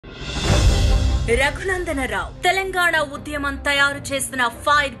Raghunandan Rao, Telangana ఉద్యమం తయారు చేసిన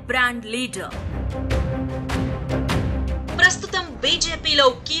ఫైర్ బ్రాండ్ లీడర్. ప్రస్తుతం బీజేపీలో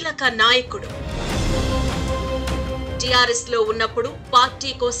కీలక నాయకుడు. టిఆర్ఎస్ లో ఉన్నప్పుడు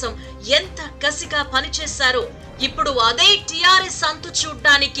పార్టీ కోసం ఎంత కసిగా పనిచేశారో ఇప్పుడు అదే టిఆర్ఎస్ అంతు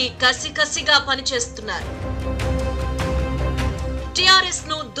చూడ్డానికి కసిగా పనిచేస్తున్నారు. టిఆర్ఎస్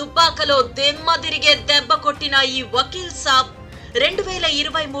ను దుబ్బాకలో దెమ్మదిరిగే దెబ్బ కొట్టిన ఈ వకీల్ సాబ్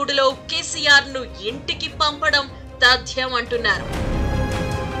 2023లో కేసీఆర్ ను ఇంటికి పంపడం తథ్యం అంటున్నారు.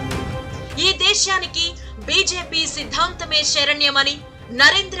 ఈ దేశానికి బీజేపీ సిద్ధాంతమే శరణ్యమని,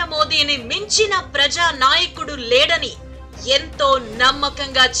 నరేంద్ర మోదీని మించిన ప్రజా నాయకుడు లేడని ఎంతో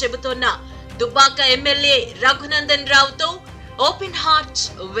నమ్మకంగా చెబుతున్న Dubbaka MLA Raghunandan రావుతో open heart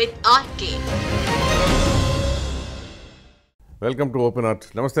with RK. Welcome to open heart.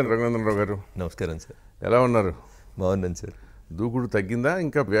 నమస్తే రఘునందన్ రావు గారు. నమస్కారం సార్. ఎలా ఉన్నారు? బాగున్నాను సార్. దూకుడు తగ్గిందా,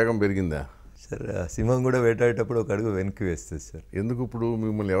 ఇంకా వేగం పెరిగిందా? సార్ సింహం కూడా వేటాడేటప్పుడు ఒక అడుగు వెనక్కి వేస్తుంది సార్. ఎందుకు ఇప్పుడు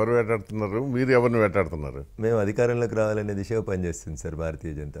మిమ్మల్ని ఎవరు వేటాడుతున్నారు, మీరు ఎవరిని వేటాడుతున్నారు? మేము అధికారంలోకి రావాలనే దిశగా పనిచేస్తుంది సార్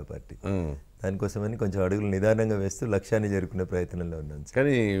భారతీయ జనతా పార్టీ. దానికోసమని కొంచెం అడుగులు నిదానంగా వేస్తూ లక్ష్యాన్ని చేరుకునే ప్రయత్నంలో ఉన్నాను సార్.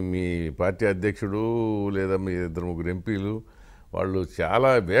 కానీ మీ పార్టీ అధ్యక్షుడు లేదా మీ 2-3 ఎంపీలు వాళ్ళు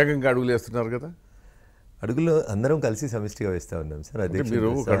చాలా వేగంగా అడుగులు వేస్తున్నారు కదా? అడుగులు అందరం కలిసి సమిష్టిగా వేస్తూ ఉన్నాం సార్. మీరు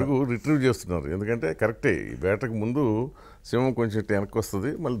ఒక అడుగు రిట్రీవ్ చేస్తున్నారు, ఎందుకంటే కరెక్టే, వేటకు ముందు సింహం కొంచెం వెనక్కి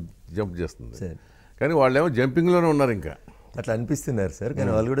వస్తుంది, మళ్ళీ జంప్ చేస్తుంది. కానీ వాళ్ళేమో జంపింగ్లోనే ఉన్నారు. ఇంకా అట్లా అనిపిస్తున్నారు సార్, కానీ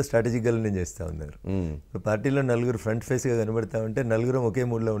వాళ్ళు కూడా స్ట్రాటజికల్గానే చేస్తూ ఉన్నారు. ఇప్పుడు పార్టీలో నలుగురు ఫ్రంట్ ఫేస్గా కనబడతా ఉంటే నలుగురు ఒకే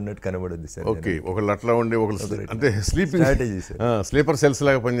మూడ్లో ఉన్నట్టు కనబడద్దు సార్. ఓకే, ఒకళ్ళు అట్లా ఉండి ఒకళ్ళు అంటే sleeping strategy sir, sleeper cells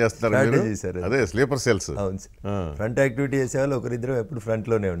లాగా పనిచేస్తున్నారు. స్ట్రాటజీ సార్, అదే స్లీపర్ సెల్స్. అవును సార్. ఫ్రంట్ యాక్టివిటీ చేసే వాళ్ళు ఒకరిద్దరు ఎప్పుడు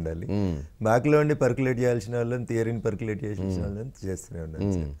ఫ్రంట్లోనే ఉండాలి. బ్యాక్లో ఉండి పర్కులేట్ చేయాల్సిన వాళ్ళని, థియరీని పర్కులేట్ చేయాల్సిన వాళ్ళని చేస్తూనే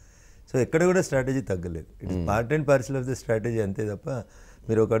ఉండాలి సార్. సో ఎక్కడ కూడా స్ట్రాటజీ తగ్గలేదు. It is part and parcel of the strategy, అంతే తప్ప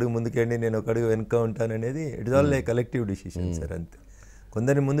మీరు ఒక అడుగు ముందుకేండి నేను ఒక అడుగు వెనుక ఉంటాను అనేది it's all A collective decision sir. అంతే.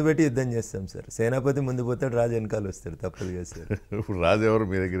 కొందరిని ముందు పెట్టి యుద్ధం చేస్తాం సార్. సేనాపతి ముందు పోతాడు, రాజు వెనకాల వస్తాడు, తప్పదు కదా సార్. ఇప్పుడు రాజు ఎవరు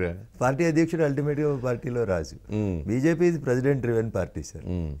మీ దగ్గర? పార్టీ అధ్యక్షుడు అల్టిమేట్గా పార్టీలో రాజు. బీజేపీ ఇది ప్రెసిడెంట్ డ్రివెన్ పార్టీ సార్.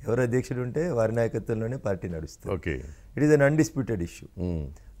 ఎవరు అధ్యక్షుడు ఉంటే వారి నాయకత్వంలోనే పార్టీ నడుస్తుంది. Okay, it is an undisputed issue.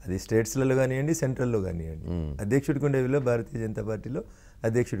 అది స్టేట్స్లలో కానివ్వండి, సెంట్రల్లో కానివ్వండి. అధ్యక్షుడికి ఉండే విలువ భారతీయ జనతా పార్టీలో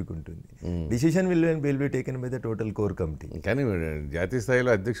అధ్యక్షుడికి ఉంటుంది. Decision will be taken by the total core committee. కానీ జాతీయ స్థాయిలో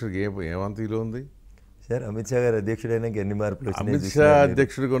అధ్యక్షుడికి ఏమంత విలువ ఉంది సార్? అమిత్ షా గారు అధ్యక్షుడైనాక ఎన్ని మార్పులు వచ్చినాయి? అమిత్ షా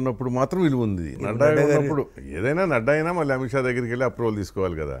అధ్యక్షుడిగా ఉన్నప్పుడు మాత్రం విలువ ఉంది. నడ్డా ఉన్నప్పుడు ఏదైనా నడ్డా అయినా మళ్ళీ అమిత్ షా దగ్గరికి వెళ్ళి అప్రూవల్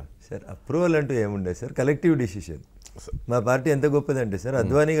తీసుకోవాలి కదా సార్. అప్రూవల్ అంటూ ఏముండే సార్, కలెక్టివ్ డిసిషన్. మా పార్టీ ఎంత గొప్పదంటే సార్,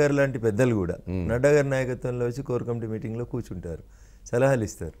 అద్వానీ గారు లాంటి పెద్దలు కూడా నడ్డా గారి నాయకత్వంలో వచ్చి కోర్ కమిటీ మీటింగ్లో కూర్చుంటారు, సలహాలు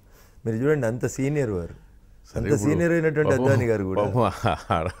ఇస్తారు. మీరు చూడండి, అంత సీనియర్ వారు, అంత సీనియర్ అయినటువంటి అద్వానీ గారు కూడా.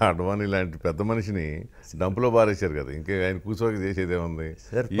 అడ్వానీ లాంటి పెద్ద మనిషిని డంపులో బారేశారు కదా, ఇంకా ఆయన కూర్చోక చేసేదే ఉంది.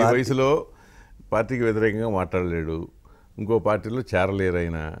 ఈ వయసులో పార్టీకి వ్యతిరేకంగా మాట్లాడలేడు, ఇంకో పార్టీలో చేరలేరు.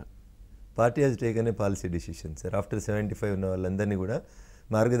 ఆయన party has taken a policy decision sir. After 75 ఉన్న వాళ్ళందరినీ కూడా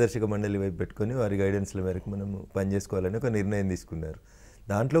మార్గదర్శక మండలి వైపు పెట్టుకొని వారి గైడెన్స్ల మేరకు మనం పనిచేసుకోవాలని ఒక నిర్ణయం తీసుకున్నారు.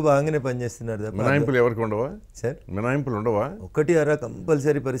 దాంట్లో బాగానే పనిచేస్తున్నారు తప్ప. మినహాయింపులు ఎవరికి ఉండవా సార్? మినహాయింపులు ఉండవా? ఒకటి అరా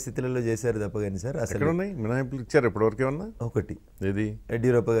కంపల్సరీ పరిస్థితులలో చేశారు తప్ప కానీ సార్. అసలు ఉన్నాయి మినహాయింపులు ఇచ్చారు ఇప్పటివరకు ఏమన్నా? ఒకటి, ఏది?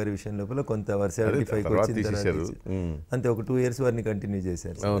 యడ్యూరప్ప గారి విషయం లోపల కొంత 75 అంతే, ఒక 2 years వారిని కంటిన్యూ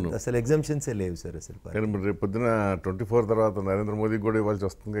చేశారు. అసలు ఎగ్జామ్షన్సే లేవు సార్ అసలు. రేపు పొద్దున 24 తర్వాత నరేంద్ర మోదీకి కూడా ఇవ్వాల్సి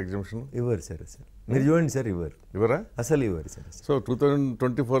వస్తుంది ఎగ్జామ్షన్. ఇవ్వరు సార్ అసలు. మీరు చూడండి సార్, ఇవ్వరా? అసలు ఇవ్వరు సార్. సో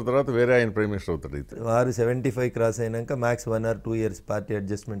 2024 తర్వాత వేరే ఆయన ప్రైమ్ మినిస్టర్ అవుతాడు. అయితే వారు 75 క్రాస్ అయినాక max 1 or 2 years party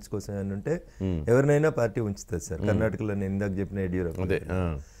adjustments కోసం అని ఉంటే ఎవరినైనా పార్టీ ఉంచుతుంది సార్. కర్ణాటకలో నేను ఇందాక చెప్పిన Yediyurappa.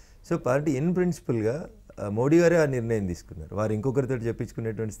 So party in ప్రిన్సిపల్గా Modi గారే ఆ నిర్ణయం తీసుకున్నారు. వారు ఇంకొకరితో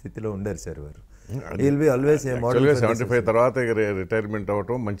చెప్పించుకునేటువంటి స్థితిలో ఉండరు సార్. వారు will be always a model. 75 తర్వాత రిటైర్మెంట్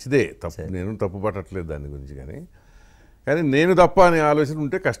అవ్వటం మంచిదే, తప్పు, నేను తప్పు పట్టట్లేదు దాని గురించి. కానీ నేను తప్ప అనే ఆలోచన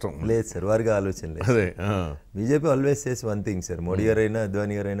ఉంటే కష్టం. లేదు సార్, వారికి ఆలోచన లేదు. అదే BJP always says one thing sir. Modi గారైనా,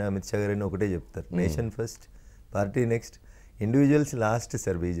 అద్వానీ గారైనా, అమిత్ షా గారైనా ఒకటే చెప్తారు, nation first, party next, individuals last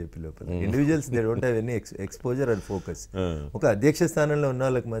sir. BJP లోపల individuals they don't have any exposure and focus. ఒక అధ్యక్ష స్థానంలో ఉన్న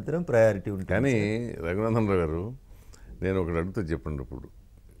వాళ్ళకి మాత్రం ప్రయారిటీ ఉంటుంది. కానీ రఘునందన్ రావు గారు, నేను ఒకటి అడుగుతా చెప్పండి. ఇప్పుడు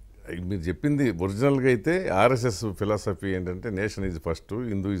మీరు చెప్పింది ఒరిజినల్గా అయితే ఆర్ఎస్ఎస్ ఫిలాసఫీ ఏంటంటే nation is first,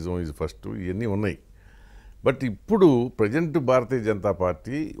 Hinduism is first, ఇవన్నీ ఉన్నాయి. బట్ ఇప్పుడు ప్రజెంట్ భారతీయ జనతా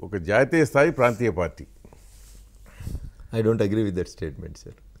పార్టీ ఒక జాతీయ స్థాయి ప్రాంతీయ party. I don't agree with that statement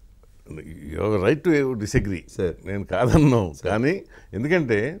sir. Right to disagree sir, నేను కాదన్నాను. కానీ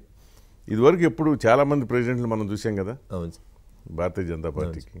ఎందుకంటే ఇదివరకు ఎప్పుడు చాలామంది ప్రెసిడెంట్లు మనం చూసాం కదా భారతీయ జనతా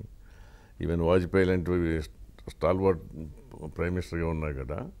పార్టీకి. ఈవెన్ వాజ్పేయి లాంటి స్టాల్వర్డ్ ప్రైమ్ మినిస్టర్గా ఉన్నారు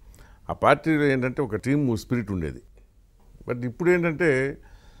కదా, ఆ పార్టీలో ఏంటంటే ఒక టీమ్ స్పిరిట్ ఉండేది. బట్ ఇప్పుడు ఏంటంటే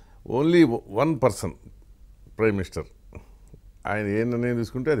only one person prime minister, ఆయన ఏ నిర్ణయం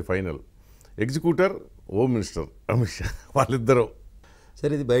తీసుకుంటే అది final. Executor home minister Amit Shah, వాళ్ళిద్దరూ.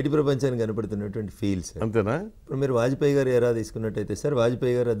 సార్ ఇది బయటి ప్రపంచానికి కనపడుతున్నటువంటి ఫీల్ సార్. అంతేనా? ఇప్పుడు మీరు వాజ్పేయి గారు ఎరా తీసుకున్నట్టయితే సార్,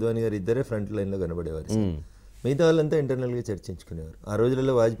 వాజ్పేయి గారు అద్వానీ గారు ఇద్దరే ఫ్రంట్ లైన్లో కనబడేవారు సార్. మిగతా వాళ్ళంతా ఇంటర్నల్గా చర్చించుకునేవారు. ఆ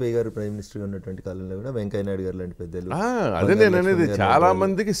రోజులలో వాజ్పేయి గారు ప్రైమ్ మినిస్టర్గా ఉన్నటువంటి కాలంలో కూడా వెంకయ్య నాయుడు గారు లాంటి పెద్దలు, అదే నేను అనేది, చాలా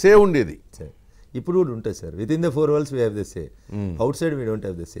మందికి సేవ్ ఉండేది. ఇప్పుడు కూడా ఉంటుంది sir. With in the 4 walls we have the say, out side we don't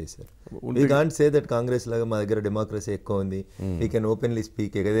have the say sir. We can't say that Congress లాగా మా దగ్గర డెమోక్రసీ ఎక్కువ ఉంది, వీ కెన్ ఓపెన్లీ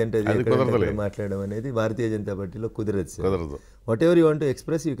స్పీక్, ఏదంటే మాట్లాడడం అనేది భారతీయ జనతా పార్టీలో కుదరదు sir. What ever you want to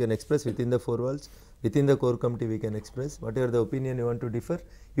express, you can express with in the 4 walls, with in the core committee we can express what ever the opinion you want to differ,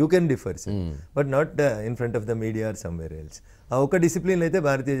 you can differ sir, but not in front of the media or somewhere else. ఆ ఒక్క discipline అయితే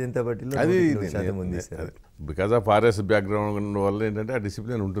భారతీయ జనతా పార్టీలో 100% ఉంది sir. Because of RS background వల్ల ఏంటంటే ఆ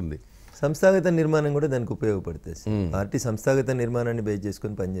discipline ఉంటుంది. సంస్థాగత నిర్మాణం కూడా దానికి ఉపయోగపడుతుంది సార్. పార్టీ సంస్థాగత నిర్మాణాన్ని బేస్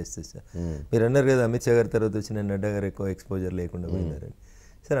చేసుకొని పనిచేస్తుంది సార్. మీరు అన్నారు కదా అమిత్ షా గారి తర్వాత వచ్చిన నడ్డా గారు ఎక్కువ ఎక్స్పోజర్ లేకుండా పోయినారని.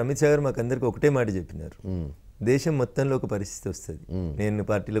 సార్ అమిత్ షా గారు మాకు అందరికీ ఒకటే మాట చెప్పినారు, దేశం మొత్తంలో ఒక పరిస్థితి వస్తుంది. నేను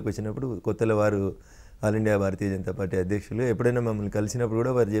పార్టీలోకి వచ్చినప్పుడు కొత్తలో వారు all India Bharatiya Janata party అధ్యక్షులు ఎప్పుడైనా మమ్మల్ని కలిసినప్పుడు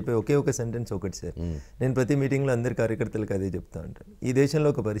కూడా వారు చెప్పే ఒకే ఒక సెంటెన్స్ ఒకటి సార్, నేను ప్రతి మీటింగ్లో అందరి కార్యకర్తలకు అదే చెప్తా ఉంటాను, ఈ దేశంలో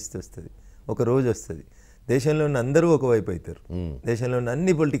ఒక పరిస్థితి వస్తుంది, ఒక రోజు వస్తుంది, దేశంలో ఉన్న అందరూ ఒకవైపు అవుతారు, దేశంలో ఉన్న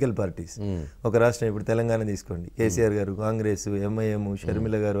అన్ని పొలిటికల్ పార్టీస్. ఒక రాష్ట్రం ఇప్పుడు తెలంగాణ తీసుకోండి, కేసీఆర్ గారు, కాంగ్రెస్, ఎంఐఎం,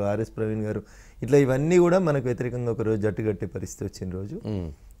 షర్మిల గారు, ఆర్ఎస్ ప్రవీణ్ గారు, ఇట్లా ఇవన్నీ కూడా మనకు వ్యతిరేకంగా ఒక రోజు జట్టు కట్టే పరిస్థితి వచ్చిన రోజు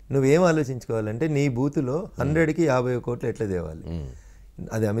నువ్వేం ఆలోచించుకోవాలంటే నీ బూతులో 100కి 51 కోట్లు ఎట్లా తేవాలి.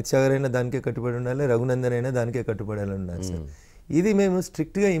 అది అమిత్ షా గారైనా దానికే కట్టుబడి ఉండాలి, రఘునందన్ అయినా దానికే కట్టుబడాలి ఉన్నారు సార్. ఇది మేము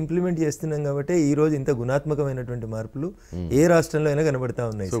స్ట్రిక్ట్గా ఇంప్లిమెంట్ చేస్తున్నాం కాబట్టి ఈ రోజు ఇంత గుణాత్మకమైనటువంటి మార్పులు ఏ రాష్ట్రంలో అయినా కనబడతా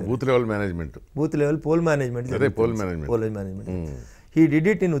ఉన్నాయి. Booth level management, booth level poll management he did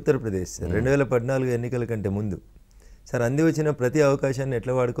it in Uttar Pradesh sir 2014 ఎన్నికల కంటే ముందు. సార్ అంది వచ్చిన ప్రతి అవకాశాన్ని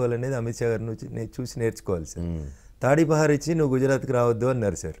ఎట్లా వాడుకోవాలనేది అమిత్ షా గారిని చూసి నేర్చుకోవాలి సార్. తాడిపహార్ ఇచ్చి నువ్వు గుజరాత్కి రావద్దు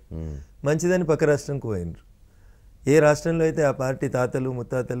అన్నారు సార్. మంచిదని పక్క రాష్ట్రంకి పోయినారు. ఏ రాష్ట్రంలో అయితే ఆ పార్టీ తాతలు,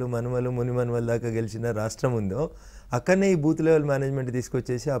 ముత్తాతలు, మనుమలు, మునిమనుమల దాకా గెలిచిన రాష్ట్రం ఉందో అక్కడనే ఈ బూత్ లెవెల్ మేనేజ్మెంట్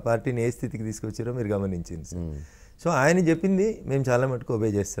తీసుకొచ్చేసి ఆ పార్టీని ఏ స్థితికి తీసుకొచ్చారో మీరు గమనించింది సార్. సో ఆయన చెప్పింది మేము చాలా మటుకు ఒబే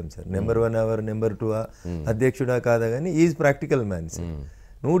చేస్తాం సార్. నెంబర్ 1 అవర్, నెంబర్ 2 అధ్యక్షుడా కాదా కానీ ఈజ్ ప్రాక్టికల్ మ్యాన్ సార్.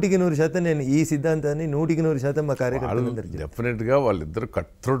 100% నేను ఈ సిద్ధాంతాన్ని 100% మా కార్యకర్తలందరికీ డెఫినెట్గా వాళ్ళిద్దరు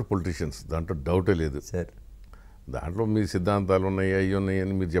కట్ త్రోట్ పొలిటీషియన్స్, దాంట్లో డౌటే లేదు సార్. దాంట్లో మీ సిద్ధాంతాలు ఉన్నాయి, అవి ఉన్నాయి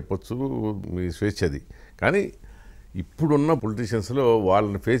అని మీరు చెప్పొచ్చు, మీ స్వేచ్ఛ అది. కానీ ఇప్పుడున్న పొలిటీషియన్స్లో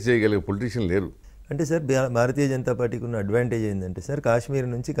వాళ్ళని ఫేస్ చేయగలిగే పొలిటీషియన్ లేరు. అంటే సార్ భారతీయ జనతా పార్టీకి ఉన్న అడ్వాంటేజ్ ఏంటంటే సార్, కాశ్మీర్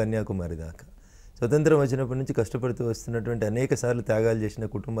నుంచి కన్యాకుమారి దాకా స్వతంత్రం వచ్చినప్పటి నుంచి కష్టపడుతూ వస్తున్నటువంటి అనేక సార్లు త్యాగాలు చేసిన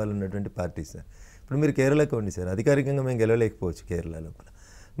కుటుంబాలు ఉన్నటువంటి పార్టీ సార్. ఇప్పుడు మీరు కేరళకు ఉండి సార్, అధికారికంగా మేము గెలవలేకపోవచ్చు కేరళ లోపల,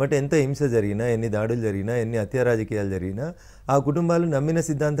 బట్ ఎంత హింస జరిగినా, ఎన్ని దాడులు జరిగినా, ఎన్ని హత్యా రాజకీయాలు జరిగినా ఆ కుటుంబాలు నమ్మిన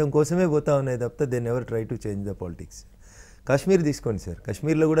సిద్ధాంతం కోసమే పోతా ఉన్నాయి తప్ప they never try to change the politics. Kashmir తీసుకోండి సార్,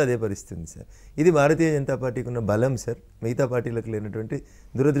 కాశ్మీర్లో కూడా అదే పరిస్థితి ఉంది సార్. ఇది భారతీయ జనతా పార్టీకి ఉన్న బలం సార్, మిగతా పార్టీలకు లేనటువంటి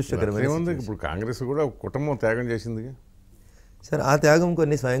దురదృష్టకరమైన. ఇప్పుడు కాంగ్రెస్ కూడా కుటుంబం త్యాగం చేసింది సార్. ఆ త్యాగం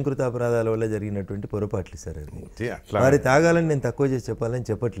కొన్ని స్వయంకృత అపరాధాల వల్ల జరిగినటువంటి పొరపాట్లు సార్. అది వారి త్యాగాలను నేను తక్కువ చేసి చెప్పాలని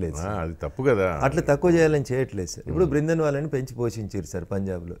చెప్పట్లేదు, అది తప్పు కదా, అట్లా తక్కువ చేయాలని చేయట్లేదు సార్. ఇప్పుడు బృందన్ వాళ్ళని పెంచి పోషించారు సార్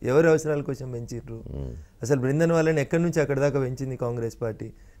పంజాబ్లో. ఎవరి అవసరాల కోసం పెంచారు? అసలు బృందన్ వాళ్ళని ఎక్కడి నుంచి అక్కడి దాకా పెంచింది కాంగ్రెస్ పార్టీ,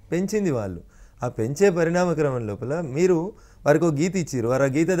 పెంచింది వాళ్ళు. ఆ పెంచే పరిణామ క్రమం లోపల మీరు వారికి ఒక గీత ఇచ్చారు, వారు ఆ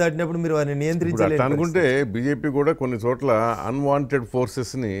గీత దాటినప్పుడు మీరు వారిని నియంత్రించాలి అనుకుంటే బీజేపీ కూడా కొన్ని చోట్ల అన్వాంటెడ్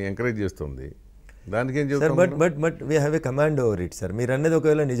ఫోర్సెస్ని ఎంకరేజ్ చేస్తుంది. దానికి ఏం చెప్తారు? But we have a command over it sir. మీరు అన్నది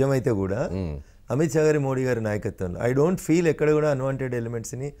ఒకవేళ నిజమైతే కూడా అమిత్ షా గారి, మోడీ గారి నాయకత్వంలో ఐ డోంట్ ఫీల్ ఎక్కడ కూడా unwanted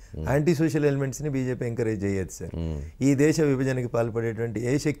ఎలిమెంట్స్ని, anti social ఎలిమెంట్స్ని BJP encourage చేయదు సార్. ఈ దేశ విభజనకి పాల్పడేటువంటి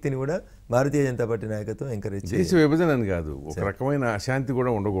ఏ శక్తిని కూడా భారతీయ జనతా పార్టీ నాయకత్వం ఎంకరేజ్ చేయదు. దేశ విభజన అని కాదు, ఒక రకమైన అశాంతి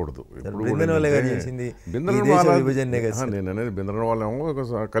కూడా ఉండకూడదు. బృందన్ వాళ్ళే చేసింది విభజనే కదా. నేను అనేది బృందన్ వాళ్ళేమో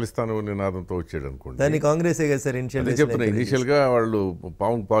కలిస్తాను నినాదంతో వచ్చాడు అనుకోండి, దాన్ని కాంగ్రెసే కదా సార్ ఇనిషియల్గా వాళ్ళు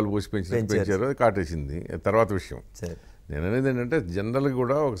పాలు పోసి పెంచారు, అది కాటేసింది తర్వాత విషయం. నేను అనేది ఏంటంటే జనరల్గా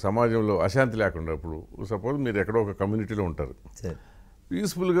కూడా ఒక సమాజంలో అశాంతి లేకుండా, ఇప్పుడు సపోజ్ మీరు ఎక్కడో ఒక కమ్యూనిటీలో ఉంటారు,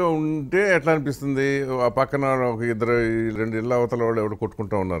 పీస్ఫుల్గా ఉంటే ఎట్లా అనిపిస్తుంది? ఆ పక్కన ఒక 2 ఇళ్ళ అవతల వాళ్ళు ఎవరు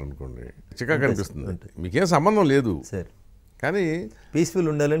కొట్టుకుంటా ఉన్నారు అనుకోండి, చికాకు అనిపిస్తుంది. మీకేం సంబంధం లేదు సార్, కానీ పీస్ఫుల్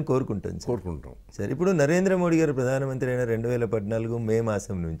ఉండాలని కోరుకుంటాం సార్. ఇప్పుడు నరేంద్ర మోడీ గారు ప్రధానమంత్రి అయిన 2014 మే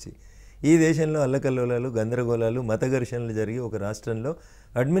మాసం నుంచి ఈ దేశంలో అల్లకల్లోలాలు, గందరగోళాలు, మత ఘర్షణలు జరిగి ఒక రాష్ట్రంలో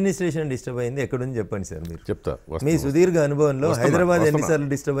అడ్మినిస్ట్రేషన్ డిస్టర్బ్ అయింది ఎక్కడుంది చెప్పండి సార్. మీరు చెప్తా, మీ సుదీర్ఘ అనుభవంలో హైదరాబాద్ ఎన్నిసార్లు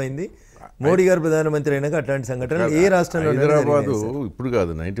డిస్టర్బ్ అయింది? మోడీ గారు ప్రధానమంత్రి అయినాక అట్లాంటి సంఘటనలు ఏ రాష్ట్రంలో? హైదరాబాదు ఇప్పుడు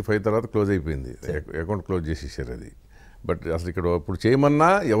కాదు, 95 తర్వాత క్లోజ్ అయిపోయింది, అకౌంట్ క్లోజ్ చేసేసారు అది. బట్ అసలు ఇక్కడ ఇప్పుడు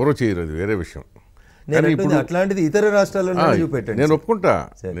చేయమన్నా ఎవరో చేయరు, అది వేరే విషయం. నేను ఇప్పుడు అట్లాంటిది ఇతర రాష్ట్రాలలో చూపెట్టండి. నేను ఒప్పుకుంటా.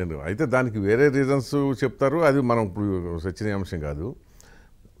 నేను అయితే దానికి వేరే రీజన్స్ చెప్తారు, అది మనం ఇప్పుడు చర్చనీయాంశం కాదు.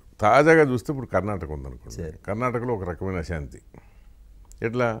 తాజాగా చూస్తే ఇప్పుడు కర్ణాటక ఉందనుకోండి. కర్ణాటకలో ఒక రకమైన అశాంతి.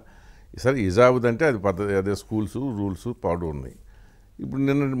 ఎట్లా సరే హిజాబుద్ అంటే అది పద్ధతి, అదే స్కూల్స్ రూల్స్ పాడు ఉన్నాయి. ఇప్పుడు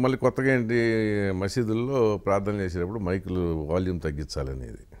నిన్న మళ్ళీ కొత్తగా ఏంటి, మసీదుల్లో ప్రార్థన చేసేటప్పుడు మైకులు వాల్యూమ్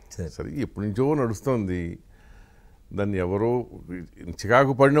తగ్గించాలనేది. సరే ఎప్పటి నుంచో నడుస్తుంది. దాన్ని ఎవరో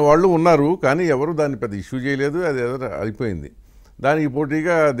చికాకు పడిన వాళ్ళు ఉన్నారు, కానీ ఎవరు దాన్ని పెద్ద ఇష్యూ చేయలేదు. అది ఏదో అయిపోయింది. దానికి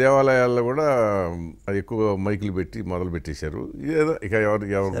పోటీగా దేవాలయాల్లో కూడా ఎక్కువ మైకులు పెట్టి మొదలు పెట్టేశారు. ఏదో ఇక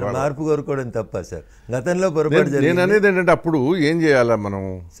ఎవరు మార్పు కోరుకోవడం తప్ప సార్. గతంలో పొరపాటు నేను అనేది ఏంటంటే అప్పుడు ఏం చేయాలా మనం,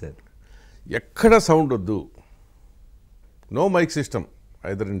 ఎక్కడ సౌండ్ వద్దు, no mic system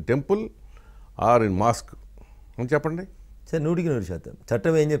either in temple or in mask అని చెప్పండి సార్. 100%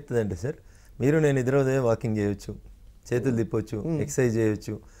 చట్టం ఏం చెప్తుందంటే సార్, మీరు నేను ఇద్దరు వాకింగ్ చేయొచ్చు, చేతులు తిప్పొచ్చు, ఎక్సర్సైజ్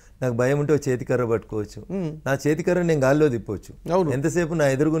చేయొచ్చు, నాకు భయం ఉంటే చేతికర్ర పట్టుకోవచ్చు, నా చేతికర్ర నేను గాల్లో తిప్పవచ్చు. ఎంతసేపు నా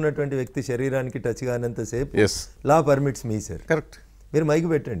ఎదురుగున్నటువంటి వ్యక్తి శరీరానికి టచ్ కానంతసేపు లా పర్మిట్స్ మీ సార్. కరెక్ట్. మీరు మైక్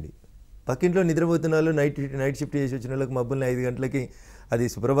పెట్టండి. పక్కింట్లో నిద్రపోతున్న వాళ్ళు నైట్ షిఫ్ట్ చేసి వచ్చిన వాళ్ళకి మబ్బుల్ని 5 గంటలకి అది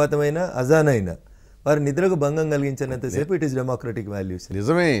సుప్రభాతమైన అజాన్ అయినా వారి నిద్రకు భంగం కలిగించినంతసేపు ఇట్ ఈస్ డెమోక్రటిక్ వాల్యూస్.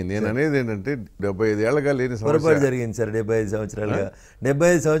 నిజమే. నేను అనేది ఏంటంటే 75 ఏళ్ళగా లేని పొరపాటు జరిగింది సార్. 75 సంవత్సరాలుగా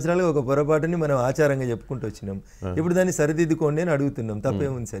 75 సంవత్సరాలుగా ఒక పొరపాటుని మనం ఆచారంగా చెప్పుకుంటూ వచ్చినాం. ఇప్పుడు దాన్ని సరిదిద్దుకోండి అని అడుగుతున్నాం.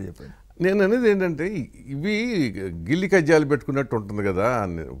 తప్పేముంది సార్ చెప్పండి. నేను అనేది ఏంటంటే ఇవి గిల్లి కజ్జాలు పెట్టుకున్నట్టు ఉంటుంది కదా.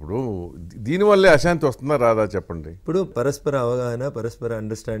 ఇప్పుడు దీనివల్లే అశాంతి వస్తుందా రాదా చెప్పండి. ఇప్పుడు పరస్పర అవగాహన, పరస్పర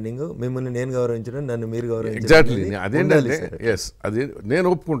అండర్స్టాండింగ్, మిమ్మల్ని నేను గౌరవించడం, నన్ను మీరు గౌరవించడం. ఎగ్జాక్ట్లీ అదేంటంటే ఎస్, అది నేను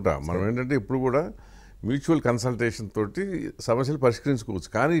ఒప్పుకుంటా. మనం ఏంటంటే ఇప్పుడు కూడా మ్యూచువల్ కన్సల్టేషన్ తోటి సమస్యలు పరిష్కరించుకోవచ్చు.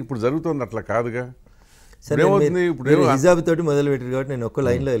 కానీ ఇప్పుడు జరుగుతుంది అట్లా కాదుగా. ఇప్పుడు హిజాబ్ తోటి మొదలు పెట్టారు కాబట్టి నేను ఒక్క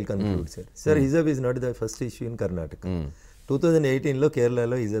లైన్లో conclude sir. Sir hijab is not the first issue in Karnataka. 2018లో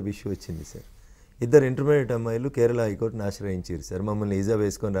కేరళలో హిజాబ్ ఇష్యూ వచ్చింది సార్. 2 ఇంటర్మీడియట్ అమ్మాయిలు కేరళ హైకోర్టును ఆశ్రయించారు సార్, మమ్మల్ని హిజాబ్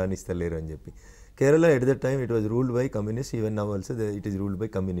వేసుకొని రానిస్తలేరు అని చెప్పి. Kerala at the time it was ruled by communist, even now also it is ruled by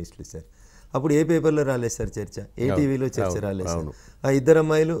కమ్యూనిస్టులు సార్. అప్పుడు ఏ పేపర్లో రాలేదు సార్ చర్చ, ఏ టీవీలో చర్చ రాలేదు సార్. ఆ 2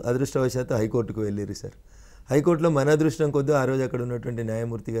 అమ్మాయిలు అదృష్టవశాత్తు హైకోర్టుకు వెళ్ళారు సార్. హైకోర్టులో మన అదృష్టం కొద్దు ఆ రోజు అక్కడ ఉన్నటువంటి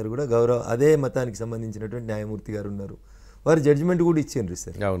న్యాయమూర్తి గారు కూడా అదే మతానికి సంబంధించినటువంటి న్యాయమూర్తి గారు ఉన్నారు. వారు జడ్జిమెంట్ కూడా ఇచ్చిండ్రు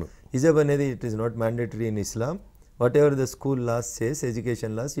సార్. హిజాబ్ అనేది it is not mandatory in Islam, what ever the school loss says,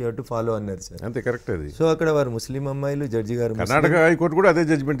 education loss you have to follow అన్నారు సార్. అంతే కరెక్ట్ అది. సో అక్కడ వారు ముస్లిం అమ్మాయిలు, జడ్జి గారు కర్ణాటక హైకోర్టు కూడా అదే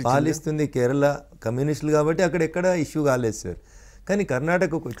జడ్జిమెంట్ పాలిస్తుంది. కేరళ కమ్యూనిస్టులు కాబట్టి అక్కడ ఎక్కడ ఇష్యూ కాలేదు సార్. కానీ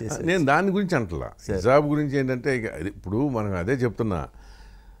కర్ణాటకకు వచ్చేసి నేను దాని గురించి అంటలా, హిజాబ్ గురించి ఏంటంటే ఇప్పుడు మనం అదే చెప్తున్నా.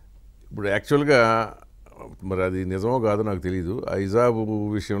 ఇప్పుడు యాక్చువల్గా మరి అది నిజమో కాదో నాకు తెలియదు. ఆ హిజాబ్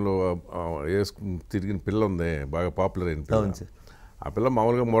విషయంలో తిరిగిన పిల్ల ఉంది, బాగా పాపులర్ అయిన పిల్ల. ఆ పిల్ల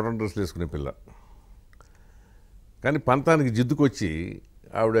మామూలుగా మోడర్న్ డ్రెస్లు వేసుకునే పిల్ల, కానీ పంతానికి జిద్దుకొచ్చి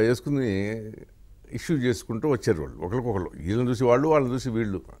ఆవిడ వేసుకుని ఇష్యూ చేసుకుంటూ వచ్చారు వాళ్ళు ఒకరికొకరు. వీళ్ళని చూసి వాళ్ళని చూసి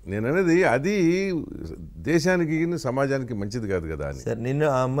వీళ్ళు. నేను అనేది అది దేశానికి సమాజానికి మంచిది కాదు కదా అని సార్. నిన్న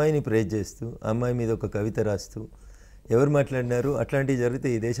ఆ అమ్మాయిని ప్రేజ్ చేస్తూ, అమ్మాయి మీద ఒక కవిత రాస్తూ ఎవరు మాట్లాడినారు, అట్లాంటివి జరిగితే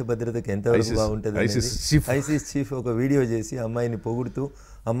ఈ దేశ భద్రతకి ఎంతవరకు బాగుంటుంది. ఐసీస్ చీఫ్ ఒక వీడియో చేసి అమ్మాయిని పొగుడుతూ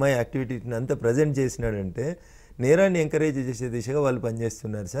అమ్మాయి యాక్టివిటీని అంతా ప్రజెంట్ చేసినాడంటే నేరాన్ని ఎంకరేజ్ చేసే దిశగా వాళ్ళు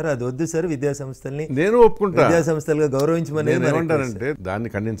పనిచేస్తున్నారు సార్. అది వద్దు సార్. విద్యాసంస్థల్ని నేను ఒప్పుకుంటా, విద్యాసంస్థలుగా గౌరవించమని ఏమంటానంటే దాన్ని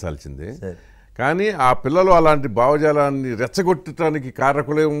ఖండించాల్సిందే. కానీ ఆ పిల్లలు అలాంటి భావజాలాన్ని రెచ్చగొట్టడానికి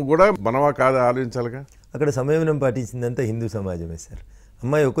కారకులేం కూడా మనవా కాదా ఆలోచించాలిగా. అక్కడ సంయమనం పాటించిందంతా హిందూ సమాజమే సార్.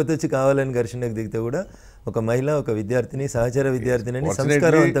 అమ్మాయి ఒక్కతొచ్చి కావాలని ఘర్షణకు దిగితే కూడా ఒక మహిళ, ఒక విద్యార్థిని, సహచర విద్యార్థిని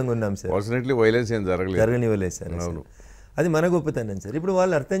సంస్కారవంతంగా ఉన్నాం సార్. వైలెన్స్ ఏం జరగనివ్వలేదు సార్. అది మన గొప్పతనం సార్. ఇప్పుడు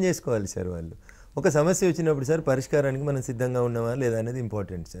వాళ్ళు అర్థం చేసుకోవాలి సార్. వాళ్ళు ఒక సమస్య వచ్చినప్పుడు సార్ పరిష్కారానికి మనం సిద్ధంగా ఉన్నామా లేదా అనేది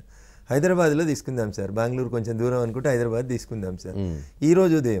ఇంపార్టెంట్ సార్. హైదరాబాద్లో తీసుకుందాం సార్, బెంగళూరు కొంచెం దూరం అనుకుంటే హైదరాబాద్ తీసుకుందాం సార్.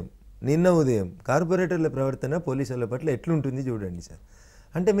 ఈరోజు ఉదయం, నిన్న ఉదయం కార్పొరేటర్ల ప్రవర్తన పోలీసుల పట్ల ఎట్లుంటుంది చూడండి సార్.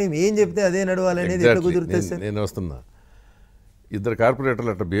 అంటే మేము ఏం చెప్తే అదే నడవాలనేది ఎట్లా కుదురుతుంది సార్. నేను వస్తున్నా, 2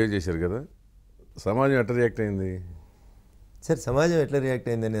 కార్పొరేటర్లు అట్లా బిహేవ్ చేశారు కదా, సమాజం ఎట్లా రియాక్ట్ అయింది సార్? సమాజం ఎట్లా రియాక్ట్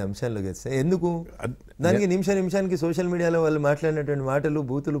అయింది అనే అంశాల్లోకి వస్తే ఎందుకు దానికి నిమిషానికి సోషల్ మీడియాలో వాళ్ళు మాట్లాడినటువంటి మాటలు,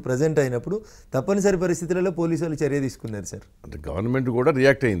 బూతులు ప్రజెంట్ అయినప్పుడు తప్పనిసరి పరిస్థితులలో పోలీసు వాళ్ళు చర్య తీసుకున్నారు సార్. అంటే గవర్నమెంట్ కూడా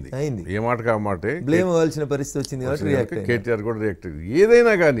రియాక్ట్ అయింది. ఏ మాటకు ఆ మాటే బ్లేమ్ అవ్వాల్సిన పరిస్థితి వచ్చింది కాబట్టి రియాక్ట్ అయింది. కేటీఆర్ కూడా రియాక్ట్ అయింది.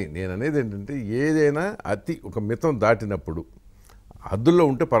 ఏదైనా కానీ నేను అనేది ఏంటంటే ఏదైనా ఒక మితం దాటినప్పుడు హద్దుల్లో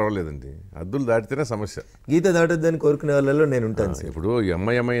ఉంటే పర్వాలేదండి. హద్దులు దాటితేనే సమస్య. గీత దాటొద్దని కోరుకునే వాళ్ళలో నేను ఉంటాను. ఇప్పుడు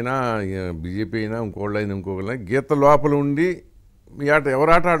ఎంఐఎం అయినా, బీజేపీ అయినా, ఇంకోళ్ళైనా ఇంకొకళ్ళైనా గీత లోపల ఉండి మీ ఆట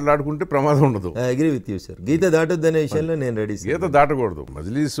ఎవరు ఆట ఆడుకుంటే ప్రమాదం ఉండదు. I agree with you sir. గీత దాటొద్దనే విషయంలో నేను రెడీ. గీత దాటకూడదు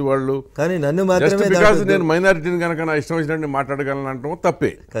మజ్లీస్ వాళ్ళు. కానీ నన్ను మాత్రమే నేను మైనారిటీని కనుక నా ఇష్టం వచ్చినట్టు మాట్లాడగలను అంటాం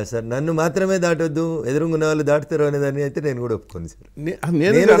తప్పే కాదు సార్. నన్ను మాత్రమే దాటొద్దు, ఎదురుగున్న వాళ్ళు దాటుతారు అనే దాన్ని అయితే నేను కూడా ఒప్పుకోను సార్.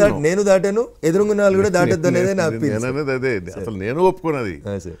 నేను దాటాను, ఎదురుగున్న వాళ్ళు కూడా దాటొద్దు అనేది నా అనేది. అదే అసలు నేను ఒప్పుకోనది.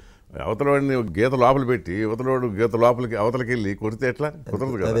 అవతలవాడిని గీత లోపల పెట్టి అవతలవాడు గీత లోపలికి అవతలకి వెళ్ళి కొడితే ఎట్లా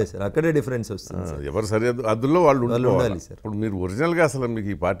కుదరదు కదా. అదే సార్, అక్కడే డిఫరెన్స్ వస్తుంది. ఎవరు సరిహద్దు అద్దుల్లో వాళ్ళు ఉండాలి సార్. ఇప్పుడు మీరు ఒరిజినల్గా అసలు మీకు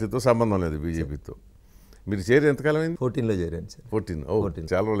ఈ పార్టీతో సంబంధం లేదు, బీజేపీతో. మీరు చేరి ఎంతకాలం అయింది? 14లో చేరాను సార్. 14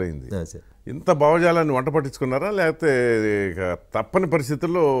 చాలా రోజులు అయింది. ఇంత భావజాలాన్ని వంట పట్టించుకున్నారా లేకపోతే తప్పని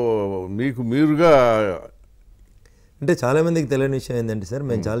పరిస్థితుల్లో మీకు మీరుగా? అంటే చాలామందికి తెలియని విషయం ఏంటంటే సార్,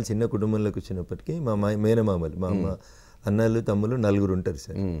 మేము చాలా చిన్న కుటుంబంలోకి వచ్చినప్పటికీ మా మేనమామలు, మా అమ్మ అన్నలు తమ్ముళ్ళు 4 ఉంటారు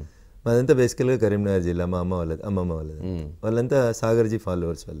సార్. మాదంతా బేసికల్గా కరీంనగర్ జిల్లా. మా అమ్మమ్మ వాళ్ళది. వాళ్ళంతా సాగర్జీ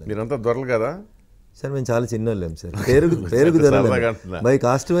ఫాలోవర్స్ వల్ల. మీరంతా దొరలు కదా సార్? మేము చాలా చిన్న వాళ్ళం సార్. పేరుకు దొరలేము. బై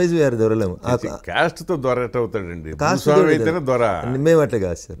కాస్ట్ వైజ్ వేరే దొరలేము. కాస్ట్ తో దొర అవుతాడండి. మేము అట్లా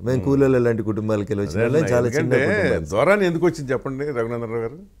కాదు సార్. మేము కూలీల లాంటి కుటుంబాలకి వెళ్ళి వచ్చిన వాళ్ళం. చాలా చిన్న దొరని ఎందుకు వచ్చింది చెప్పండి రఘునందన్ రావు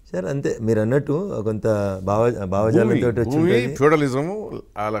గారు? సార్ అంతే, మీరు అన్నట్టు కొంత భావజాలంతో వచ్చి ఫ్యూడలిజం,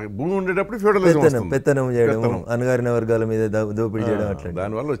 భూమి ఉండేటప్పుడు ఫ్యూడలిజం, పెత్తనం చేయడం, అనగారిన వర్గాల మీద దోపిడీ చేయడం, అట్లా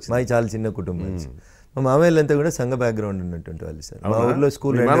దానివల్ల వచ్చింది. మాది చాలా చిన్న కుటుంబం. మా మామయ్యలంతా కూడా సంఘ బ్యాక్గ్రౌండ్ ఉన్నటువంటి వాళ్ళు సార్. మా ఊర్లో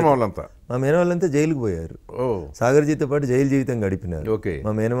స్కూల్ మా మేనవాళ్ళంతా జైలుకు పోయారు. సాగర్జీతో పాటు జైలు జీవితం గడిపినారు.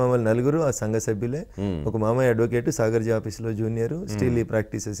 మా మేనమామలు 4 ఆ సంఘ సభ్యులే. ఒక మామయ్య అడ్వకేట్, సాగర్జీ ఆఫీస్లో జూనియర్, స్టిల్ ఈ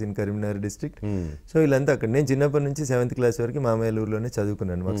practices in Karimnagar district. So వీళ్ళంతా అక్కడ. నేను చిన్నప్పటి నుంచి 7th క్లాస్ వరకు మామయ్య ఊర్లోనే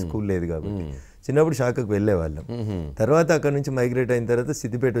చదువుకున్నాను. మాకు స్కూల్ లేదు కాబట్టి చిన్నప్పుడు శాఖకు వెళ్ళేవాళ్ళం. తర్వాత అక్కడ నుంచి మైగ్రేట్ అయిన తర్వాత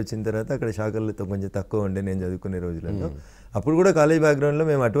సిద్దిపేట వచ్చిన తర్వాత అక్కడ శాఖలతో కొంచెం తక్కువ ఉండే నేను చదువుకునే రోజులలో. అప్పుడు కూడా కాలేజ్ బ్యాక్గ్రౌండ్లో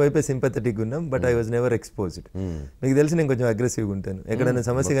మేము అటువైపే సింపథెటిక్ ఉన్నాం. But I was never exposed. మీకు తెలిసి నేను కొంచెం అగ్రెసివ్గా ఉంటాను. ఎక్కడైనా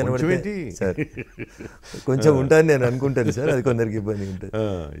సమస్య కనబడితే సార్ కొంచెం ఉంటాను నేను అనుకుంటాను సార్. అది కొందరికి ఇబ్బంది ఉంటుంది.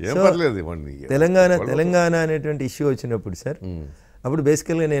 తెలంగాణ అనేటువంటి ఇష్యూ వచ్చినప్పుడు సార్, అప్పుడు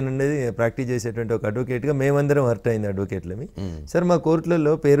బేసికల్గా నేను ఉండేది ప్రాక్టీస్ చేసేటువంటి ఒక అడ్వకేట్గా. మేమందరం హర్ట్ అయింది అడ్వకేట్లమి. సార్ మా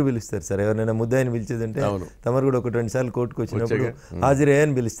కోర్టులలో పేరు పిలుస్తారు సార్. ఎవరైనా ముద్దాయిని పిలిచేదంటే తమరు కూడా 1-2 సార్లు కోర్టుకు వచ్చినప్పుడు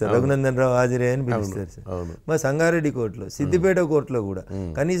హాజరయ్యని పిలుస్తారు. రఘునందన్ రావు హాజరయ్యని పిలుస్తారు సార్. మా సంగారెడ్డి కోర్టులో, సిద్దిపేట కోర్టులో కూడా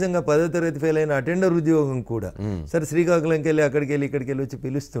కనీసంగా 10వ తరగతి ఫెయిల్ అయిన అటెండర్ ఉద్యోగం కూడా సార్ శ్రీకాకుళంకి వెళ్ళి అక్కడికి వెళ్ళి ఇక్కడికి వెళ్ళి వచ్చి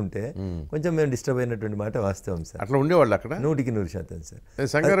పిలుస్తుంటే కొంచెం మేము డిస్టర్బ్ అయినటువంటి మాట వాస్తవం సార్. అట్లా ఉండేవాళ్ళు అక్కడ 100% సార్.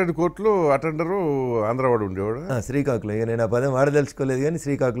 సంగారెడ్డి కోర్టులో అటెండరు ఆంధ్రవాడు ఉండేవాడు. శ్రీకాకుళం, ఇక నేను ఆ పదం వాడదలుచుకోలేదు కానీ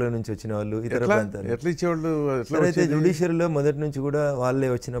శ్రీకాకుళం నుంచి వచ్చిన వాళ్ళు, ఇతర ప్రాంతాలు. అయితే జ్యుడిషియరీలో మొదటి నుంచి కూడా వాళ్ళే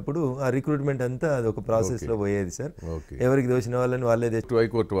వచ్చినప్పుడు ఆ రిక్రూట్మెంట్ అంతా అదొక ప్రాసెస్ లో పోయేది సార్. ఎవరికి దోచిన వాళ్ళని వాళ్ళే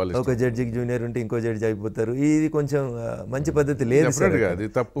ఒక జడ్జికి జూనియర్ ఉంటే ఇంకో జడ్జి అయిపోతారు. ఇది కొంచెం మంచి పద్ధతి లేదు సార్.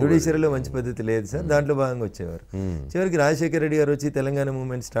 జ్యుడిషియరీలో మంచి పద్ధతి లేదు సార్. దాంట్లో భాగంగా వచ్చేవారు. చివరికి రాజశేఖర రెడ్డి గారు వచ్చి తెలంగాణ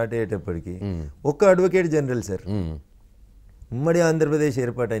మూవ్మెంట్ స్టార్ట్ అయ్యేటప్పటికి ఒక్క అడ్వకేట్ జనరల్ సార్, ఉమ్మడి ఆంధ్రప్రదేశ్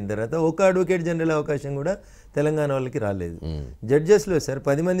ఏర్పాటైన తర్వాత ఒక అడ్వకేట్ జనరల్ అవకాశం కూడా తెలంగాణ వాళ్ళకి రాలేదు. జడ్జెస్లో సార్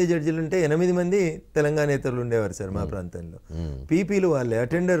 10 మంది జడ్జిలు ఉంటే 8 మంది తెలంగాణేతరులు ఉండేవారు సార్ మా ప్రాంతంలో. పీపీలు వాళ్ళే,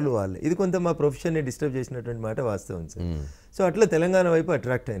 అటెండర్లు వాళ్ళే. ఇది కొంత మా ప్రొఫెషన్ని డిస్టర్బ్ చేసినటువంటి మాట వాస్తవం సార్. సో అట్లా తెలంగాణ వైపు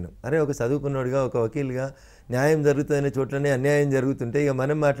అట్రాక్ట్ అయినాం. అరే ఒక చదువుకున్నాడుగా, ఒక వకీల్గా న్యాయం జరుగుతుందనే చోట్లనే అన్యాయం జరుగుతుంటే ఇక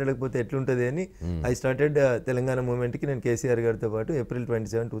మనం మాట్లాడకపోతే ఎట్లుంటుంది అని ఐ స్టార్టెడ్ తెలంగాణ మూవ్మెంట్కి. నేను కేసీఆర్ గారితో పాటు April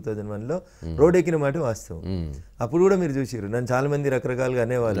 27, 2001లో రోడ్ ఎక్కిన మాట వాస్తవం. అప్పుడు కూడా మీరు చూసిరు, నన్ను చాలా మంది రకరకాలుగా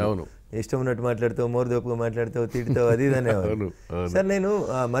అనేవాళ్ళు. ఇష్టం ఉన్నట్టు మాట్లాడుతావు, మోరదోపుగా మాట్లాడతావు, తిడతావు, అది ఇది అనేవాళ్ళు. సార్ నేను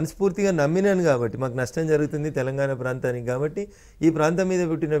మనస్ఫూర్తిగా నమ్మినాను కాబట్టి, మాకు నష్టం జరుగుతుంది తెలంగాణ ప్రాంతానికి కాబట్టి ఈ ప్రాంతం మీద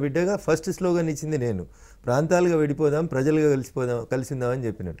పుట్టిన బిడ్డగా ఫస్ట్ స్లోగన్ ఇచ్చింది నేను. ప్రాంతాలుగా విడిపోదాం, ప్రజలుగా కలిసిందాం అని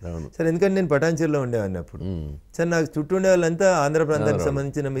చెప్పినట్టు సార్. ఎందుకంటే నేను పటాన్చేరులో ఉండేవాడిని అప్పుడు సార్. నాకు చుట్టూ ఉండే వాళ్ళంతా ఆంధ్ర ప్రాంతానికి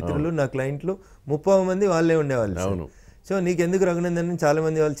సంబంధించిన మిత్రులు, నా క్లయింట్లు 30 మంది వాళ్ళే ఉండేవాళ్ళు. సో నీకెందుకు రఘునందన్ అని చాలా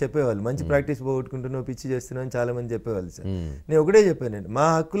మంది వాళ్ళు చెప్పేవాళ్ళు. మంచి ప్రాక్టీస్ పోగొట్టుకుంటున్నావు, పిచ్చి చేస్తున్నావు అని చాలా మంది చెప్పేవాళ్ళు సార్. నేను ఒకటే చెప్పాను, నేను మా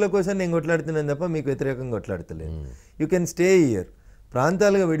హక్కుల కోసం నేను కొట్లాడుతున్నాను తప్ప మీకు వ్యతిరేకంగా కొట్లాడతలేను. You can stay here.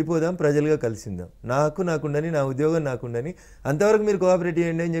 ప్రాంతాలుగా విడిపోదాం, ప్రజలుగా కలిసిందాం. నా హక్కు నాకుండని, నా ఉద్యోగం నాకుండని, అంతవరకు మీరు కోఆపరేట్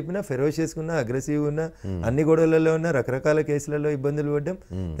చేయండి అని చెప్పినా ఫెరోషియస్గా ఉన్నా, అగ్రెసివ్గా ఉన్నా, అన్ని గొడవలలో ఉన్నా, రకరకాల కేసులలో ఇబ్బందులు పడ్డాం.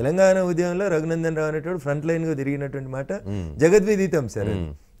 తెలంగాణ ఉద్యమంలో రఘునందన్ రావు అనేటువంటి ఫ్రంట్ లైన్గా తిరిగినటువంటి మాట జగద్విదితం సార్.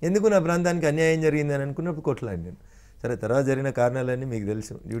 ఎందుకు నా ప్రాంతానికి అన్యాయం జరిగిందని అనుకున్నప్పుడు కొట్లాడినాను. సరే, తర్వాత జరిగిన కారణాలన్నీ మీకు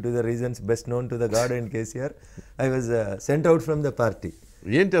తెలుసు. Due to the reasons best known to the God and KCR, I was sent out from the party.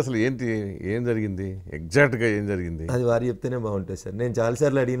 ఏంటి అసలు ఏం జరిగింది ఎగ్జాక్ట్గా, ఏం జరిగింది అది వారు చెప్తేనే బాగుంటుంది సార్. నేను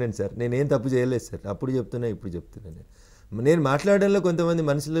చాలాసార్లు అడిగినాను సార్, నేనేం తప్పు చేయలేదు సార్. అప్పుడు చెప్తున్నా, ఇప్పుడు చెప్తున్నాను. నేను మాట్లాడడంలో కొంతమంది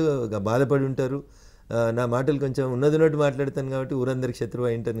మనుషులు బాధపడి ఉంటారు. నా మాటలు కొంచెం ఉన్నదిన్నట్టు మాట్లాడతాను కాబట్టి ఊరందరికి శత్రువు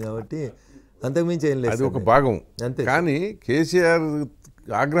అయి ఉంటుంది కాబట్టి అంతకుమించి ఏం లేదు. అది ఒక భాగం అంతే. కానీ కేసీఆర్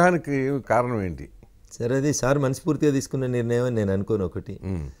ఆగ్రహానికి కారణం ఏంటి సార్? అది సార్ మనస్ఫూర్తిగా తీసుకున్న నిర్ణయం అని నేను అనుకోను. ఒకటి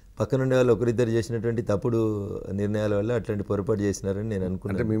పక్కనుండే వాళ్ళు ఒకరిద్దరు చేసినటువంటి తప్పుడు నిర్ణయాల వల్ల అట్లాంటి పొరపాటు చేసినారని నేను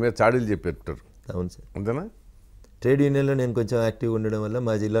అనుకున్నాను. అంటే మీ మీద చాడీలు చెప్పారు. అవును సార్. అంతేనా? ట్రేడ్ యూనియన్లో నేను కొంచెం యాక్టివ్గా ఉండడం వల్ల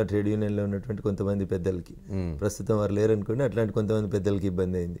మా జిల్లా ట్రేడ్ యూనియన్లో ఉన్నటువంటి కొంతమంది పెద్దలకి, ప్రస్తుతం వారు లేరనుకోండి, అట్లాంటి కొంతమంది పెద్దలకి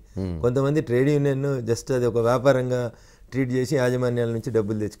ఇబ్బంది అయింది. కొంతమంది ట్రేడ్ యూనియన్ జస్ట్ అది ఒక వ్యాపారంగా ట్రీట్ చేసి యాజమాన్యాల నుంచి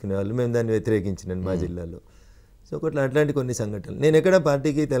డబ్బులు తెచ్చుకునే వాళ్ళు, మేము దాన్ని వ్యతిరేకించినాను మా జిల్లాలో. సో అట్లాంటి కొన్ని సంఘటనలు నేను ఎక్కడ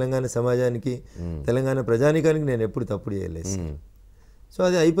పార్టీకి, తెలంగాణ సమాజానికి, తెలంగాణ ప్రజానికానికి నేను ఎప్పుడు తప్పుడు చేయలేదు. సో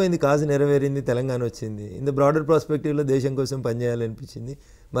అది అయిపోయింది, కాజు నెరవేరింది, తెలంగాణ వచ్చింది. ఇన్ ద బ్రాడర్ ప్రాస్పెక్టివ్లో దేశం కోసం పనిచేయాలనిపించింది,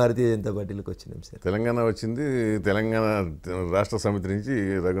 భారతీయ జనతా పార్టీలోకి వచ్చినాం సార్. తెలంగాణ వచ్చింది, తెలంగాణ రాష్ట్ర సమితి నుంచి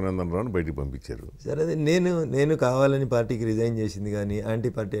రఘునందన్ రావుని బయటికి పంపించారు సార్. అదే నేను కావాలని పార్టీకి రిజైన్ చేసింది కానీ,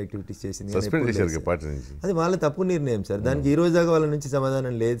 యాంటీ పార్టీ యాక్టివిటీస్ చేసింది సస్పెండ్ చేశారు పార్టీ నుంచి. అది వాళ్ళ తప్పు నిర్ణయం సార్. దానికి ఈ రోజు దాకా వాళ్ళ నుంచి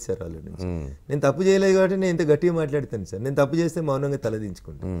సమాధానం లేదు సార్. వాళ్ళ నుంచి నేను తప్పు చేయలేదు కాబట్టి నేను ఇంత గట్టిగా మాట్లాడతాను సార్. నేను తప్పు చేస్తే మౌనంగా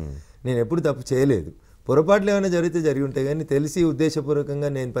తలదించుకుంటాను. నేను ఎప్పుడు తప్పు చేయలేదు. పొరపాట్లు ఏమైనా జరిగితే జరిగి ఉంటాయి కానీ తెలిసి ఉద్దేశపూర్వకంగా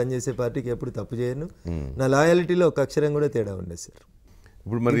నేను పనిచేసే పార్టీకి ఎప్పుడు తప్పు చేయను. నా లాయాలిటీలో ఒక అక్షరం కూడా తేడా ఉండదు సార్.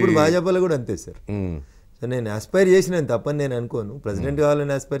 ఇప్పుడు భాజపాలో కూడా అంతే సార్. సో నేను ఆస్పైర్ చేసిన తప్పని నేను అనుకోను. ప్రెసిడెంట్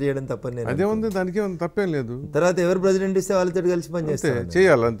కావాలని ఆస్పైర్ చేయడం తప్పని నేను, అదే ఉంది, దానికి తప్పేం లేదు. తర్వాత ఎవరు ప్రెసిడెంట్ ఇస్తే వాళ్ళతో కలిసి పనిచేస్తారు,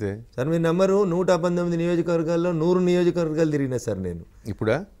 చేయాలి అంతే సార్. మీరు నమ్మరు, 119 నియోజకవర్గాల్లో 100 నియోజకవర్గాలు తిరిగినా సార్ నేను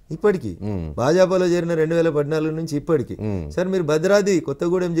ఇప్పటికీ. భాజపాలో చేరిన 2014 నుంచి ఇప్పటికి సార్. మీరు భద్రాద్రి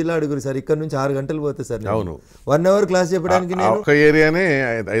కొత్తగూడెం జిల్లా అడుగురు సార్. ఇక్కడ నుంచి 6 గంటలు పోతే సార్. 1 అవర్ క్లాస్ చెప్పడానికి నేను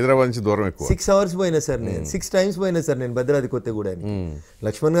హైదరాబాద్ నుంచి దూరం 6 అవర్స్ పోయినా సార్. నేను 6 టైమ్స్ పోయినా సార్ నేను భద్రాద్రి కొత్తగూడానికి.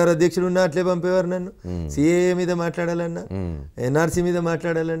 లక్ష్మణ్ గారు అధ్యక్షుడు ఉన్నా అట్లే పంపేవారు నన్ను. సిఏఏ మీద మాట్లాడాలన్నా, ఎన్ఆర్సీ మీద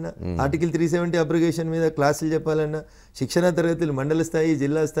మాట్లాడాలన్నా, ఆర్టికల్ 370 అబ్రిగేషన్ మీద క్లాసులు చెప్పాలన్నా, శిక్షణ తరగతులు మండల స్థాయి,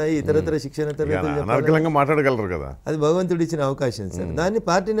 జిల్లా స్థాయి, ఇతరతర శిక్షణ తరగతులు మాట్లాడగలరు కదా. అది భగవంతుడు ఇచ్చిన అవకాశం సార్. దాన్ని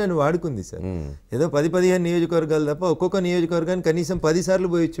పార్టీ నన్ను వాడుకుంది సార్. ఏదో 10-15 నియోజకవర్గాలు తప్ప ఒక్కొక్క నియోజకవర్గానికి కనీసం 10 సార్లు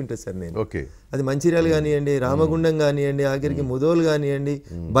పోయొచ్చు ఉంటుంది సార్ నేను. అది మంచిర్యాల కానివ్వండి, రామగుండం కానివ్వండి, ఆఖరికి ముదోలు కానివ్వండి,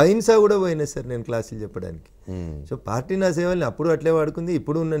 బైన్సా కూడా పోయినా సార్ నేను క్లాసులు చెప్పడానికి. సో పార్టీ నా సేవల్ని అప్పుడు అట్లే వాడుకుంది.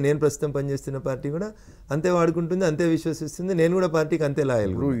 ఇప్పుడు ఉన్న నేను ప్రస్తుతం పనిచేస్తున్న పార్టీ కూడా అంతే వాడుకుంటుంది, అంతే విశ్వసిస్తుంది. నేను కూడా పార్టీకి అంతే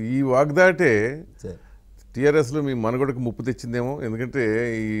లాయల్. ఈ వాగ్దాటే టీఆర్ఎస్లో మీ మనుగడకు ముప్పు తెచ్చిందేమో. ఎందుకంటే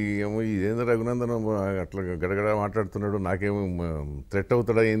ఇదేందో రఘునందన్ అట్లా గడగడ మాట్లాడుతున్నాడు, నాకేమో థ్రెట్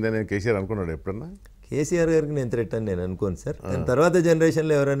అవుతాడా ఏందని కేసీఆర్ అనుకున్నాడు ఎప్పుడన్నా? కేసీఆర్ గారికి నేను థ్రెట్ అని నేను అనుకోను సార్. తర్వాత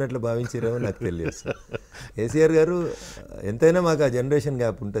జనరేషన్లో ఎవరైనా అట్లా భావించారేమో నాకు తెలియదు సార్. కేసీఆర్ గారు ఎంతైనా మాకు ఆ జనరేషన్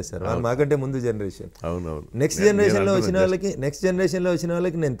గ్యాప్ ఉంటుంది సార్. వాళ్ళు మాకంటే ముందు జనరేషన్. అవునవును. నెక్స్ట్ జనరేషన్లో వచ్చిన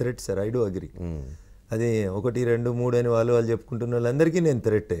వాళ్ళకి నేను threat sir. I do agree. అది 1, 2, 3 అని వాళ్ళు చెప్పుకుంటున్న వాళ్ళందరికీ నేను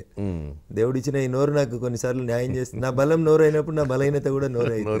థ్రెట్టే. దేవుడిచ్చిన ఈ నోరు నాకు కొన్నిసార్లు న్యాయం చేస్తుంది. నా బలం నోరు అయినప్పుడు నా బలహీనత కూడా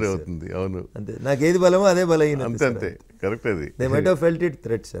నోరు అవుతుంది. అంతే, నాకు ఏది బలమో అదే బలహీనత. They might have felt it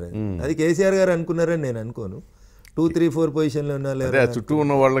threat sir. అది కేసీఆర్ గారు అనుకున్నారని నేను అనుకోను. 2, 3, 4 పొజిషన్లో ఉన్న చుట్టూ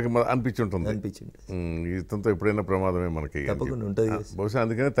ఉన్న వాళ్ళకి అనిపించింది. ఇతంతో ఎప్పుడైనా ప్రమాదమే మనకి తప్పకుండా ఉంటుంది. బహుశా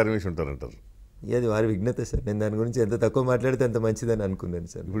అందుకనే తరిమేసి ఉంటారంటారు. అది వారి విఘ్నత సార్. నేను దాని గురించి ఎంత తక్కువ మాట్లాడితే అంత మంచిదని అనుకున్నాను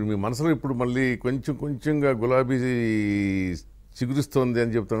సార్. ఇప్పుడు మీ మనసులో ఇప్పుడు మళ్ళీ కొంచెంగా గులాబీ చిగురుస్తోంది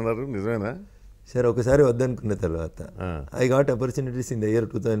అని చెప్తున్నారు, నిజమేనా సార్? ఒకసారి వద్దనుకున్న తర్వాత I got opportunities in the year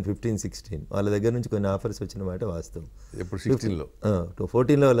 2015-16. వాళ్ళ దగ్గర నుంచి కొన్ని ఆఫర్స్ వచ్చిన మాట వాస్తవం. ఎప్పుడు 16లో?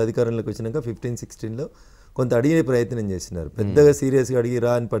 14లో వాళ్ళు అధికారంలోకి వచ్చినాక 15-16లో కొంత అడిగే ప్రయత్నం చేసినారు. పెద్దగా సీరియస్గా అడిగి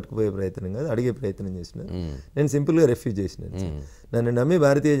రా అని పట్టుకుపోయే ప్రయత్నం కాదు, అడిగే ప్రయత్నం చేసినారు. నేను సింపుల్గా రెఫ్యూజ్ చేసినాను. నన్ను నమ్మి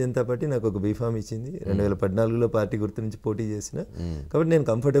భారతీయ జనతా పార్టీ నాకు ఒక బీఫామ్ ఇచ్చింది. 2014లో పార్టీ గుర్తు నుంచి పోటీ చేసిన కాబట్టి నేను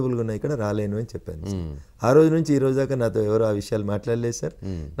కంఫర్టబుల్గా ఉన్నా, ఇక్కడ రాలేను అని చెప్పాను. ఆ రోజు నుంచి ఈ రోజు దాకా నాతో ఎవరు ఆ విషయాలు మాట్లాడలేదు సార్.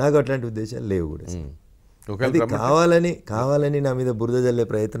 నాకు అట్లాంటి ఉద్దేశాలు లేవు కూడా సార్. అది కావాలని నా మీద బురద జల్లే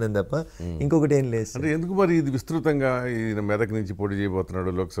ప్రయత్నం తప్ప ఇంకొకటి ఏం లేదు. అంటే ఎందుకు మరి ఇది విస్తృతంగా మెదక్ నుంచి పోటీ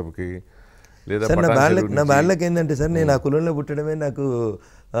చేయబోతున్నాడు లోక్సభకి? సార్ నా బాధలకు ఏంటంటే సార్, నేను ఆ కులంలో పుట్టడమే నాకు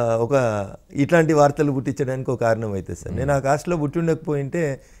ఒక ఇట్లాంటి వార్తలు పుట్టించడానికి ఒక కారణం అవుతుంది సార్. నేను ఆ కాస్ట్లో పుట్టి ఉండకపోయింటే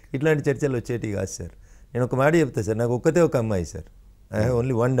ఇట్లాంటి చర్చలు వచ్చేటివి కాదు సార్. నేను ఒక మాట చెప్తాను సార్, నాకు ఒక్కతే ఒక అమ్మాయి sir. I have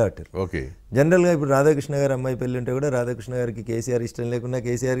only 1 daughter. Okay. జనరల్గా ఇప్పుడు రాధాకృష్ణ గారు అమ్మాయి పెళ్ళి ఉంటే కూడా రాధాకృష్ణ గారికి కేసీఆర్ ఇష్టం లేకున్నా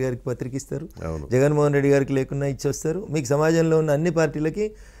కేసీఆర్ గారికి పత్రిక ఇస్తారు, జగన్మోహన్ రెడ్డి గారికి లేకున్నా ఇచ్చొస్తారు. మీకు సమాజంలో ఉన్న అన్ని పార్టీలకి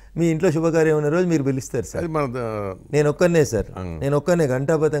మీ ఇంట్లో శుభకార్యం ఉన్న రోజు మీరు పిలుస్తారు సార్. నేను ఒక్కనే సార్, నేను ఒక్కనే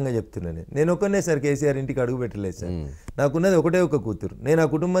ఘంటాపథంగా చెప్తున్నాను. నేను ఒక్కనే సార్ కేసీఆర్ ఇంటికి అడుగు పెట్టలేదు సార్. నాకున్నది ఒకటే ఒక కూతురు. నేను ఆ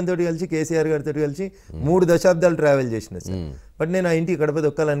కుటుంబంతో కలిసి కేసీఆర్ గారితో కలిసి 3 దశాబ్దాలు ట్రావెల్ చేసిన సార్. బట్ నేను ఆ ఇంటికి గడప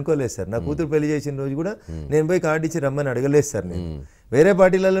దొక్కాలనుకోలేదు సార్. నా కూతురు పెళ్లి చేసిన రోజు కూడా నేను పోయి కార్డు ఇచ్చి రమ్మని అడగలేదు సార్. నేను వేరే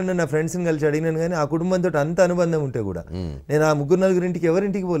పార్టీలలో నా ఫ్రెండ్స్ని కలిసి అడిగినాను కానీ ఆ కుటుంబంతో అంత అనుబంధం ఉంటే కూడా నేను ఆ 3-4 ఇంటికి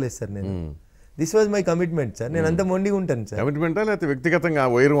ఎవరింటికి పోలేదు సార్. నేను this was my commitment sir. నేను అంత మొండిగా ఉంటాను సార్. కమిట్మెంటా లేకపోతే వ్యక్తిగతంగా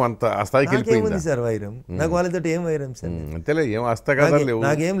వైరం అంత ఆ స్థాయికి వెళ్ళిపోయింది సార్ వైరం? నాకు వాళ్ళతో ఏం వైరం సార్? అంతేలే, ఏం హస్తగతాలు లేవు,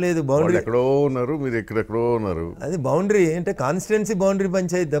 నాకేం లేదు. బౌండరీ ఎక్కడో ఉన్నారు, మీరు ఎక్కడెక్కడో ఉన్నారు. అది బౌండరీ అంటే కాన్స్టిట్యున్సీ బౌండరీ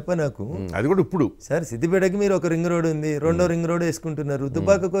పంచాయతీ తప్ప నాకు. అది కూడా ఇప్పుడు సార్ సిద్దిపేటకి మీరు ఒక రింగ్ రోడ్ ఉంది, రెండో రింగ్ రోడ్ వేసుకుంటున్నారు,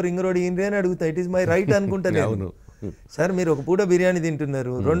 దుబ్బాకకు రింగ్ రోడ్ ఏంటి అని అడుగుతా. ఇట్ ఈస్ మై రైట్ అనుకుంటా నేను. సార్ మీరు ఒక పూట బిర్యానీ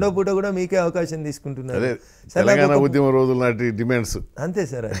తింటున్నారు, రెండో పూట కూడా మీకే అవకాశం తీసుకుంటున్నారు. తెలంగాణ ఉద్యమ రోజుల నాటి డిమాండ్స్ అంతే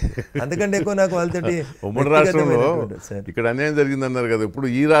సార్. అందుకంటే ఎక్కువ నాకు వాళ్ళతోటి ఉమ్మడి రాష్ట్రంలో ఇక్కడ అన్యాయం జరిగిందన్నారు కదా, ఇప్పుడు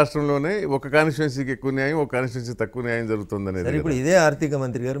ఈ రాష్ట్రంలోనే ఒక కాన్స్టిట్యున్సీకి ఎక్కువ న్యాయం, ఒక కాన్స్టిట్యున్సీ తక్కువ న్యాయం జరుగుతుంది అనేది. ఇప్పుడు ఇదే ఆర్థిక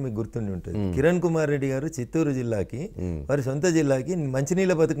మంత్రి గారు మీకు గుర్తుండి ఉంటుంది, కిరణ్ కుమార్ రెడ్డి గారు చిత్తూరు జిల్లాకి వారి సొంత జిల్లాకి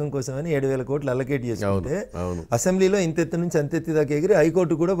మంచినీళ్ళ పథకం కోసం అని 7,000 కోట్లు అలకేట్ చేసుకుంటే అసెంబ్లీలో ఇంతెత్తు నుంచి అంతెత్తి దాకా ఎగిరి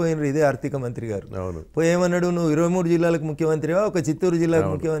హైకోర్టు కూడా పోయినారు ఇదే ఆర్థిక మంత్రి గారు. పోయేమన్నాడు, నువ్వు 23 జిల్లాలకు ముఖ్యమంత్రివా, ఒక చిత్తూరు జిల్లాకు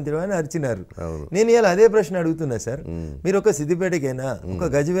ముఖ్యమంత్రివా అని అరిచినారు. నేను ఇవాళ అదే ప్రశ్న అడుగుతున్నా సార్. మీరు ఒక సిద్దిపేటకైనా, ఒక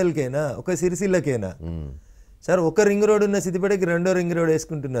గజ్వేల్కైనా, ఒక సిరిసిల్లకైనా సార్ ఒక రింగ్ రోడ్ ఉన్న సిద్దిపేటకి రెండో రింగ్ రోడ్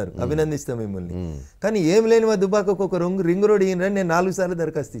వేసుకుంటున్నారు, అభినందిస్తాం మిమ్మల్ని. కానీ ఏం లేని మా దుబ్బాకకు ఒక రింగ్ రోడ్ ఇయ్యని నేను 4 సార్లు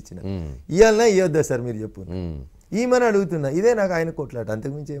దరఖాస్తు ఇచ్చిన. ఇవ్వాలన్నా ఇవ్వద్దా సార్ మీరు చెప్పు, ఈమని అడుగుతున్నా. ఇదే నాకు ఆయన కొట్లాట,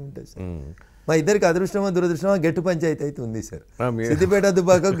 అంతకుమించి ఏముంటుంది సార్. మా ఇద్దరికి అదృష్టమో దురదృష్టమో గెట్టు పంచాయతీ అయితే ఉంది సార్. సిద్దిపేట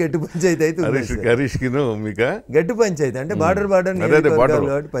దుబ్బాక గెట్టు పంచాయతీ అయితే గెట్టు పంచాయతీ అంటే బార్డర్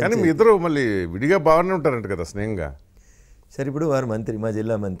ఇద్దరు మళ్ళీ విడిగా బాగానే ఉంటారంట కదా స్నేహంగా. సరే ఇప్పుడు వారు మంత్రి, మా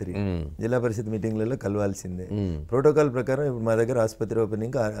జిల్లా మంత్రి, జిల్లా పరిషత్ మీటింగ్లలో కలవాల్సిందే. ప్రోటోకాల్ ప్రకారం ఇప్పుడు మా దగ్గర ఆసుపత్రి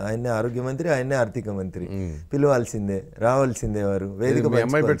ఓపెనింగ్ ఆయన్నే ఆరోగ్య మంత్రి, ఆయన్నే ఆర్థిక మంత్రి, పిలవాల్సిందే, రావాల్సిందే. వారు వేదిక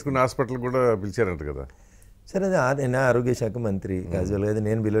అమ్మాయి పెట్టుకున్న హాస్పిటల్ కూడా పిలిచారంట కదా సార్. అది ఆయన ఆరోగ్య శాఖ మంత్రి క్యాజువల్గా, అది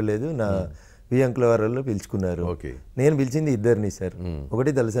నేను పిలవలేదు, నా వియంకుల వారిలో పిలుచుకున్నారు. నేను పిలిచింది ఇద్దరిని సార్.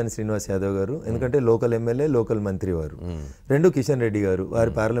 ఒకటి తలసాని శ్రీనివాస్ యాదవ్ గారు, ఎందుకంటే లోకల్ ఎమ్మెల్యే, లోకల్ మంత్రి వారు. 2 కిషన్ రెడ్డి గారు,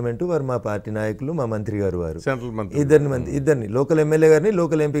 వారి పార్లమెంటు, వారు మా పార్టీ నాయకులు, మా మంత్రి గారు వారు. ఇద్దరిని లోకల్ ఎమ్మెల్యే గారిని,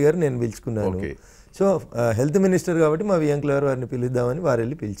 లోకల్ ఎంపీ గారిని నేను పిలుచుకున్నాను. సో హెల్త్ మినిస్టర్ కాబట్టి మా వియంకుల వారిని పిలుద్దామని వారు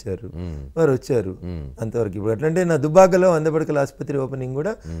వెళ్ళి పిలిచారు, వారు వచ్చారు. అంతవరకు. ఇప్పుడు ఎట్లంటే నా దుబ్బాకలో 100 పడకల ఆసుపత్రి ఓపెనింగ్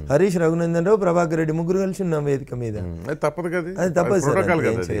కూడా హరీష్, రఘునందన్ రావు, ప్రభాకర్ రెడ్డి ముగ్గురు కలిసి ఉన్నాం వేదిక మీద. అది తప్పదు సార్,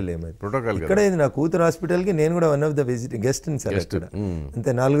 చేయలేము. ఇక్కడ ఇది నా కూతురు హాస్పిటల్కి నేను కూడా one of the guest sir. అక్కడ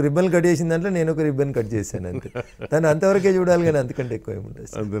అంతే 4 రిబ్బన్లు కట్ చేసిన దాంట్లో నేను ఒక రిబ్బన్ కట్ చేశాను అంతే. దాన్ని అంతవరకే చూడాలి కానీ అంతకంటే ఎక్కువ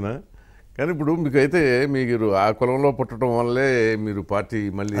ఏముంటుంది అంతేనా. కానీ ఇప్పుడు మీకు అయితే మీరు ఆ కులంలో పుట్టడం వల్లే మీరు పార్టీ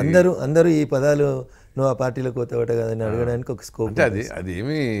మళ్ళీ అందరూ ఈ పదాలు నువ్వు ఆ పార్టీలో కొత్తవట కదని అడగడానికి ఒక స్కోప్. అంటే అది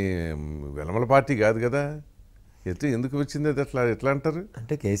ఏమీ వెలమల పార్టీ కాదు కదా, ఎందుకు వచ్చింది అది ఎట్లా అంటారు?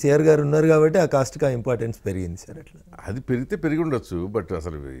 అంటే కేసీఆర్ గారు ఉన్నారు కాబట్టి ఆ కాస్ట్కి ఆ ఇంపార్టెన్స్ పెరిగింది సార్. అట్లా అది పెరిగితే పెరిగి ఉండొచ్చు, బట్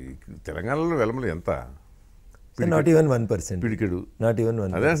అసలు తెలంగాణలో వెలమలు ఎంత? Not even 1%. పిడికెడు. Not even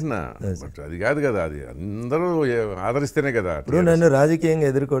 1%. అదే అది కాదు కదా, అది అందరూ ఆదరిస్తేనే కదా. ఇప్పుడు నన్ను రాజకీయంగా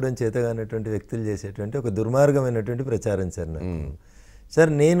ఎదుర్కోవడం చేతగానటువంటి వ్యక్తులు చేసేటువంటి ఒక దుర్మార్గమైనటువంటి ప్రచారం సార్ నాకు.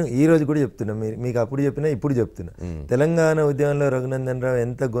 సార్ నేను ఈ రోజు కూడా చెప్తున్నా, మీకు అప్పుడు చెప్పినా ఇప్పుడు చెప్తున్నా, తెలంగాణ ఉద్యమంలో రఘునందన్ రావు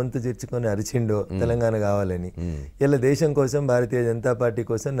ఎంత గొంతు చేర్చుకొని అరిచిండో తెలంగాణ కావాలని. ఇలా దేశం కోసం, భారతీయ జనతా పార్టీ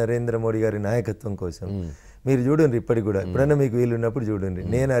కోసం, నరేంద్ర మోడీ గారి నాయకత్వం కోసం మీరు చూడండి. ఇప్పటికి కూడా ఎప్పుడన్నా మీకు వీలు ఉన్నప్పుడు చూడండి.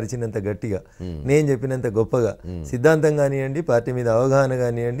 నేను అరిచినంత గట్టిగా, నేను చెప్పినంత గొప్పగా సిద్ధాంతం కానివ్వండి, పార్టీ మీద అవగాహన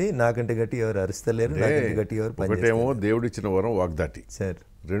కానివ్వండి, నాకంటే గట్టిగా ఎవరు అరుస్తలేరు, నాకంటే గట్టిగా ఎవరు పనిచేయమో. దేవుడిచ్చిన వరం వాగ్దాటి సార్,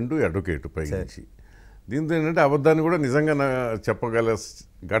 2 అడ్వకేట్ పైకి. దీంతో ఏంటంటే అబద్ధాన్ని కూడా నిజంగా చెప్పగల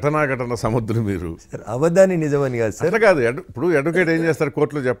ఘటన సముద్రం మీరు. సార్ అబద్ధాన్ని నిజమని కాదు సార్. కాదు, ఇప్పుడు అడ్వకేట్ ఏం చేస్తారు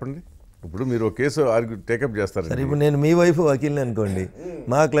కోర్టులో చెప్పండి. ఇప్పుడు మీరు ఒక కేసు టేకప్ చేస్తారు సార్. ఇప్పుడు నేను మీ వైఫ్ వకీల్ని అనుకోండి,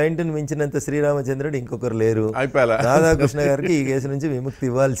 మా క్లయింట్ని మించినంత శ్రీరామచంద్రుడు ఇంకొకరు లేరు, రాధాకృష్ణ గారికి ఈ కేసు నుంచి విముక్తి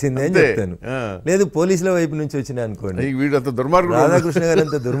ఇవ్వాల్సిందే అని చెప్తాను. లేదు పోలీసుల వైపు నుంచి వచ్చిన అనుకోండి, రాధాకృష్ణ గారు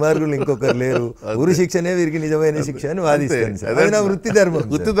అంత దుర్మార్గులు ఇంకొకరు లేరు, ఉరి శిక్షనే వీరికి నిజమైన శిక్ష అని వాదిస్తాను సార్. అది నా వృత్తి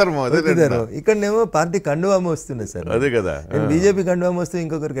ధర్మం. ఇక్కడనేమో పార్టీ కండువామ వస్తుంది సార్. అదే కదా, నేను బీజేపీ కండువామ వస్తే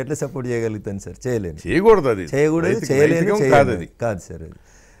ఇంకొకరికి ఎట్లా సపోర్ట్ చేయగలుగుతాను సార్? చేయలేను, చేయలేను, కాదు సార్. అది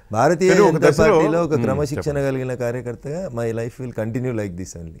భారతీయ జనతా పార్టీలో ఒక క్రమశిక్షణ కలిగిన కార్యకర్తగా my life will continue like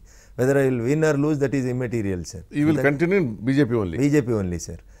this only. Weather I will win or lose that is immaterial sir. You will continue BJP only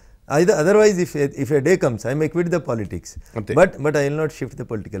sir. Otherwise, if a day comes, I may quit the politics. But I will not shift the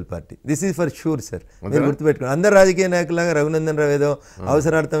political party. This is for sure, sir. మీరు గుర్తుపెట్టుకోండి. అందరు రాజకీయ నాయకులాగా రఘునందన్ రావు ఏదో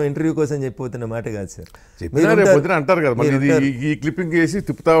అవసరార్థం interview కోసం చెప్పిపోతున్న మాట కాదు sir. అంటారు కదా, ఈ క్లిప్పింగ్ చేసి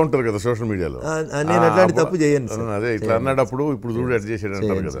తిప్పుతా ఉంటారు కదా సోషల్ మీడియాలో. నేను అట్లాంటి తప్పు చేయను సార్. అదే ఇట్లా అన్నాడప్పుడు ఇప్పుడు చూడు అట్ చేసాడు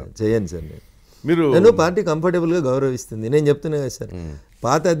అంటారు కదా. చేయను సార్. నేను పార్టీ కంఫర్టబుల్గా గౌరవిస్తుంది. నేను చెప్తున్నా కదా సార్,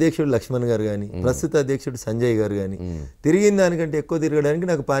 పాత అధ్యక్షుడు లక్ష్మణ్ గారు కానీ, ప్రస్తుత అధ్యక్షుడు సంజయ్ గారు కానీ తిరిగిన దానికంటే ఎక్కువ తిరగడానికి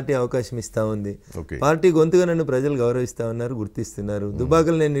నాకు పార్టీ అవకాశం ఇస్తూ ఉంది. పార్టీ గొంతుగా నన్ను ప్రజలు గౌరవిస్తూ ఉన్నారు, గుర్తిస్తున్నారు.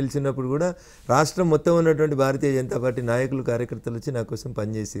 దుబ్బాకలు నేను నిలిచినప్పుడు కూడా రాష్ట్రం మొత్తం ఉన్నటువంటి భారతీయ జనతా పార్టీ నాయకులు, కార్యకర్తలు వచ్చి నా కోసం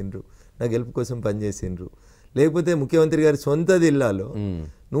పనిచేసిండ్రు, నా గెలుపు కోసం పనిచేసిండ్రు. లేకపోతే ముఖ్యమంత్రి గారి సొంత జిల్లాలో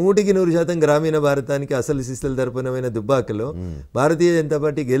 100% గ్రామీణ భారతానికి అసలు శిస్తులు దర్పణమైన దుబ్బాకలో భారతీయ జనతా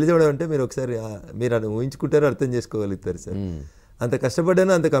పార్టీ గెలిచడం అంటే మీరు ఒకసారి మీరు ఊహించుకుంటారో అర్థం చేసుకోగలుగుతారు సార్. అంత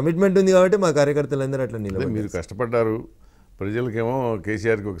కష్టపడ్డాను, అంత కమిట్మెంట్ ఉంది కాబట్టి మా కార్యకర్తలందరూ అట్లా నిలబడి. మీరు కష్టపడ్డారు, ప్రజలకేమో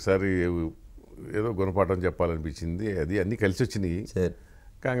కేసీఆర్కి ఒకసారి ఏదో గుణపాఠం చెప్పాలనిపించింది, అది అన్నీ కలిసి వచ్చినాయి. సార్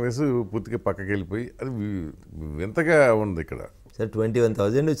కాంగ్రెస్ పూర్తిగా పక్కకి వెళ్ళిపోయి అది వింతగా ఉంది ఇక్కడ. సార్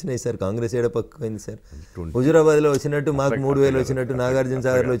 21,000 వచ్చినాయి సార్, కాంగ్రెస్ ఏడ పక్కపోయింది సార్. హుజూరాబాద్లో వచ్చినట్టు మాకు 3,000 వచ్చినట్టు, నాగార్జున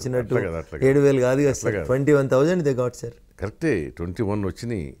సాగర్లో వచ్చినట్టు 7,000 కాదు కదా సార్, 21,000 దే గాట్ సార్. కరెక్టే 21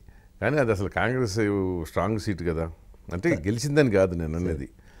 వచ్చినాయి, కానీ అది అసలు కాంగ్రెస్ స్ట్రాంగ్ సీట్ కదా, అంటే గెలిచిందని కాదు నేను అనేది.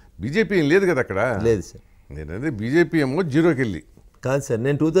 బీజేపీ ఏం లేదు కదా అక్కడ. లేదు సార్, నేను అనేది బీజేపీ ఏమో జీరోకి వెళ్ళి కాదు సార్.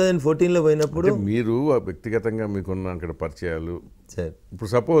 నేను 2014లో పోయినప్పుడు మీరు వ్యక్తిగతంగా మీకున్న అక్కడ పరిచయాలు సార్, ఇప్పుడు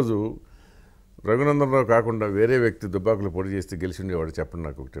సపోజు రఘునందన్ రావు కాకుండా వేరే వ్యక్తి దుబ్బాకులు పొడి చేస్తే గెలిచి ఉండేవాడు, చెప్పండి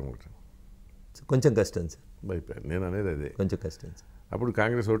నాకు ఒకటి. కొంచెం కష్టం సార్, అయిపోయాను నేను అనేది అదే, కొంచెం కష్టం సార్. అప్పుడు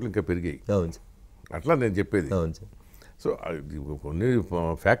కాంగ్రెస్ ఓట్లు ఇంకా పెరిగాయి. అవును సార్, అట్లా నేను చెప్పేది. అవును సార్. సో కొన్ని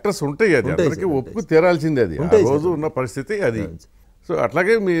ఫ్యాక్టర్స్ ఉంటాయి, అది అందరికీ ఒప్పుకు తీరాల్సిందే, అది ఆ రోజు ఉన్న పరిస్థితి అది. సో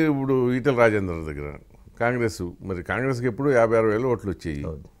అట్లాగే మీ ఇప్పుడు ఈటెల రాజేందర్ దగ్గర కాంగ్రెస్, మరి కాంగ్రెస్కి ఎప్పుడు 50,000-60,000 ఓట్లు వచ్చాయి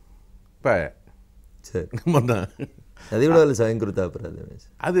పాయ సార్. మొన్న అది కూడా వాళ్ళు స్వయంకృత అపరాధమే.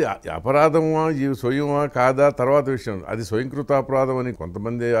 అది అపరాధమా స్వయమా కాదా తర్వాత విషయం, అది స్వయంకృత అపరాధం అని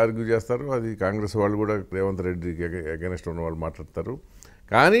కొంతమంది ఆర్గ్యూ చేస్తారు, అది కాంగ్రెస్ వాళ్ళు కూడా రేవంత్ రెడ్డికి అగెనెస్ట్ ఉన్న వాళ్ళు మాట్లాడతారు.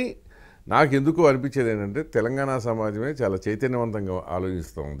 కానీ నాకు ఎందుకు అనిపించేది ఏంటంటే తెలంగాణ సమాజమే చాలా చైతన్యవంతంగా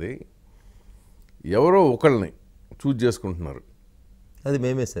ఆలోచిస్తుంది, ఎవరో ఒకళ్ళని చూజ్ చేసుకుంటున్నారు. అది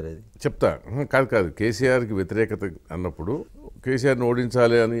మేమే సార్, అది చెప్తా. కాదు కేసీఆర్కి వ్యతిరేకత అన్నప్పుడు, కేసీఆర్ని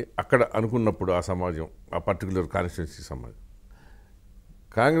ఓడించాలి అని అక్కడ అనుకున్నప్పుడు ఆ సమాజం, ఆ పర్టికులర్ కాన్స్టిట్యున్సీ సమాజం,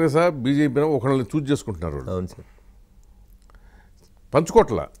 కాంగ్రెస్ బీజేపీ ఒకళ్ళని చూజ్ చేసుకుంటున్నారు. అవును సార్,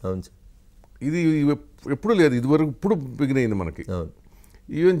 పంచుకోట్ల. అవును సార్, ఇది ఎప్పుడు లేదు, ఇదివరకు ఇప్పుడు బిగినైంది మనకి. అవును,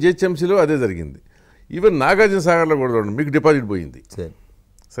 ఈవెన్ జిహెచ్ఎంసీలో అదే జరిగింది. ఈవెన్ నాగార్జున సాగర్లో కూడా చూడండి, మీకు డిపాజిట్ పోయింది.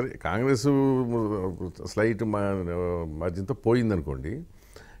 సరే కాంగ్రెస్ స్లైట్ మార్జిన్తో పోయింది అనుకోండి,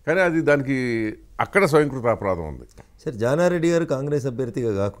 కానీ అది దానికి అక్కడ స్వయంకృత అపరాధం ఉంది సార్. జానారెడ్డి గారు కాంగ్రెస్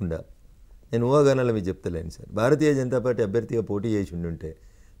అభ్యర్థిగా కాకుండా, నేను ఊహాగానాలు మీకు చెప్తలేను సార్, భారతీయ జనతా పార్టీ అభ్యర్థిగా పోటీ చేసి ఉండుంటే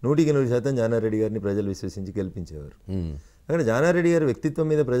 100% జానారెడ్డి గారిని ప్రజలు విశ్వసించి గెలిపించేవారు. అక్కడ జానారెడ్డి గారి వ్యక్తిత్వం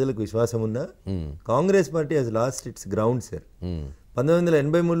మీద ప్రజలకు విశ్వాసం ఉన్నా, Congress party Hess lost its ground sir.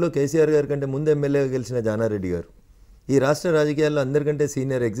 1983లో KCR గారి కంటే ముందు ఎమ్మెల్యేగా గెలిచిన జానారెడ్డి గారు ఈ రాష్ట్ర రాజకీయాల్లో అందరికంటే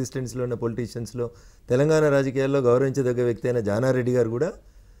సీనియర్ ఎగ్జిస్టెన్స్లో ఉన్న పొలిటీషియన్స్లో, తెలంగాణ రాజకీయాల్లో గౌరవించదగ్గ వ్యక్తి అయిన జానారెడ్డి గారు కూడా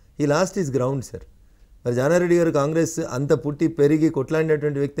ఈ లాస్ట్ ఈజ్ గ్రౌండ్ సార్. మరి జానారెడ్డి గారు కాంగ్రెస్ అంత పుట్టి పెరిగి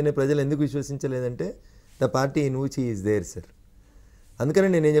కొట్లాడినటువంటి వ్యక్తిని ప్రజలు ఎందుకు విశ్వసించలేదంటే the party in which he is there sir. అందుకని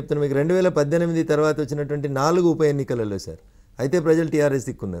నేనేం చెప్తాను మీకు, 2018 తర్వాత వచ్చినటువంటి 4 ఉప ఎన్నికలలో సార్ అయితే ప్రజలు టీఆర్ఎస్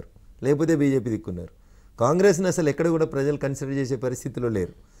దిక్కున్నారు, లేకపోతే బీజేపీ దిక్కున్నారు. కాంగ్రెస్ని అసలు ఎక్కడ కూడా ప్రజలు కన్సిడర్ చేసే పరిస్థితిలో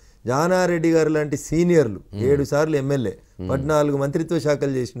లేరు. జానారెడ్డి గారు లాంటి సీనియర్లు 7 సార్లు ఎమ్మెల్యే, 14 మంత్రిత్వ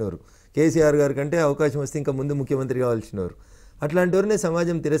శాఖలు చేసినవారు, కేసీఆర్ గారి కంటే అవకాశం వస్తే ఇంకా ముందు ముఖ్యమంత్రి కావాల్సినవారు, అట్లాంటి వారినే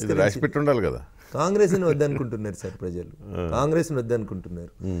సమాజం తిరస్కరించి ఉండాలి కదా. కాంగ్రెస్ని వద్దనుకుంటున్నారు సార్ ప్రజలు, కాంగ్రెస్ని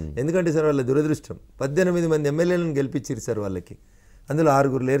వద్దనుకుంటున్నారు. ఎందుకంటే సార్ వాళ్ళ దురదృష్టం, 18 మంది ఎమ్మెల్యేలను గెలిపించారు సార్ వాళ్ళకి, అందులో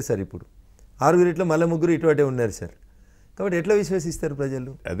 6 లేరు సార్. ఇప్పుడు 6 ఇట్లా మళ్ళీ 3 ఇటువటే ఉన్నారు సార్. కాబట్టి ఎట్లా విశ్వసిస్తారు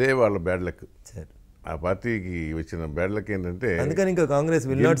ప్రజలు? అదే వాళ్ళ బ్యాడ్ లక్ సార్. ఆ పార్టీకి వచ్చిన బ్యాడ్ లక్ ఏంటంటే, అందుకని ఇంకా కాంగ్రెస్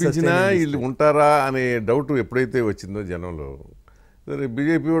వీళ్ళు ఉంటారా అనే డౌట్ ఎప్పుడైతే వచ్చిందో జనంలో, సరే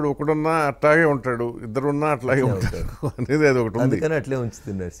బీజేపీ వాడు ఒకడున్నా అట్లాగే ఉంటాడు, ఇద్దరున్నా అట్లాగే ఉంటాడు అనేది అది ఒకటి ఉంది. అందుకని అట్లే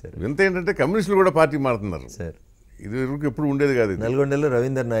ఉంచుతున్నారు సార్. ఇంత ఏంటంటే కమ్యూనిస్టులు కూడా పార్టీ మారుతున్నారు సార్, ఇది వరకు ఎప్పుడు ఉండేది కాదు. నల్గొండలో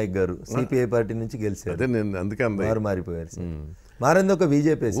రవీందర్ నాయక్ గారు సిపిఐ పార్టీ నుంచి గెలిచారు, అదే నేను అందుకే మారిపోయారు సార్. మారింది ఒక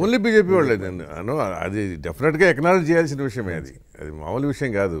బీజేపీ, ఓన్లీ బీజేపీ వాళ్ళే. అది డెఫినెట్గా ఎక్నాలజ్ చేయాల్సిన విషయమే, అది మామూలు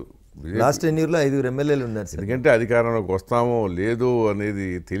విషయం కాదు. లాస్ట్ 10 yearsలో 5 ఎమ్మెల్యేలు ఉన్నారు సార్. ఎందుకంటే అధికారంలోకి వస్తామో లేదో అనేది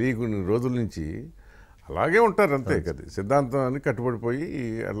తెలియకుని రోజుల నుంచి అలాగే ఉంటారు, అంతే కదా, సిద్ధాంతాన్ని కట్టుబడిపోయి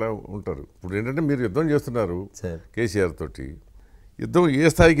అలా ఉంటారు. ఇప్పుడు ఏంటంటే మీరు యుద్ధం చేస్తున్నారు కేసీఆర్ తోటి, యుద్ధం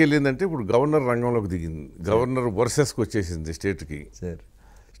ఏ స్థాయికి వెళ్ళిందంటే ఇప్పుడు గవర్నర్ రంగంలోకి దిగింది, గవర్నర్ వర్సెస్కి వచ్చేసింది స్టేట్కి.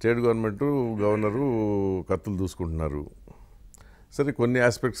 స్టేట్ గవర్నమెంటు గవర్నరు కత్తులు దూసుకుంటున్నారు. సరే కొన్ని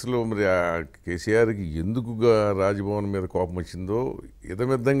ఆస్పెక్ట్స్లో మరి కేసీఆర్కి ఎందుకు రాజ్భవన్ మీద కోపం వచ్చిందో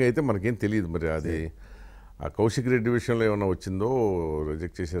ఇదమిద్దంగా అయితే మనకేం తెలియదు. మరి అది ఆ కౌశిక్ రెడ్డి విషయంలో ఏమైనా వచ్చిందో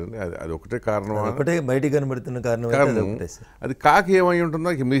రిజెక్ట్ చేశారని, అది ఒకటే కారణం, ఒకటే బయటికి కనబడుతున్న కారణం. అది కాకి ఏమై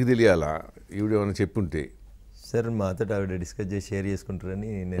ఉంటుందో మీకు తెలియాలా, ఈవిడ ఏమైనా చెప్పుంటే సార్. మాతో ఆవిడ డిస్కస్ చేసి షేర్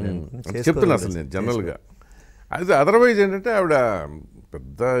చేసుకుంటారని నేను చెప్తున్నా అసలు నేను జనరల్గా. అది అదర్వైజ్ ఏంటంటే ఆవిడ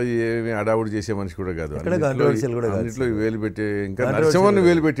పెద్ద ఏమి అడావుడు చేసే మనిషి కూడా కాదు, అన్నింటిలో వేలు పెట్టే, ఇంకా నరసింహని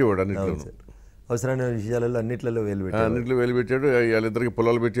వేలు పెట్టేవాడు అన్నింటిలో. అవసరమైన విషయాలలో అన్నిట్లలో వేలు పెట్టాడు. అన్నింటిలో వేలు పెట్టాడు. వాళ్ళిద్దరికి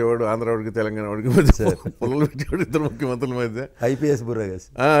పొలాలు పెట్టేవాడు, ఆంధ్ర వాడికి తెలంగాణ వాడికి పొలాలు పెట్టేవాడు, ఇద్దరు ముఖ్యమంత్రుల మధ్య. ఐపీఎస్ బుర్రా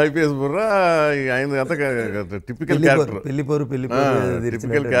కదా, ఐపీఎస్ బుర్రా. ఆయన అంత టిపికల్ క్యారెక్టర్,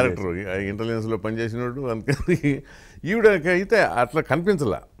 టిపికల్ క్యారెక్టర్, ఇంటెలిజెన్స్లో పనిచేసినోడు. అందుకని ఈవిడకి అయితే అట్లా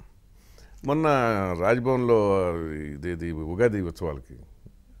కనిపించలా. మొన్న రాజ్భవన్లో ఇదేది ఉగాది ఉత్సవాలకి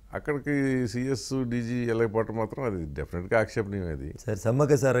అక్కడికి సిఎస్ డీజీ వెళ్ళకపోవటం మాత్రం అది డెఫినెట్గా ఆక్షేపణీయం. అది సార్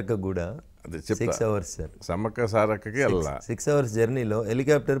సమ్మక్క సారక్క కూడా అదే 6 hours సార్, సమ్మక్క సారక్కకి వెళ్ళా. 6 hours జర్నీలో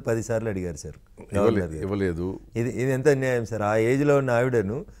హెలికాప్టర్ 10 సార్లు అడిగారు సార్, ఇవ్వలేదు. ఇది ఎంత అన్యాయం సార్. ఆ ఏజ్లో ఉన్న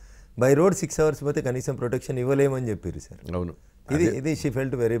ఆవిడను బై రోడ్ 6 hours పోతే కనీసం ప్రొటెక్షన్ ఇవ్వలేమని చెప్పారు సార్. అవును, ఇది she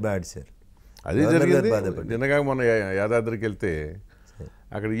felt very bad sir. అదే జరిగింది. నిన్నగా మొన్న యాదాద్రికి వెళ్తే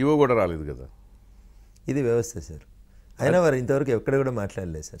అక్కడ ఈవో కూడా రాలేదు కదా. ఇది వ్యవస్థ సార్. అయినా వారు ఇంతవరకు ఎక్కడ కూడా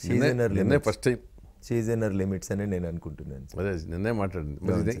మాట్లాడలేదు సార్. ఫస్ట్ టైం సీజనర్ లిమిట్స్ అని నేను అనుకుంటున్నాను. అదే నిన్నే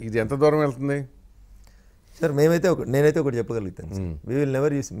మాట్లాడింది. ఇది ఎంత దూరం వెళ్తుంది సార్? నేనైతే ఒకటి చెప్పగలుగుతాను sir, we will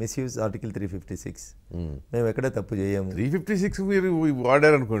never misuse article 356. మేము ఎక్కడ తప్పు చేయము. 356 మీరు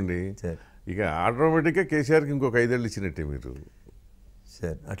వాడారనుకోండి సార్, ఇక ఆటోమేటిక్గా కేసీఆర్కి ఇంకొక 5 ఏళ్ళు ఇచ్చినట్టే మీరు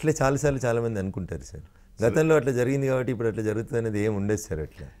సార్. అట్లే చాలాసార్లు చాలామంది అనుకుంటారు సార్. గతంలో అట్లా జరిగింది కాబట్టి ఇప్పుడు అట్లా జరుగుతుంది అనేది ఏం ఉండదు సార్.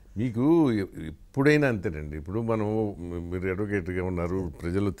 అట్లా మీకు ఎప్పుడైనా అంతేనండి. ఇప్పుడు మీరు అడ్వకేట్గా ఉన్నారు,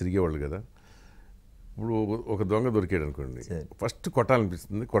 ప్రజల్లో తిరిగేవాళ్ళు కదా. ఇప్పుడు ఒక దొంగ దొరికాడు అనుకోండి, ఫస్ట్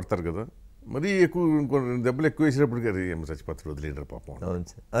కొట్టాలనిపిస్తుంది, కొడతారు కదా. మరీ ఎక్కువ దెబ్బలు ఎక్కువ వేసినప్పుడు కదా ఏమో చచ్చిపోతారు, వదిలేడరు పాపం. అవును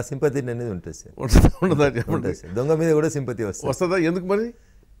సార్, ఆ సింపతి అనేది ఉంటుంది సార్. ఉండదా చెప్పండి? దొంగ మీద కూడా సింపతి వస్తుందా? ఎందుకు మరి?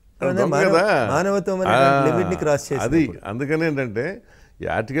 మానవత్వం లిమిట్ని క్రాస్ చేసి అది. అందుకని ఏంటంటే ఈ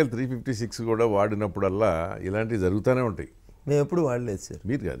ఆర్టికల్ 356 కూడా వాడినప్పుడల్లా ఇలాంటివి జరుగుతూనే ఉంటాయి. మేము ఎప్పుడు వాడలేదు సార్.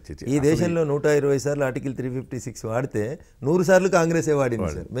 మీరు కాదు, ఈ దేశంలో 120 సార్లు ఆర్టికల్ 356 వాడితే 100 సార్లు కాంగ్రెసే వాడింది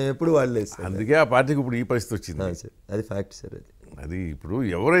సార్. మేము ఎప్పుడు వాడలేదు సార్. అందుకే ఆ పార్టీకి ఇప్పుడు ఈ పరిస్థితి వచ్చింది సార్. అది ఫ్యాక్ట్ సార్. అది ఇప్పుడు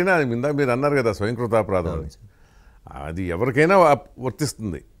ఎవరైనా మీరు అన్నారు కదా స్వయంకృతాపరాధం అని, అది ఎవరికైనా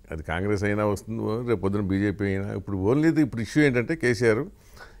వర్తిస్తుంది. అది కాంగ్రెస్ అయినా వస్తుంది, రేపు పొద్దున బీజేపీ అయినా. ఇప్పుడు ఓన్లీ ఇప్పుడు ఇష్యూ ఏంటంటే కేసీఆర్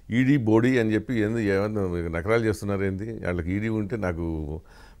ఈడీ బోడీ అని చెప్పి ఏమన్నా నకరాలు చేస్తున్నారు ఏంది? వాళ్ళకి ఈడీ ఉంటే నాకు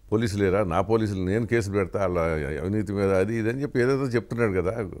పోలీసులు లేరా, నా పోలీసులు నేను కేసులు పెడతా వాళ్ళ అవినీతి మీద, అది ఇది అని చెప్పి ఏదేదో చెప్తున్నాడు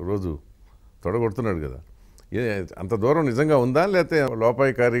కదా, రోజు తొడగొడుతున్నాడు కదా. అంత దూరం నిజంగా ఉందా, లేకపోతే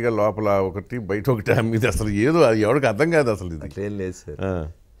లోపాయికారిగా లోపల ఒకటి బయట ఒకటి మీద అసలు ఏదో అది ఎవరికి అర్థం కాదు అసలు. ఇది అట్లేం లేదు సార్.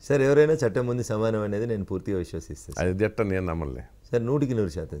 సార్ ఎవరైనా చట్టం ముందు సమానం అనేది నేను పూర్తిగా విశ్వసిస్తాను. అది జట్ట నేను నమ్మలే sir.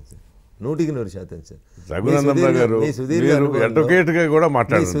 100% sir, 100% sir. Raghunandan Rao గారు అడ్వకేట్గా కూడా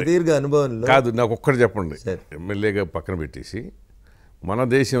మాట్లాడారు. సుదీర్ఘ అనుభవంలో కాదు, నాకు ఒక్కటి చెప్పండి. ఎమ్మెల్యేగా పక్కన పెట్టేసి మన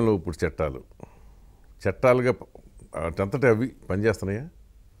దేశంలో ఇప్పుడు చట్టాలుగా అంతటా అవి పనిచేస్తున్నాయా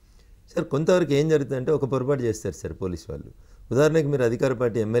సార్? కొంతవరకు ఏం జరుగుతుందంటే ఒక పొరపాటు చేస్తారు సార్ పోలీసు వాళ్ళు. ఉదాహరణకి మీరు అధికార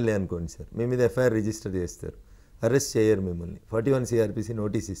పార్టీ ఎమ్మెల్యే అనుకోండి సార్, మీ మీద ఎఫ్ఐఆర్ రిజిస్టర్ చేస్తారు, అరెస్ట్ చేయరు మిమ్మల్ని, 41 CRPC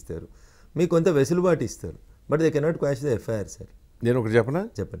నోటీస్ ఇస్తారు, మీకు కొంత వెసులుబాటు ఇస్తారు. But they cannot quash the FIR sir. నేను ఒకటి చెప్పనా?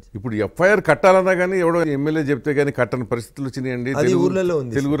 చెప్పండి. ఇప్పుడు ఎఫ్ఐఆర్ కట్టాలన్నా కానీ ఎవడో ఎమ్మెల్యే చెప్తే కానీ కట్టని పరిస్థితులు వచ్చినాయండి ఊర్లలో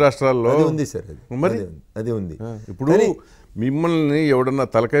ఉంది, తెలుగు రాష్ట్రాల్లో ఉంది సార్. మరి అది ఉంది. ఇప్పుడు మిమ్మల్ని ఎవడన్నా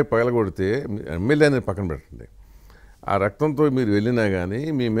తలకాయ పగలగొడితే ఎమ్మెల్యే అనేది పక్కన పెట్టండి, ఆ రక్తంతో మీరు వెళ్ళినా కానీ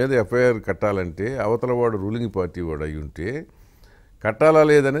మీ మీద ఎఫ్ఐఆర్ కట్టాలంటే అవతల వాడు రూలింగ్ పార్టీ వాడు అయి ఉంటే కట్టాలా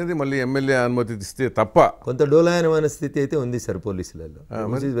లేదనేది మళ్ళీ ఎమ్మెల్యే అనుమతి ఇస్తే తప్ప. కొంత డోలాయనమైన స్థితి అయితే ఉంది సార్ పోలీసులలో.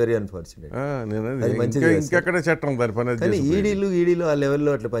 Very unfortunate. ఇంకెక్కడ చట్టం దాని పని. ఈడీలు ఆ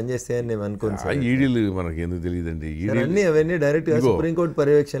లెవెల్లో అట్లా పనిచేస్తాయని నేను అనుకోను సార్. ఈడీలు మనకి ఎందుకు తెలియదండి. అవన్నీ డైరెక్ట్ సుప్రీంకోర్టు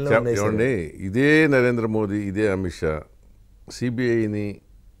పర్యవేక్షణలో ఉన్నాయి. ఇదే నరేంద్ర మోదీ, ఇదే అమిత్ షా సిబిఐని,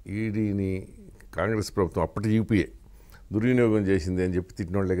 ఈడీని కాంగ్రెస్ ప్రభుత్వం అప్పటి యూపీఏ దుర్వినియోగం చేసింది అని చెప్పి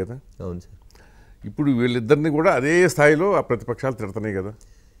తిట్టినోళ్లే కదా. అవును సార్. ఇప్పుడు వీళ్ళిద్దరిని కూడా అదే స్థాయిలో ఆ ప్రతిపక్షాలు తిడుతున్నాయి కదా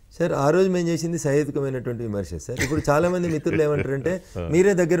సార్. ఆ రోజు మేము చేసింది సహేతుకమైనటువంటి విమర్శ సార్. ఇప్పుడు చాలామంది మిత్రులు ఏమంటారంటే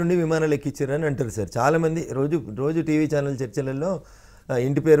మీరే దగ్గరుండి విమానాలు ఎక్కించారని అంటారు సార్. చాలామంది రోజు టీవీ ఛానల్ చర్చలలో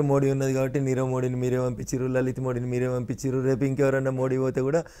ఇంటి పేరు మోడీ ఉన్నది కాబట్టి నీరవ్ మోడీని మీరే పంపించారు, లలిత్ మోడీని మీరే పంపించారు, రేపు ఇంకెవరన్నా మోడీ పోతే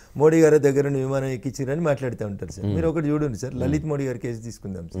కూడా మోడీ గారి దగ్గరుండి విమానం ఎక్కించారని మాట్లాడుతూ ఉంటారు సార్. మీరు ఒకటి చూడండి సార్, లలిత్ మోడీ గారి కేసు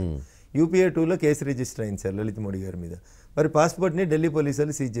తీసుకుందాం సార్. యూపీఏ 2లో కేసు రిజిస్టర్ అయింది సార్ లలిత్ మోడీ గారి మీద. మరి పాస్పోర్ట్ని ఢిల్లీ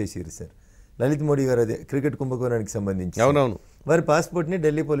పోలీసులు సీజ్ చేసారు సార్. లలిత్ మోడీ గారు అదే క్రికెట్ కుంభకోణానికి సంబంధించి అవునవును వారి పాస్పోర్ట్ని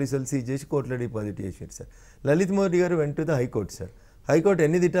ఢిల్లీ పోలీసులు సీజ్ చేసి కోర్టులో డిపాజిట్ చేశారు సార్. లలిత్ మోడీ గారు went to the high court sir. High court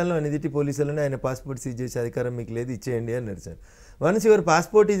ఎన్ని తిట్టాలో అన్ని తిట్టి పోలీసులను ఆయన పాస్పోర్ట్ సీజ్ చేసే అధికారం మీకు లేదు, ఇచ్చేయండి అన్నారు sir. Once your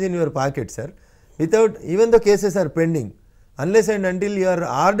passport is in your pocket sir, without even the cases are pending unless and until you are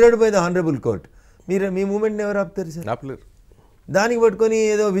ordered by the honourable court, మీరు మీ మూమెంట్ని ఎవరు ఆపుతారు సార్? ఆపలేరు. దానికి పట్టుకొని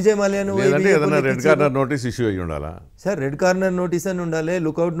ఏదో Vijay మాల్యాను red corner notice issue అయ్యి ఉండాలా సార్? రెడ్ కార్నర్ నోటీస్ అని ఉండాలి,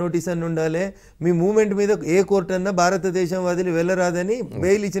 లుకౌట్ నోటీస్ అని ఉండాలి. మీ మూవ్మెంట్ మీద ఏ కోర్టు అన్నా భారతదేశం వదిలి వెళ్ళరాదని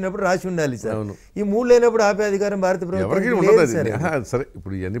బెయిల్ ఇచ్చినప్పుడు రాసి ఉండాలి సార్. ఈ 3 లేనప్పుడు ఆపే అధికారం భారత ప్రభుత్వం. సరే,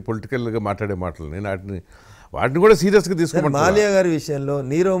 ఇప్పుడు ఇవన్నీ పొలిటికల్గా మాట్లాడే మాటలు, నేను వాటిని కూడా సీరియస్గా తీసుకోమంటాను. మాల్యా గారి విషయంలో,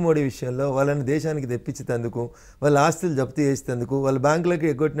 నీరవ్ మోడీ విషయంలో వాళ్ళని దేశానికి తెప్పించేందుకు, వాళ్ళ ఆస్తులు జప్తు చేసేందుకు, వాళ్ళ బ్యాంకులకు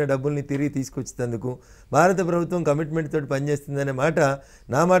ఎగ్గొట్టిన డబ్బుల్ని తిరిగి తీసుకొచ్చేందుకు భారత ప్రభుత్వం కమిట్మెంట్ తోటి పనిచేస్తుందనే మాట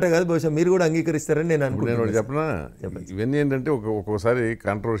నా మాట కాదు, బహుశా మీరు కూడా అంగీకరిస్తారని నేను అనుకుంటున్నాను. చెప్పనా, ఇవన్నీ ఏంటంటే ఒక్కోసారి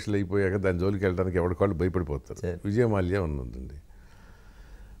కాంట్రవర్షియల్ అయిపోయాక దాని జోలికి వెళ్ళడానికి ఎవరికాళ్ళు భయపడిపోతారు. విజయ్ మాల్యా ఉన్నదండి,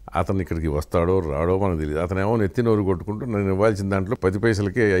 అతను ఇక్కడికి వస్తాడో రాడో మనకు తెలియదు. అతను ఏమో నెత్తి నోరు కొట్టుకుంటూ నేను ఇవ్వాల్సిన దాంట్లో 10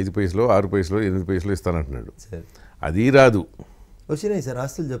 పైసలకి 5 పైసలు 6 పైసలు 8 పైసలు ఇస్తానంటున్నాడు. అది రాదు. వచ్చినాయి సార్,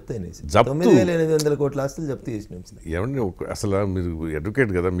 ఆస్తులు జప్తయినాయి సార్. 9,800 కోట్ల ఆస్తులు జప్తు చేసినాం సార్. ఏమండి, అసలు మీరు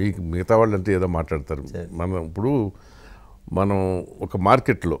అడ్వకేట్ కదా, మీకు మిగతా వాళ్ళు అంటే ఏదో మాట్లాడతారు. మనం ఒక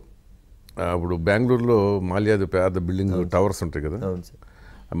మార్కెట్లో, ఇప్పుడు బెంగళూరులో మాల్యాది పెద్ద బిల్డింగ్ టవర్స్ ఉంటాయి కదా,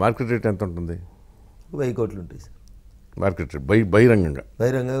 మార్కెట్ రేట్ ఎంత ఉంటుంది? 1000 కోట్లు ఉంటాయి సార్ మార్కెట్ రేట్. బహిరంగంగా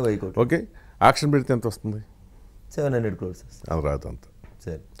 1000 కోట్లు. ఓకే, ఆక్షన్ పెడితే ఎంత వస్తుంది? 700 crores. అది రాదు అంత.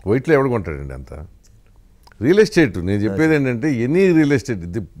 సరే, వైట్లో ఎవడు కొంటాడండి అంత? రియల్ ఎస్టేట్, నేను చెప్పేది ఏంటంటే any real estate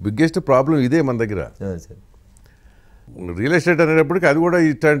the biggest problem ఇదే మన దగ్గర. రియల్ ఎస్టేట్ అనేటప్పటికి అది కూడా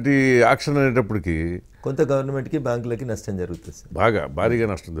ఇట్లాంటి ఆక్షన్ అనేటప్పటికి కొంత గవర్నమెంట్కి బ్యాంకులకి నష్టం జరుగుతుంది సార్, బాగా భారీగా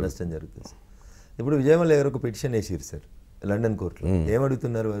నష్టం జరుగుతుంది సార్. ఇప్పుడు విజయమల్ల గారు ఒక పిటిషన్ వేసిరు సార్ లండన్ కోర్టులో.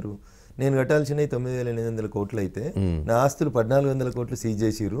 ఏమడుగుతున్నారు వారు? నేను కట్టాల్సినవి 9,800 కోట్లు అయితే నా ఆస్తులు 1,400 కోట్లు సీజ్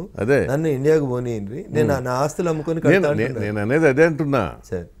చేసిరు, నన్ను ఇండియాకు పోనీయండి, నేను నా ఆస్తులు అమ్ముకొని నేను అనేది అదే అంటున్నా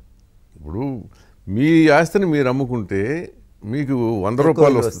సార్. ఇప్పుడు మీ ఆస్తిని మీరు అమ్ముకుంటే మీకు 100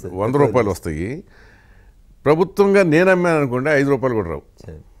 రూపాయలు వస్తాయి. ప్రభుత్వంగా నేను అమ్మాను అనుకోండి 5 రూపాయలు కూడా రావు.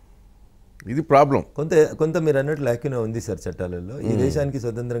 ఇది ప్రాబ్లం. కొంత మీరు అన్నట్టు లాక్యూనా ఉంది సార్ చట్టాలలో. ఈ దేశానికి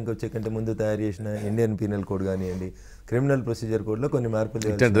స్వతంత్రంగా వచ్చే కంటే ముందు తయారు చేసిన ఇండియన్ పీనల్ కోడ్ కానివ్వండి, క్రిమినల్ ప్రొసీజర్ కోడ్లో కొన్ని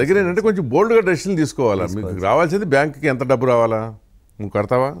మార్పులు దగ్గర ఏంటంటే కొంచెం బోల్డ్గా డెసిషన్ తీసుకోవాలా. మీకు రావాల్సింది బ్యాంకుకి ఎంత డబ్బు రావాలా, నువ్వు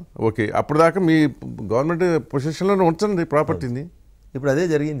కడతావా, ఓకే, అప్పుడు దాకా మీ గవర్నమెంట్ పొజిషన్లోనే ఉంచండి ప్రాపర్టీని. ఇప్పుడు అదే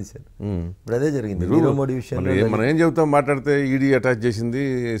జరిగింది సార్, ఇప్పుడు అదే జరిగింది. మోడీ విషయంలో మనం ఏం చెబుతాం మాట్లాడితే, ఈడీ అటాచ్ చేసింది,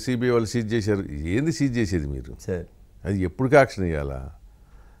 సిబిఐ వాళ్ళు సీజ్ చేశారు. ఏంది సీజ్ చేసేది మీరు? సార్ అది ఎప్పటికీ యాక్షన్ ఇవ్వాలా?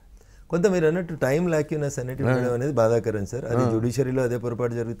 కొంత మీరు అన్నట్టు టైం లాక్యూనెస్ అనేది ఉండడం అనేది బాధాకరం సార్. అది జ్యుడిషియరీలో అదే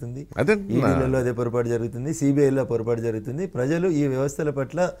పొరపాటు జరుగుతుంది, ఈడీలలో అదే పొరపాటు జరుగుతుంది, సిబిఐలో పొరపాటు జరుగుతుంది. ప్రజలు ఈ వ్యవస్థల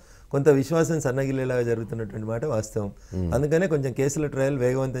పట్ల కొంత విశ్వాసం సన్నగిల్లేలాగా జరుగుతున్నటువంటి మాట వాస్తవం. అందుకనే కొంచెం కేసుల ట్రయల్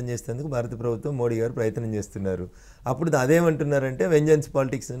వేగవంతం చేసేందుకు భారత ప్రభుత్వం మోడీ గారు ప్రయత్నం చేస్తున్నారు. అప్పుడు అదేమంటున్నారంటే వెంజన్స్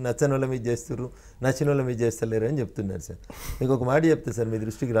పాలిటిక్స్, నచ్చని వాళ్ళ మీద చేస్తున్నారు, నచ్చిన వాళ్ళ మీద చేస్తలేరు అని చెప్తున్నారు సార్. మీకు ఒక మాట చెప్తా సార్, మీ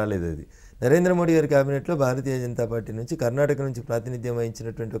దృష్టికి రాలేదు అది. నరేంద్ర మోడీ గారి క్యాబినెట్లో భారతీయ జనతా పార్టీ నుంచి కర్ణాటక నుంచి ప్రాతినిధ్యం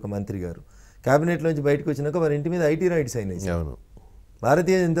వహించినటువంటి ఒక మంత్రి గారు క్యాబినెట్లోంచి బయటకు వచ్చినాక వారి ఇంటి మీద ఐటీ రైట్స్ అయినాయి సార్.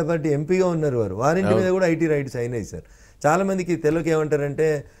 భారతీయ జనతా పార్టీ ఎంపీగా ఉన్నారు వారు, వారింటి మీద కూడా ఐటీ రైట్స్ అయినాయి సార్. చాలా మందికి తెలుగుకి ఏమంటారంటే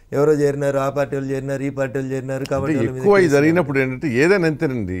ఎవరో చేరినారు, ఆ పార్టీ వాళ్ళు చేరినారు, ఈ పార్టీ వాళ్ళు చేరినారు. కాబట్టి ఎక్కువ జరిగినప్పుడు ఏంటంటే ఏదైనా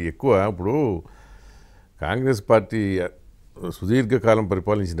అంతేనండి. ఎక్కువ ఇప్పుడు కాంగ్రెస్ పార్టీ సుదీర్ఘకాలం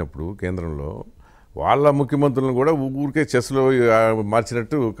పరిపాలించినప్పుడు కేంద్రంలో వాళ్ళ ముఖ్యమంత్రులను కూడా ఊరికే చెస్లో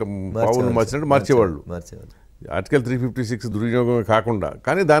మార్చినట్టు, పావులను మార్చినట్టు మార్చేవాళ్ళు. ఆర్టికల్ 356 దుర్వినియోగం కాకుండా.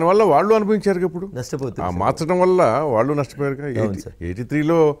 కానీ దానివల్ల వాళ్ళు అనిపించారు, ఇప్పుడు నష్టపోతారు. మార్చడం వల్ల వాళ్ళు నష్టపోయారు.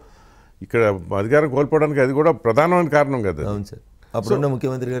 83లో ఇక్కడ అధికారం కోల్పోవడానికి అది కూడా ప్రధానమైన కారణం కదా. అప్పుడున్న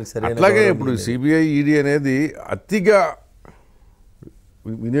ముఖ్యమంత్రి గారు. అట్లాగే ఇప్పుడు సిబిఐ, ఈడీ అనేది అతిగా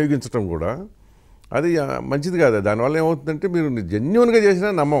వినియోగించడం కూడా అది మంచిది కాదు. దానివల్ల ఏమవుతుందంటే మీరు జెన్యున్గా చేసినా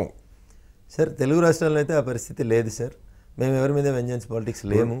నమ్మం సార్. తెలుగు రాష్ట్రాల్లో అయితే ఆ పరిస్థితి లేదు సార్. మేము ఎవరి మీద వెంజన్స్ పాలిటిక్స్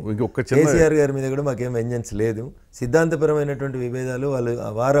లేము. కేసీఆర్ గారి మీద కూడా మాకేం వెంజన్స్ లేదు. సిద్ధాంతపరమైనటువంటి విభేదాలు,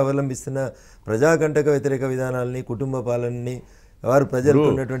 వారు అవలంబిస్తున్న ప్రజాకంటక వ్యతిరేక విధానాలని, కుటుంబ పాలనని వారు ప్రజలకు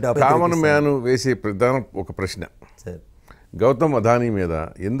ఉన్నటువంటి కామన్ మ్యాన్ వేసే ప్రధాన ఒక ప్రశ్న సార్, గౌతమ్ అదానీ మీద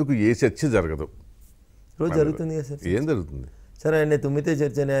ఎందుకు ఏ చర్చ జరగదు? రోజు జరుగుతుంది కదా సార్. ఏం జరుగుతుంది సార్? ఆయన తుమ్మితే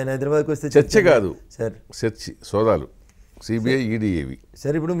చర్చ అని, ఆయన హైదరాబాద్కి వస్తే చర్చ కాదు సార్, చర్చ సోదాలు సిబిఐ, ఈడీఏవి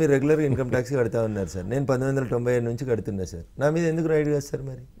సార్. ఇప్పుడు మీరు రెగ్యులర్గా ఇన్కమ్ ట్యాక్స్ కడతా ఉన్నారు సార్. నేను 1997 నుంచి కడుతున్నా సార్. నా మీద ఎందుకు రైడ్ కాదు సార్?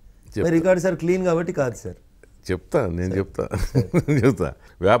 మరి రికార్డు సార్ క్లీన్ కాబట్టి కాదు సార్. నేను చెప్తా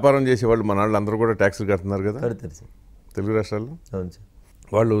వ్యాపారం చేసేవాళ్ళు మన వాళ్ళు అందరూ కూడా ట్యాక్సులు కడుతున్నారు కదా, కడతారు సార్ తెలుగు రాష్ట్రాల్లో. అవును సార్.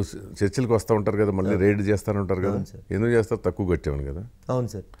 వాళ్ళు చర్చలకు వస్తూ ఉంటారు కదా, మళ్ళీ రైడ్ చేస్తారంటారు కదా. ఎందుకు చేస్తారు? తక్కువ కట్టామని కదా. అవును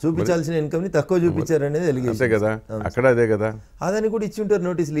సార్. చూపించాల్సిన ఇన్కమ్ ని తక్కువ చూపించారు అనేది అంతే కదా. అక్కడ అదే కదా. అదని కూడా ఇచ్చి ఉంటారు,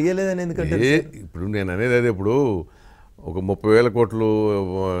 నోటీసులు ఇవ్వలేదని. ఎందుకంటే ఇప్పుడు నేను అనేది అదే, ఇప్పుడు ఒక 30,000 కోట్లు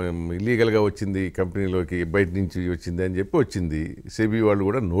ఇల్లీగల్గా వచ్చింది కంపెనీలోకి, బయట నుంచి వచ్చింది అని చెప్పి వచ్చింది. సెబీ వాళ్ళు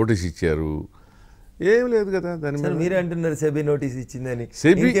కూడా నోటీస్ ఇచ్చారు, ఏం లేదు కదా దాని మీద. మీరే అంటున్నారు సెబీ నోటీస్ ఇచ్చిందని.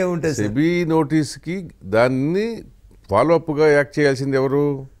 సెబీ నోటీస్కి దాన్ని ఫాలో అప్గా యాక్ట్ చేయాల్సింది ఎవరు?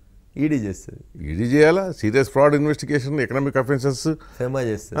 ఈడీ చేస్తుంది. ఈడీ చేయాలా? Serious fraud investigation, economic offences FEMA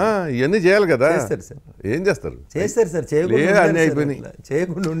చేస్తుంది. ఇవన్నీ చేయాలి కదా. చేస్తారు సార్. ఏం చేస్తారు? చేస్తారు సార్.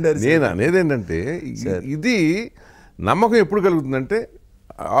 చేయకుండా ఉండరు. నేను అనేది ఏంటంటే ఇది నమ్మకం ఎప్పుడు కలుగుతుందంటే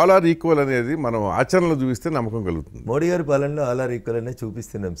ఆల్ ఆర్ ఈక్వల్ అనేది మనం ఆచరణలో చూపిస్తే నమ్మకం కలుగుతుంది. మోడీ గారి పాలనలో ఆల్ ఆర్ ఈక్వల్ అనే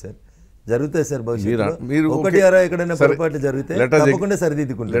చూపిస్తున్నాం సార్. జరుగుతాయి సార్ భవిష్యత్తులో. మీరు ఒకటి అరా ఎక్కడైనా పొరపాట్లు జరిగితే తప్పకుండా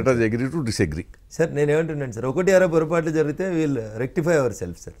సరిదిద్దుకుంటాం. Let us agree to disagree. Sir నేను ఏమంటున్నాను సార్, ఒకటి అరా పొరపాట్లు జరిగితే వీళ్ళు rectify our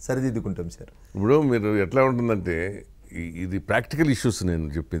self sir, సరిదిద్దుకుంటాం sir. ఇప్పుడు మీరు ఎట్లా ఉంటుందంటే ఇది ప్రాక్టికల్ ఇష్యూస్ నేను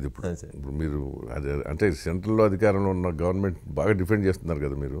చెప్పేది. ఇప్పుడు మీరు అదే అంటే సెంట్రల్లో అధికారంలో ఉన్న గవర్నమెంట్ బాగా డిఫెండ్ చేస్తున్నారు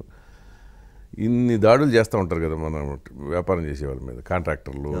కదా. మీరు ఇన్ని దాడులు చేస్తూ ఉంటారు కదా మన వ్యాపారం చేసే వాళ్ళ మీద,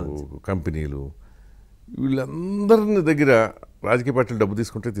 కాంట్రాక్టర్లు, కంపెనీలు, వీళ్ళందరిని దగ్గర రాజకీయ పార్టీలు డబ్బు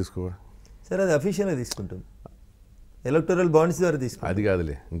తీసుకుంటే తీసుకోవా సార్? అది అఫీషియల్గా తీసుకుంటాం, ఎలక్టోరల్ బాండ్స్ ద్వారా తీసుకుంటాం. అది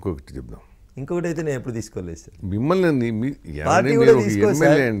కాదులే, ఇంకొకటి చెప్దాం. ఇంకొకటి అయితే నేను ఎప్పుడు తీసుకోలేదు సార్. మిమ్మల్ని పార్టీ కూడా తీసుకో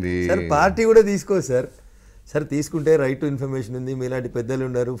సార్. పార్టీ కూడా తీసుకో సార్. సార్ తీసుకుంటే రైట్ టు ఇన్ఫర్మేషన్ ఉంది, మీలాంటి పెద్దలు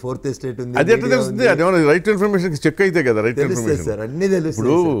ఉన్నారు, ఫోర్త్ ఎస్టేట్ ఉంది. అది ఎట్లా తెలుస్తుంది? అదేమన్నా రైట్ టు ఇన్ఫర్మేషన్ చెక్ అయితే కదా రైట్ టు ఇన్ఫర్మేషన్ సార్. అన్ని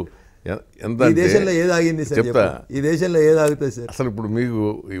తెలుస్తుంది. ఈ దేశంలో ఏది ఆగింది సార్? చెప్తా. ఈ దేశంలో ఏది ఆగుతుంది సార్? అసలు ఇప్పుడు మీకు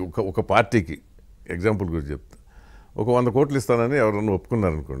ఒక పార్టీకి ఎగ్జాంపుల్ గురించి చెప్తా. ఒక 100 కోట్లు ఇస్తానని ఎవరన్నా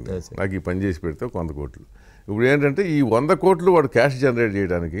ఒప్పుకున్నారనుకోండి, నాకు ఈ పని చేసి పెడితే ఒక 100 కోట్లు. ఇప్పుడు ఏంటంటే ఈ 100 కోట్లు వాడు క్యాష్ జనరేట్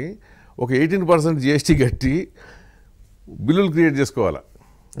చేయడానికి ఒక 18% GST కట్టి బిల్లులు క్రియేట్ చేసుకోవాలా?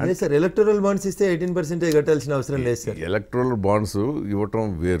 అదే సార్, ఎలక్టోరల్ బాండ్స్ ఇస్తే 18% కట్టాల్సిన అవసరం లేదు సార్. ఎలక్టోరల్ బాండ్స్ ఇవ్వటం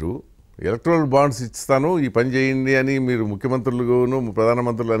వేరు. ఎలక్టోరల్ బాండ్స్ ఇస్తాను ఈ పని చేయండి అని మీరు ముఖ్యమంత్రులుగాను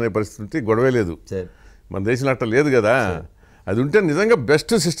ప్రధానమంత్రులు అనే పరిస్థితి గొడవే లేదు. మన దేశంలో అట్లా లేదు కదా. అది ఉంటే నిజంగా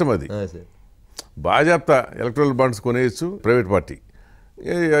బెస్ట్ సిస్టమ్ అది. బాజాప్తా ఎలక్టోరల్ బాండ్స్ కొనేయచ్చు ప్రైవేట్ పార్టీ.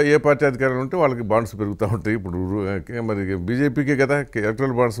 ఏ పార్టీ అధికారంలో ఉంటే వాళ్ళకి బాండ్స్ పెరుగుతూ ఉంటాయి. ఇప్పుడు మరి బీజేపీకే కదా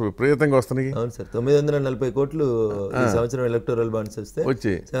ఎలక్టోరల్ బాండ్స్ విపరీతంగా వస్తున్నాయి. అవును సార్, 940 కోట్లు ఈ సంవత్సరం ఎలక్టోరల్ బాండ్స్ వస్తే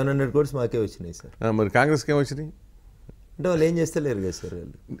వచ్చి 700 crores మాకే వచ్చినాయి సార్. మరి కాంగ్రెస్కి ఏమొచ్చినాయి అంటే వాళ్ళు ఏం చేస్తలేరు కదా సార్.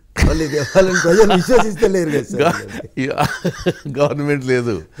 వాళ్ళని ప్రజలు విశ్వసిస్తలేరు కదా సార్. గవర్నమెంట్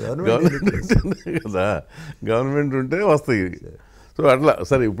లేదు, కదా. గవర్నమెంట్ ఉంటే వస్తాయి. సో అట్లా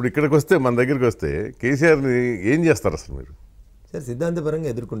సరే. ఇప్పుడు ఇక్కడికి వస్తే, మన దగ్గరికి వస్తే కేసీఆర్ని ఏం చేస్తారు అసలు మీరు? సార్ సిద్ధాంతపరంగా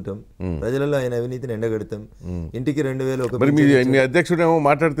ఎదుర్కొంటాం, ప్రజలలో ఆయన అవినీతిని ఎండగడతాం. ఇంటికి 2000 మరి మీ అధ్యక్షుడు ఏమో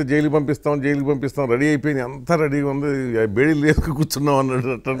మాట్లాడితే జైలుకి పంపిస్తాం రెడీ అయిపోయింది, అంతా రెడీగా ఉంది, బేడీలు వేసుకు కూర్చున్నాం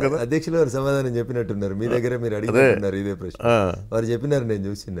అన్నట్టు కదా. అధ్యక్షులు వారు సమాధానం చెప్పినట్టున్నారు, మీ దగ్గర మీరు అడిగినట్టున్నారు ఇదే ప్రశ్న. వారు చెప్పినారు, నేను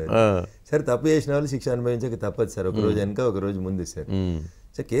చూసినాను సార్. తప్పు చేసిన వాళ్ళు శిక్ష అనుభవించక తప్పదు సార్, ఒక రోజు వెనక ఒక రోజు ముందు సార్.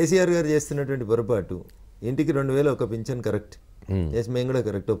 సార్ కేసీఆర్ గారు చేస్తున్నటువంటి పొరపాటు, ఇంటికి 2000 ఒక పింఛన్ కరెక్ట్, మేము కూడా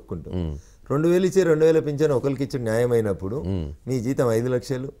కరెక్ట్ ఒప్పుకుంటాం. 2000 ఇచ్చే 2000 పింఛన్ ఒకరికి ఇచ్చే న్యాయమైనప్పుడు మీ జీతం 5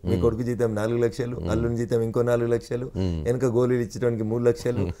 లక్షలు, మీ కొడుకు జీతం 4 లక్షలు, అల్లుని జీతం ఇంకో 4 లక్షలు, వెనక గోళీలు ఇచ్చడానికి 3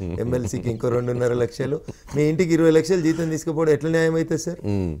 లక్షలు, ఎమ్మెల్సీకి ఇంకో 2.5 లక్షలు, మీ ఇంటికి 20 లక్షలు జీతం తీసుకుపోవడం ఎట్లా న్యాయం అవుతుంది సార్?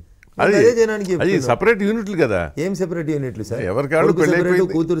 అదే జనానికి సెపరేట్ యూనిట్లు కదా. ఏం సెపరేట్ యూనిట్లు సార్? ఎవరికి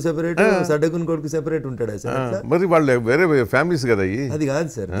కూతురు సెపరేట్, సడ్డకుని కొడుకు సెపరేట్ ఉంటాడా సార్? మరి వాళ్ళు వేరే ఫ్యామిలీస్ కదా. అది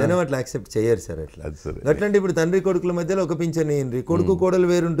కాదు సార్, జనం అట్లా యాక్సెప్ట్ చేయరు సార్. అట్లా అట్లాంటి ఇప్పుడు తండ్రి కొడుకుల మధ్యలో ఒక పింఛన్ ఇయ్యండి, కొడుకు కోడలు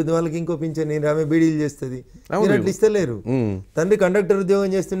వేరు ఉంటుంది, వాళ్ళకి ఇంకో పింఛన్ ఇయ్యండి, ఆమె బీడీలు చేస్తుంది, మీరు అట్లా ఇస్తలేరు. తండ్రి కండక్టర్ ఉద్యోగం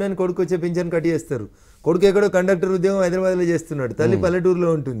చేస్తున్నాను, కొడుకు వచ్చే పింఛన్ కట్ చేస్తారు. కొడుకు ఎక్కడో కండక్టర్ ఉద్యోగం హైదరాబాద్లో చేస్తున్నాడు, తల్లి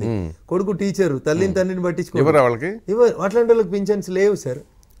పల్లెటూరులో ఉంటుంది, కొడుకు టీచరు, తండ్రిని పట్టించుకోరు. అట్లాంటి వాళ్ళకి పింఛన్స్ లేవు సార్.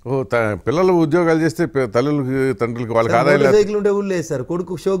 పిల్లలు ఉద్యోగాలు చేస్తే తల్లులకి తండ్రులకి వాళ్ళకి ఆదాయం సైకిల్ ఉంటే ఊళ్ళు లేదు సార్.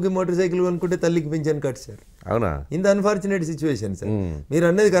 కొడుకు షోకి మోటార్ సైకిల్ కొనుక్కుంటే తల్లికి పింఛన్ కట్ సార్. అవునా? ఇంత అన్ఫార్చునేట్ సిచ్యువేషన్ సార్. మీరు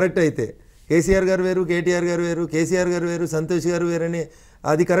అన్నది కరెక్ట్ అయితే, కేసీఆర్ గారు వేరు, కేటీఆర్ గారు వేరు, కేసీఆర్ గారు వేరు, సంతోష్ గారు వేరు అని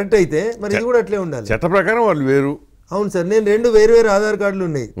అది కరెక్ట్ అయితే మరి ఇది కూడా అట్లే ఉండాలి. చట్ట ప్రకారం వాళ్ళు వేరు. అవును సార్, నేను 2 వేరు ఆధార్ కార్డులు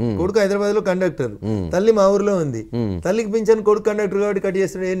ఉన్నాయి. కొడుకు హైదరాబాద్ లో కండక్టర్, తల్లి మా ఊర్లో ఉంది. తల్లికి పింఛన్ కొడుకు కండక్టర్ కాబట్టి కట్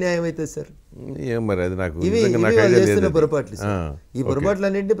చేస్తాడు, ఏం న్యాయం అవుతుంది సార్? ఇవి చేస్తున్న పొరపాట్లు సార్. ఈ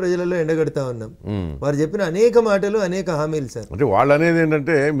పొరపాట్లన్నింటినీ ప్రజలలో ఎండగడతా ఉన్నాం. వారు చెప్పిన అనేక మాటలు, అనేక హామీలు సార్. అంటే వాళ్ళు అనేది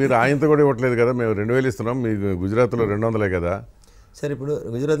ఏంటంటే మీరు ఆయనతో కూడా ఇవ్వట్లేదు కదా, మేము 2000 ఇస్తున్నాం, మీకు గుజరాత్లో 200 కదా సార్. ఇప్పుడు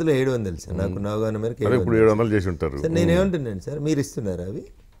గుజరాత్లో 700 సార్, నాకు అవగాహన మేరకు. ఇప్పుడు 700 చేసి ఉంటారు సార్. నేను ఏమంటున్నాను సార్, మీరు ఇస్తున్నారా అవి?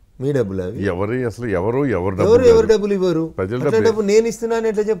 మీ డబ్బులు అవి? ఎవరు డబ్బులు ఇవ్వరు. డబ్బు నేను ఇస్తున్నాను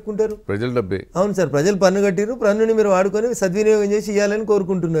ఎట్లా చెప్పుకుంటారు? ప్రజల డబ్బే. అవును సార్, ప్రజలు పన్ను కట్టిరు, పన్నుని మీరు వాడుకొని సద్వినియోగం చేసి ఇవ్వాలని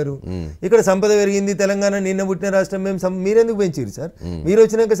కోరుకుంటున్నారు. ఇక్కడ సంపద పెరిగింది, తెలంగాణ నిన్న పుట్టిన రాష్ట్రం, మేము మీరెందుకు పెంచారు సార్? మీరు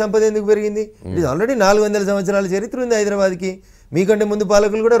వచ్చినాక సంపద ఎందుకు పెరిగింది? ఇది ఆల్రెడీ 400 సంవత్సరాల చరిత్ర ఉంది హైదరాబాద్కి. మీకంటే ముందు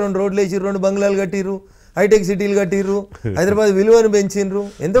పాలకులు కూడా 2 రోడ్లు వేసిరు, 2 బంగ్లాలు కట్టిరు, హైటెక్ సిటీలు కట్టిర్రు, హైదరాబాద్ విలువను పెంచిండ్రు,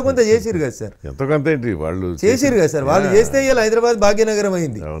 ఎంతో కొంత చేసిరు కదా సార్. ఎంతో కొంత వాళ్ళు చేసిరు కదా సార్. వాళ్ళు చేస్తే ఇవాళ హైదరాబాద్ భాగ్యనగరం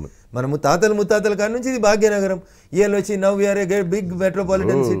అయింది. మనము ముత్తాతల కాడి నుంచి ఇది భాగ్యనగరం. ఇవాళ వచ్చి now we are a big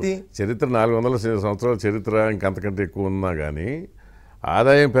metropolitan city. చరిత్ర 400 సంవత్సరాల చరిత్ర, ఇంకంతకంటే ఎక్కువ ఉన్నా కానీ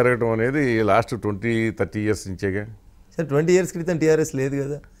ఆదాయం పెరగటం అనేది లాస్ట్ 20-30 years నుంచేగా. సార్ 20 years క్రితం టీఆర్ఎస్ లేదు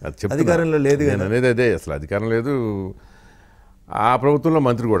కదా, అది చెప్తున్నా. అధికారంలో లేదు కదా. నేను అనేది అదే, అసలు అధికారం లేదు. ఆ ప్రభుత్వంలో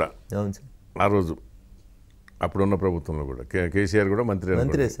మంత్రి కూడా అవును సార్, ఆ రోజు అప్పుడున్న ప్రభుత్వంలో కూడా కేసీఆర్ కూడా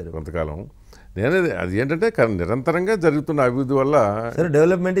మంత్రి సార్ కొంతకాలం. నేనేది అది ఏంటంటే నిరంతరంగా జరుగుతున్న అభివృద్ధి వల్ల sir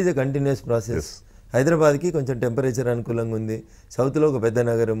development is a continuous process. హైదరాబాద్కి కొంచెం టెంపరేచర్ అనుకూలంగా ఉంది, సౌత్లో ఒక పెద్ద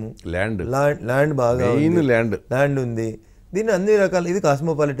నగరము, ల్యాండ్ బాగా ల్యాండ్ ఉంది. దీన్ని అన్ని రకాల ఇది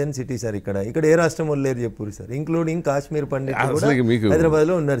కాస్మోపాలిటన్ సిటీ సార్. ఇక్కడ ఏ రాష్ట్రం వాళ్ళు లేరు చెప్పురు సార్, ఇంక్లూడింగ్ కాశ్మీర్ పండిట్ హైదరాబాద్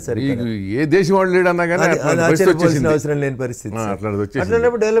లో ఉన్నారు సార్. ఏ దేశం వాళ్ళు లేడు అన్నా కానీ ఆశ్చర్యపోవాల్సిన అవసరం లేని పరిస్థితి.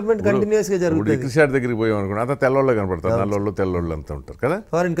 అట్లాంటప్పుడు డెవలప్మెంట్ కంటిన్యూస్ గా జరుగుతుంది. రిక్షాడ్ దగ్గరికి పోయాం అనుకోండి, అంతా తెల్లోళ్ళు కనపడతారు, నల్లోళ్ళు తెల్లోళ్ళు అంతా ఉంటారు కదా,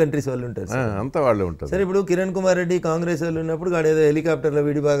 ఫారిన్ కంట్రీస్ వాళ్ళు ఉంటారు అంతా వాళ్ళే ఉంటారు సార్. ఇప్పుడు కిరణ్ కుమార్ రెడ్డి కాంగ్రెస్ వాళ్ళు ఉన్నప్పుడు ఏదో హెలికాప్టర్ల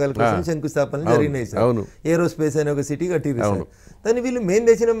విడి భాగాల కోసం శంకుస్థాపనలు జరిగినాయి సార్. ఏరోస్పేస్ అనే ఒక సిటీ కట్టిరు సార్. దాన్ని వీళ్ళు మెయిన్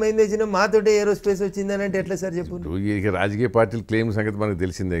తెచ్చినాం మాతోటే ఏరోస్పేస్ వచ్చిందని అంటే ఎట్లా సార్ చెప్పు. రాజకీయ పార్టీలు క్లెయిమ్ సంగతి మనకు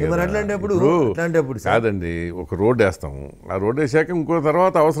తెలిసిందే కదా. అట్లాంటప్పుడు కాదండి, ఒక రోడ్ వేస్తాము, ఆ రోడ్ వేసాక ఇంకో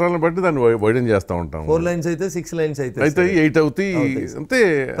తర్వాత అవసరాలను బట్టి దాన్ని వైడెన్ చేస్తూ ఉంటాం. 4 lanes అయితే 6 lanes అయితే 8 అవుతాయి, అంతే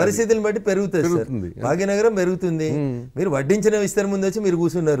పరిస్థితులను బట్టి పెరుగుతుంది. భాగ్యనగరం పెరుగుతుంది. మీరు వడ్డించిన విస్తర ముందు వచ్చి మీరు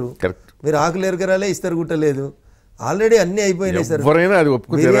కూర్చున్నారు, మీరు ఆకులు ఎరకరాలే ఇస్తరు గుట్టలేదు, ఆల్రెడీ అన్ని అయిపోయినాయి సార్.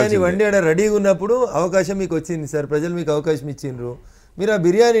 బిర్యానీ వండి ఆడ రెడీగా ఉన్నప్పుడు అవకాశం మీకు వచ్చింది సార్, ప్రజలు మీకు అవకాశం ఇచ్చిండ్రు, మీరు ఆ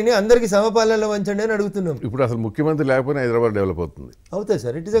బిర్యానీని అందరికి సమపాలనలో వంచండి అని అడుగుతున్నాం. ఇప్పుడు అసలు ముఖ్యమంత్రి లేకపోయినా హైదరాబాద్ డెవలప్ అవుతుంది. అవుతుంది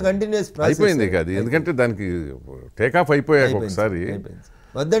sir, it is a continuous process. అయిపోయింది కాదు, ఎందుకంటే దానికి టేక్ ఆఫ్ అయిపోయాక ఒకసారి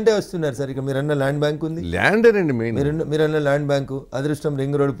వద్దంటే వస్తున్నారు సార్. ఇక మీరన్న ల్యాండ్ బ్యాంక్ ఉంది, ల్యాండేనండి మెయిన్. మీరన్న ల్యాండ్ బ్యాంకు, అదృష్టం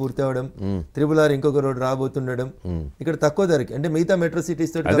రింగ్ రోడ్ పూర్తి అవడం, 3R ఇంకొక రోడ్ రాబోతుండడం, ఇక్కడ తక్కువ ధరకి అంటే మిగతా మెట్రో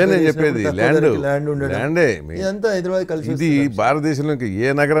సిటీస్ తోటి ల్యాండ్ ఉండడం, ఇదంతా హైదరాబాద్ కలిసి. ఇది భారతదేశంలో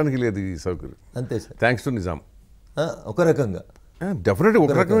ఏ నగరానికి లేదు ఈ సౌకర్యం. అంతే సార్, థ్యాంక్స్ టు నిజాం. ఒక రకంగా డెఫినెట్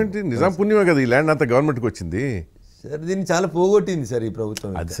ఒక రకం ఏంటి, నిజాం పుణ్యమే కదా ఈ ల్యాండ్ అంతా గవర్నమెంట్కి వచ్చింది సార్. దీన్ని చాలా పోగొట్టింది సార్ ఈ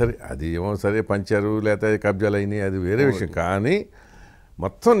ప్రభుత్వం. అది సరే, అది ఏమో సరే పంచారు లేకపోతే కబ్జాలు అయినాయి, అది వేరే విషయం. కానీ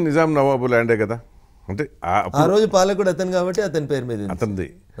మొత్తం నిజాం నవాబు ల్యాండే కదా. అంటే ఆ రోజు పాలకుడు అతను కాబట్టి అతని పేరు మీద అతనిది,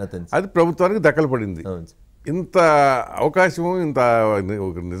 అది ప్రభుత్వానికి దక్కలు పడింది. ఇంత అవకాశం, ఇంత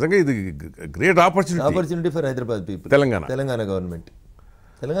నిజంగా ఇది great opportunity for Hyderabad people. Telangana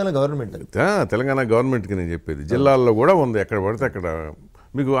గవర్నమెంట్కి నేను చెప్పేది. జిల్లాల్లో కూడా ఉంది, ఎక్కడ పడితే అక్కడ.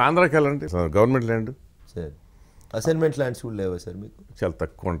 మీకు ఆంధ్రాకి వెళ్ళాలంటే government land sir, assignment lands కూడా లేవా సార్ మీకు? చాలా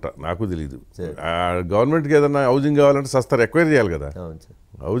తక్కువ ఉంటా, నాకు తెలియదు. గవర్నమెంట్కి ఏదైనా హౌసింగ్ కావాలంటే సస్తారు ఎక్వైర్ చేయాలి కదా.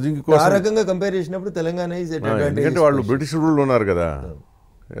 హౌసింగ్ కోసం ఆ రకంగా కంపేర్ చేసినప్పుడు తెలంగాణ ఎందుకంటే వాళ్ళు బ్రిటిష్ రూల్ ఉన్నారు కదా.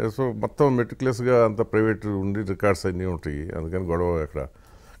 సో మొత్తం మెట్రిక్యులస్గా అంత ప్రైవేట్ ఉండి రికార్డ్స్ అన్నీ ఉంటాయి, అందుకని గొడవ అక్కడ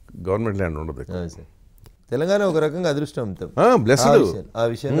గవర్నమెంట్ ల్యాండ్ ఉండదు. తెలంగాణ ఒక రకంగా అదృష్టవంతం, బ్లెస్డ్. ఆ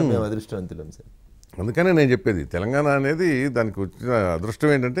విషయంలో మేము అదృష్టవంతులం సార్. అందుకనే నేను చెప్పేది తెలంగాణ అనేది దానికి వచ్చిన అదృష్టం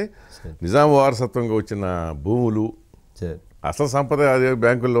ఏంటంటే నిజాం వారసత్వంగా వచ్చిన భూములు, అసలు సంపద అదే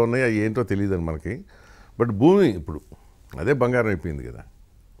బ్యాంకుల్లో ఉన్నాయి, అవి ఏంటో తెలియదని మనకి. బట్ భూమి ఇప్పుడు అదే బంగారం అయిపోయింది కదా.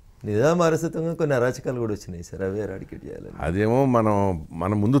 నిజాం వారసత్వంగా కొన్ని అరాచకాలు కూడా వచ్చినాయి సార్, అవే ఎరాడికేట్ చేయాలి. అదేమో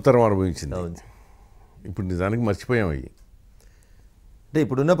మన ముందు తరం అనుభవించింది, ఇప్పుడు నిజానికి మర్చిపోయాం అవి. అంటే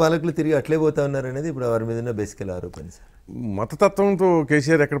ఇప్పుడున్న పాలకులు తిరిగి అట్లే పోతా ఉన్నారు అనేది ఇప్పుడు వారి మీద ఉన్న బేసికల్ ఆరోపణ సార్. మతతత్వంతో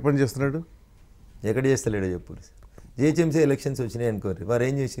కేసీఆర్ ఎక్కడ పనిచేస్తున్నాడు, ఎక్కడ చేస్తలేడో చెప్పు సార్. జిహెచ్ఎంసీ ఎలక్షన్స్ వచ్చినాయి అనుకోరు, వారు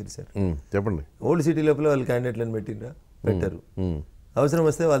ఏం చేసారు సార్ చెప్పండి. ఓల్డ్ సిటీ లోపల వాళ్ళు క్యాండిడేట్లను పెట్టరు, అవసరం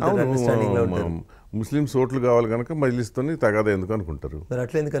వస్తే వాళ్ళతో అండర్స్టాండింగ్ లో ఉంటారు. ముస్లిమ్స్ ఓట్లు కావాలి కనుక మజ్లిస్తో తగాదా ఎందుకు అనుకుంటారు. మరి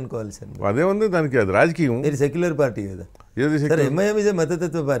అట్లా ఎందుకు అనుకోవాలి సార్? అదే ఉంది దానికి, అది రాజకీయం. మీరు సెక్యులర్ పార్టీ కదా సార్, ఎంఐఎం ఇదే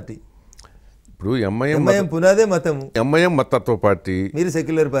మతతత్వ పార్టీ. ఇప్పుడు ఎంఐఎం పునాదే మతము, ఎంఐఎం మతతత్వ పార్టీ, మీరు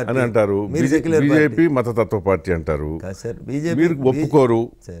సెక్యులర్ పార్టీ అని అంటారు. బీజేపీ మతతత్వ పార్టీ అంటారు. మీరు ఒప్పుకోరు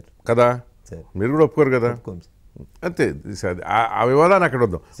కదా, మీరు కూడా ఒప్పుకోరు కదా, అంతే. ఆ వివాదాన్ని అక్కడ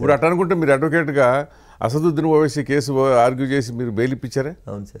వద్దాం. ఇప్పుడు అట్లా అనుకుంటే మీరు అడ్వకేట్గా అసదుద్దీన్ ఓవైసీ కేసు ఆర్గ్యూ చేసి మీరు బెయిల్ ఇప్పించారా?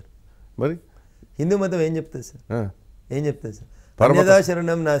 అవును సార్. మరి హిందూ మతం ఏం చెప్తుంది సార్? ఏం చెప్తుంది సార్? అన్యదా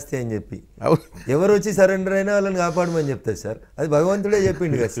శరణం నాస్తి అని చెప్పి ఎవరు వచ్చి సరెండర్ అయినా వాళ్ళని కాపాడమని చెప్తారు సార్. అది భగవంతుడే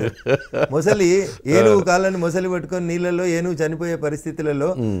చెప్పిండు కదా సార్. మొసలి ఏనుగు కాళ్ళని మొసలి పట్టుకొని నీళ్ళలో ఏనుగు చనిపోయే పరిస్థితులలో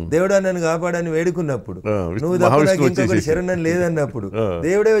దేవుడా నన్ను కాపాడని వేడుకున్నప్పుడు, నువ్వు తప్ప నాకు ఇంకొకటి శరణం లేదన్నప్పుడు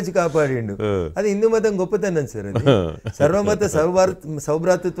దేవుడే వచ్చి కాపాడిండు. అది హిందూ మతం గొప్పతనం సార్. అది సర్వమత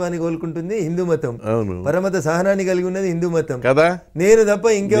సౌభ్రాతృత్వాన్ని కోలుకుంటుంది హిందూ మతం, పరమత సహనాన్ని కలిగి ఉన్నది హిందూ మతం కదా. నేను తప్ప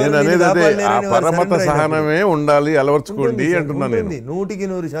ఇంకెవరు పరమత సహనమే ఉండాలి, అలవర్చుకోండి అంటున్నాను.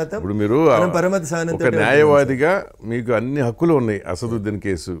 100% ఇప్పుడు మీరు ఒక న్యాయవాదిగా మీకు అన్ని హక్కులు ఉన్నాయి అసదుద్దీన్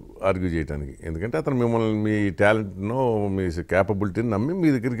కేసు ఆర్గ్యూ చేయడానికి. ఎందుకంటే అతను మిమ్మల్ని మీ టాలెంట్ను మీ క్యాపబిలిటీని నమ్మి మీ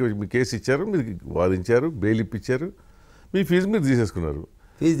దగ్గరికి మీ కేసు ఇచ్చారు, మీరు వాదించారు, బెయిల్ ఇప్పించారు, మీ ఫీజు మీరు తీసేసుకున్నారు.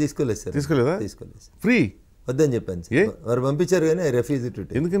 ఫీజు తీసుకోలేదు సార్. తీసుకోలేదా? తీసుకోలేదు, ఫ్రీ వద్దని చెప్పాను సార్. వారు పంపించారు కానీ ఐ రిఫ్యూజ్ టు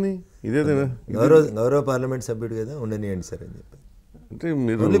టేక్. ఎందుకని? ఇదే గౌరవ పార్లమెంట్ సభ్యుడు కదా, ఉండనియండి సార్ అని చెప్పాను. అంటే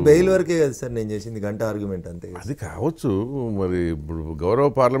మీరు ఓన్లీ బెయిల్ వరకే కదా సార్ నేను చేసింది, గంట ఆర్గ్యుమెంట్ అంతే. అది కావచ్చు. మరి ఇప్పుడు గౌరవ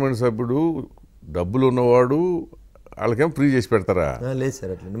పార్లమెంట్ సభ్యుడు డబ్బులు ఉన్నవాడు వాళ్ళకేం ఫ్రీ చేసి పెడతారా? లేదు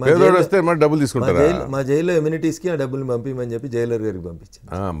సార్, అట్లా పేదోడు వస్తే మరి డబ్బులు తీసుకుంటారా? మా జైల్లో ఎమ్యూనిటీస్కి ఆ డబ్బులు పంపించమని చెప్పి జైలర్ గారికి పంపించాను.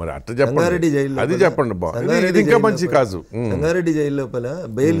 మరి అట్లా చెప్పండి, సంగారెడ్డి జైల్లో, అది చెప్పండి. ఇది ఇంకా మంచి కాదు. సంగారెడ్డి జైలు లోపల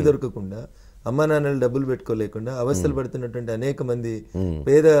బెయిల్ దొరకకుండా అమ్మా నాన్నలు డబ్బులు పెట్టుకోలేకుండా అవస్థలు పడుతున్నటువంటి అనేక మంది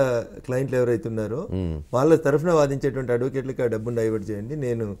పేద క్లయింట్లు ఎవరైతే ఉన్నారో వాళ్ళ తరఫున వాదించేటువంటి అడ్వకేట్లకి ఆ డబ్బును డైవర్ట్ చేయండి,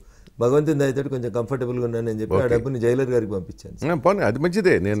 నేను భగవంతుని దయతో కొంచెం కంఫర్టబుల్గా ఉన్నానని చెప్పి ఆ డబ్బుని జైలర్ గారికి పంపించాను. పోనీ, అది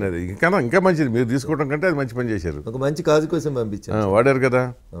మంచిదే. నేను ఇంకా మంచిది మీరు తీసుకోవడం కంటే అది మంచి పని చేశారు. ఒక మంచి కాజు కోసం పంపించాను. వాడారు కదా,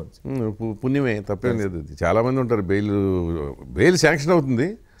 పుణ్యమే, తప్పేం లేదు. చాలా మంది ఉంటారు బెయిల్ శాంక్షన్ అవుతుంది,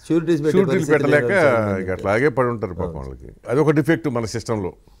 షూరిటీలు పెట్టలేక అట్లాగే పడి ఉంటారు పాపం వాళ్ళకి. అది ఒక డిఫెక్ట్ మన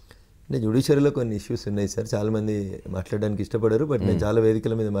సిస్టంలో. అంటే జ్యుడిషియరీలో కొన్ని ఇష్యూస్ ఉన్నాయి సార్, చాలామంది మాట్లాడడానికి ఇష్టపడరు, బట్ నేను చాలా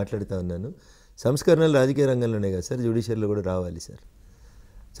వేదికల మీద మాట్లాడుతూ ఉన్నాను. సంస్కరణలు రాజకీయ రంగంలోనే కదా సార్, జ్యుడిషియరీలో కూడా రావాలి సార్.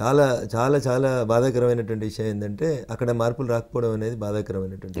 చాలా చాలా చాలా బాధాకరమైనటువంటి విషయం ఏంటంటే అక్కడ మార్పులు రాకపోవడం అనేది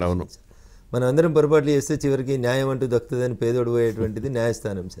బాధాకరమైనటువంటి విషయం సార్. మనం అందరం పొరపాట్లు చేస్తే చివరికి న్యాయం అంటూ దక్కుతుందని పేదోడు పోయేటువంటిది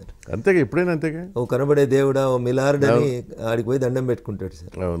న్యాయస్థానం సార్. అంతేగా, ఎప్పుడైనా అంతేగా. ఓ కనబడే దేవుడా, ఓ మిలార్డ్ అని ఆడికి పోయి దండం పెట్టుకుంటాడు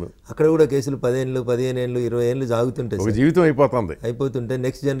సార్. అక్కడ కూడా కేసులు 10 ఏళ్ళు 15 ఏళ్ళు 20 ఏళ్ళు సాగుతుంటాయి, జీవితం అయిపోతుంటే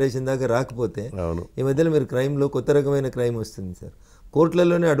నెక్స్ట్ జనరేషన్ దాకా రాకపోతే ఈ మధ్యలో మీరు క్రైమ్లో కొత్త రకమైన క్రైమ్ వస్తుంది సార్.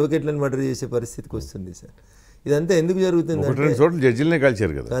 కోర్టులలోనే అడ్వకేట్లను మర్డర్ చేసే పరిస్థితికి వస్తుంది సార్. ఇదంతా ఎందుకు జరుగుతుంది అంటే జడ్జిలనే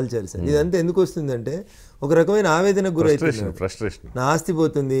కాల్చారు సార్. ఇదంతా ఎందుకు వస్తుందంటే ఒక రకమైన ఆవేదనకు గురవుతుంది, ఫ్రస్ట్రేషన్. నా ఆస్తి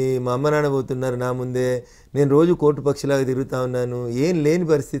పోతుంది, మా అమ్మ నాన్న పోతున్నారు నా ముందే, నేను రోజు కోర్టు పక్షిలాగా తిరుగుతూ ఉన్నాను, ఏం లేని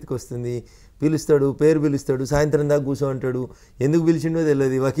పరిస్థితికి వస్తుంది. పిలుస్తాడు, పేరు పిలుస్తాడు, సాయంత్రం దాకా కూర్చో అంటాడు, ఎందుకు పిలిచిండో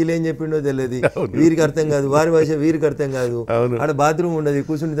తెలియదు, వకీలు ఏం చెప్పిండో తెలియదు, వీరికి అర్థం కాదు, వారి భాష వీరికి అర్థం కాదు, ఆడ బాత్రూమ్ ఉండదు,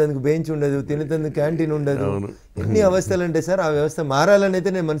 కూర్చుంటేందుకు బెంచ్ ఉండదు, తినేందుకు క్యాంటీన్ ఉండదు. ఎన్ని అవస్థలు అంటే సార్, ఆ వ్యవస్థ మారాలని అయితే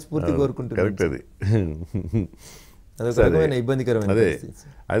నేను మనస్ఫూర్తి కోరుకుంటున్నాను. అదొక రకమైన ఇబ్బందికరమైన పరిస్థితి.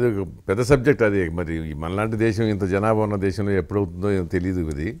 అది ఒక పెద్ద సబ్జెక్ట్. అది మరి మనలాంటి దేశం, ఇంత జనాభా ఉన్న దేశంలో ఎప్పుడవుతుందో తెలియదు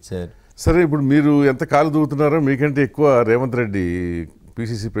ఇది. సరే, ఇప్పుడు మీరు ఎంత కాలు దూకుతున్నారో మీకంటే ఎక్కువ రేవంత్ రెడ్డి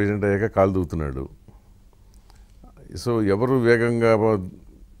పిసిసి ప్రెసిడెంట్ అయ్యాక కాలు దూకుతున్నాడు. సో ఎవరు వేగంగా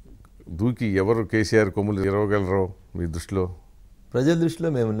దూకి ఎవరు కేసీఆర్ కొమ్ములు ఇరవగలరో మీ దృష్టిలో? ప్రజల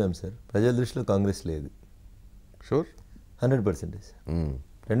దృష్టిలో మేము ఉన్నాం సార్, ప్రజల దృష్టిలో కాంగ్రెస్ లేదు. షూర్, 100%.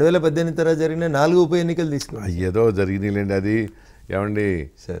 2018 తర్వాత జరిగిన 4 ఉప ఎన్నికలు తీసుకున్నాం. ఏదో జరిగినాయిలేండి. అది ఏమండి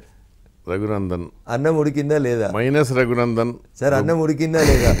సార్, రఘునందన్ అన్నం ఉడికిందా లేదా? మైనస్ రఘునందన్ సార్, అన్నం ఉడికిందా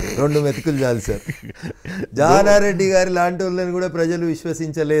లేదా? 2 మెతుకులు చాలు సార్. జానారెడ్డి గారి లాంటి వాళ్ళని కూడా ప్రజలు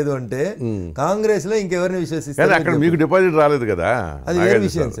విశ్వసించలేదు అంటే కాంగ్రెస్ లో ఇంకెవరిని విశ్వసిస్తారు? అక్కడ మీకు డిపాజిట్ రాలేదు కదా, అది వేరే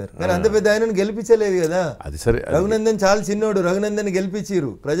విషయం సార్. కానీ అంత పెద్ద ఆయనను గెలిపించలేదు కదా. అది సరే, రఘునందన్ చాలా చిన్నోడు, రఘునందన్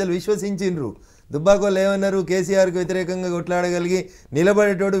గెలిపించిర్రు, ప్రజలు విశ్వసించిండ్రు. దుబ్బాకోళ్ళు ఏమన్నారు, కేసీఆర్కి వ్యతిరేకంగా కొట్లాడగలిగి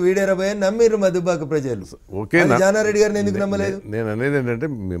నిలబడేటోడు వీడేరబోయని నమ్మిర్రు మా దుబ్బాక ప్రజలు. జానారెడ్డి గారిని ఎందుకు నమ్మలేదు? నేను అనేది ఏంటంటే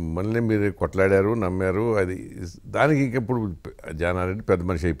మిమ్మల్ని మీరు కొట్లాడారు, నమ్మారు, అది దానికి ఇంకెప్పుడు జానారెడ్డి పెద్ద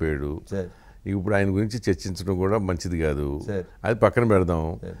మనిషి అయిపోయాడు. ఇప్పుడు ఆయన గురించి చర్చించడం కూడా మంచిది కాదు, అది పక్కన పెడదాం.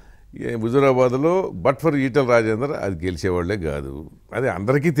 హుజూరాబాద్లో బట్ ఫర్ ఈటల రాజేందర్ అది గెలిచేవాళ్లే కాదు, అది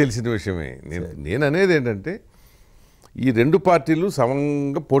అందరికీ తెలిసిన విషయమే. నేను అనేది ఏంటంటే ఈ 2 పార్టీలు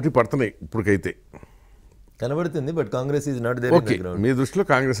సమంగా పోటీ పడుతున్నాయి ఇప్పటికైతే కనబడుతుంది. But Congress is not there. Okay, మీ దృష్టిలో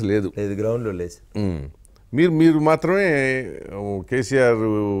కాంగ్రెస్ లేదు, గ్రౌండ్లో లేదు. మీరు మాత్రమే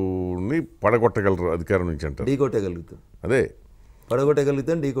కేసీఆర్ని పడగొట్టగలరు అధికారం నుంచి అంటారు. ఢీకొట్టగలుగుతాం, అదే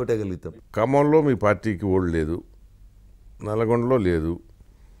పడగొట్టగలుగుతాం, ఢీకొట్టగలుగుతాం. ఖమ్మంలో మీ పార్టీకి ఓటు లేదు, నల్గొండలో లేదు,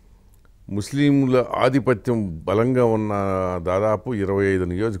 ముస్లింల ఆధిపత్యం బలంగా ఉన్న దాదాపు 25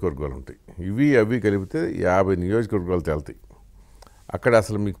 నియోజకవర్గాలు ఉంటాయి. అవి కలిపితే 50 నియోజకవర్గాలు తేలుతాయి. అక్కడ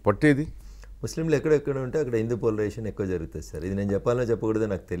అసలు మీకు పట్టేది ముస్లింలు ఎక్కడెక్కడ ఉంటే అక్కడ హిందూ పోలరైజేషన్ ఎక్కువ జరుగుతుంది సార్. ఇది నేను చెప్పాలో చెప్పకూడదో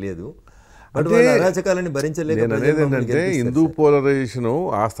నాకు తెలియదు, బట్ అరాచకాలని భరించలేక నేను అనేది ఏంటంటే హిందూ పోలరైజేషన్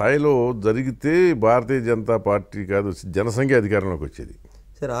ఆ స్థాయిలో జరిగితే భారతీయ జనతా పార్టీ కాదు జనసంఖ్య అధికారంలోకి వచ్చేది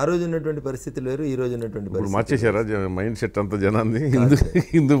సార్. ఆ రోజు ఉన్నటువంటి పరిస్థితులు వేరు, ఈ రోజు ఉన్నటువంటి పరిస్థితులు మార్చేశారా మైండ్ సెట్ అంతా జనాన్ని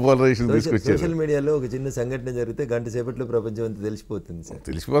హిందూ పోలరైజేషన్ తీసుకొచ్చారు. సోషల్ మీడియాలో ఒక చిన్న సంఘటన జరిగితే గంట సేపట్లో ప్రపంచం అంతా తెలిసిపోతుంది సార్.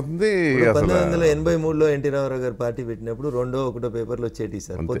 తెలిసిపోతుంది. 1983లో ఎన్టీ రామారావు గారు పార్టీ పెట్టినప్పుడు 2ో 1ో పేపర్లు వచ్చేటి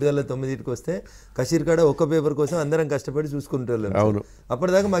సార్. పొద్దుగల 9కి వస్తే కషీర్కాడ ఒక్క పేపర్ కోసం అందరం కష్టపడి చూసుకుంటారు. అవును,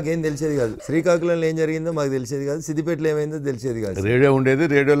 అప్పటిదాకా మాకేం తెలిసేది కాదు. శ్రీకాకుళంలో ఏం జరిగిందో మాకు తెలిసేది కాదు, సిద్దిపేటలో ఏమైందో తెలిసేది కాదు. రేడియో ఉండేది,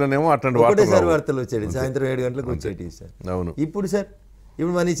 రేడియోలోనేమో అట్లాంటి ఒకటేసారి వార్తలు వచ్చేది, సాయంత్రం 7 గంటలకు వచ్చేటి సార్. అవును, ఇప్పుడు సార్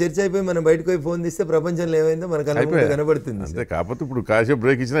మన చర్చ అయిపోయి మనం బయటకు పోయి ఫోన్ తీస్తే ప్రపంచంలో ఏమైందో మనకు కనబడుతుంది. అంతే, కాకపోతే ఇప్పుడు కాసేపు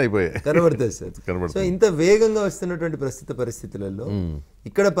బ్రేక్ ఇచ్చినా అయిపోయాయి, కనబడుతుంది సార్. సో ఇంత వేగంగా వస్తున్నటువంటి ప్రస్తుత పరిస్థితులలో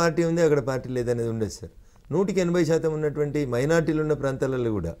ఇక్కడ పార్టీ ఉంది, అక్కడ పార్టీ లేదనేది ఉండదు సార్. 100% ఉన్నటువంటి మైనార్టీలు ఉన్న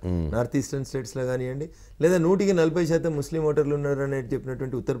ప్రాంతాలలో కూడా నార్త్ ఈస్టర్న్ స్టేట్స్లో కానివ్వండి, లేదా 140% ముస్లిం ఓటర్లు ఉన్నారు అనేది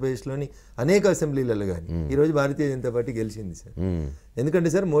చెప్పినటువంటి ఉత్తరప్రదేశ్లోని అనేక అసెంబ్లీలలో కానీ ఈరోజు భారతీయ జనతా పార్టీ గెలిచింది సార్. ఎందుకంటే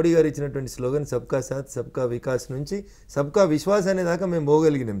సార్ మోడీ గారు ఇచ్చినటువంటి స్లోగన్ సబ్కా సాత్ సబ్కా వికాస్ నుంచి సబ్కా విశ్వాస్ అనే దాకా మేము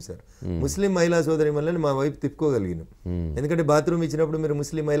పోగలిగినాం సార్. ముస్లిం మహిళా సోదరి వల్ల మా వైపు తిప్పుకోగలిగినాం. ఎందుకంటే బాత్రూమ్ ఇచ్చినప్పుడు మీరు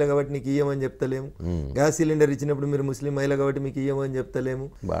ముస్లిం మహిళ కాబట్టి నీకు ఇయ్యమని చెప్తలేము, గ్యాస్ సిలిండర్ ఇచ్చినప్పుడు మీరు ముస్లిం మహిళ కాబట్టి మీకు ఇయ్యమని చెప్తలేము.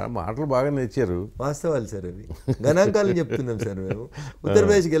 మాటలు బాగా నేర్చారు, వాస్తవాలు సార్ అవి, గణాంకాలు చెప్తున్నాం సార్. మేము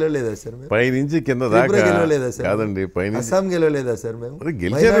ఉత్తరప్రదేశ్ గెలవలేదా సార్? పైనుంచి కింద గెలవలేదా సార్? కాదండి, అస్సాం గెలవలేదా సార్? మేము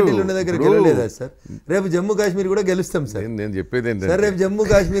మైనారిటీలు ఉన్న దగ్గర గెలవలేదా సార్? రేపు జమ్మూ కాశ్మీర్ కూడా గెలుస్తాం సార్. నేను చెప్పేది సార్ రేపు జమ్మూ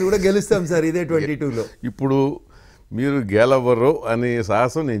కాశ్మీర్ కూడా గెలుస్తాం సార్ ఇదే 22లో. ఇప్పుడు మీరు గెలవరు అనే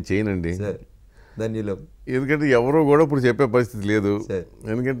సాహసం నేను చేయనండి సార్. ధన్యులం. ఎందుకంటే ఎవరో కూడా ఇప్పుడు చెప్పే పరిస్థితి లేదు.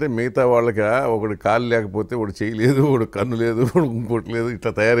 ఎందుకంటే మిగతా వాళ్ళకి ఒకటి కాలు లేకపోతే ఒకటి చేయలేదు, ఒకటి కన్ను లేదు, ఇంకోటి లేదు,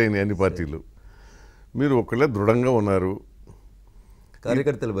 ఇట్లా తయారైనాయి అన్ని పార్టీలు. మీరు ఒకళ్ళే దృఢంగా ఉన్నారు.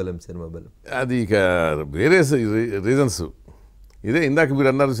 కార్యకర్తల బలం సార్ మా బలం. అది ఇక వేరే రీజన్స్. ఇదే ఇందాక మీరు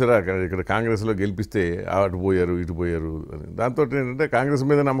అన్నారు సరే ఇక్కడ కాంగ్రెస్లో గెలిపిస్తే అటు పోయారు ఇటు పోయారు అని. దాంతో ఏంటంటే కాంగ్రెస్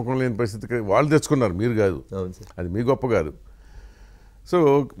మీద నమ్మకం లేని పరిస్థితికి వాళ్ళు తెచ్చుకున్నారు, మీరు కాదు. అది మీ గొప్ప కాదు. సో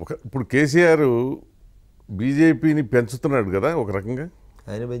ఇప్పుడు కేసీఆర్ బీజేపీని పెంచుతున్నాడు కదా ఒక రకంగా.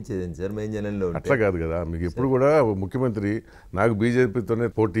 ఆయన పెంచేదండి సార్ మెయిన్ జనంలో. అట్లా కాదు కదా, మీకు ఎప్పుడు కూడా ముఖ్యమంత్రి నాకు బీజేపీతోనే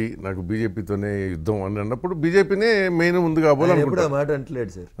పోటీ, నాకు బీజేపీతోనే యుద్ధం అని అన్నప్పుడు బీజేపీనే మెయిన్ ముందు కాబోలు ఎప్పుడు ఆ మాట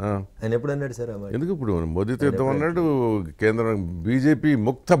అంటలేడు సార్. ఆయన ఎప్పుడు అన్నాడు సార్ ఆ మాట? ఎందుకు ఇప్పుడు మోదీతో యుద్ధం అన్నాడు, కేంద్రం బీజేపీ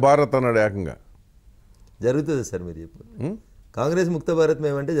ముక్త భారత్ అన్నాడు ఏకంగా. జరుగుతుంది సార్ మీరు చెప్పు. కాంగ్రెస్ ముక్త భారత్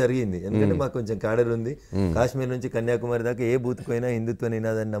మేమంటే జరిగింది. ఎందుకంటే మాకు కొంచెం క్యాడర్ ఉంది. కాశ్మీర్ నుంచి కన్యాకుమారి దాకా ఏ బూత్ పోయినా హిందుత్వ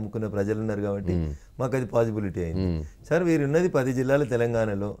నినాదాన్ని నమ్ముకున్న ప్రజలు ఉన్నారు కాబట్టి మాకు అది పాసిబిలిటీ అయింది సార్. వీరు ఉన్నది 10 జిల్లాలు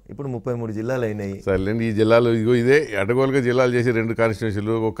తెలంగాణలో, ఇప్పుడు 33 జిల్లాలు అయినాయి. సర్లేండి, ఈ జిల్లాలు ఇగో ఇదే అడగోలుగా జిల్లాలు చేసి 2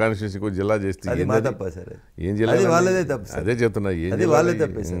 కాన్స్టిట్యూన్సీలు, ఒక కాన్స్టిట్యూన్సీకి ఒక జిల్లా చేస్తే అది మా తప్ప సార్? ఏం జిల్లా? అది వాళ్ళదే తప్పు. అదే చెప్తున్నా, అది వాళ్ళే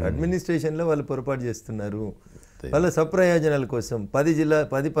తప్పే సార్. అడ్మినిస్ట్రేషన్లో వాళ్ళు పొరపాటు చేస్తున్నారు. వాళ్ళ సప్రయోజనాల కోసం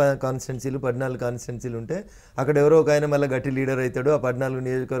 10 కాన్స్టిట్యున్సీలు 14 కాన్స్టిట్యున్సీలు ఉంటే అక్కడ ఎవరో ఒక ఆయన మళ్ళీ గట్టి లీడర్ అవుతాడు, ఆ 14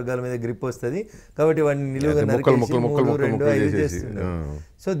 నియోజకవర్గాల మీద గ్రిప్ వస్తుంది కాబట్టి వాడిని నిలువుగా నరికేసి 3, 2, 5 చేస్తున్నారు.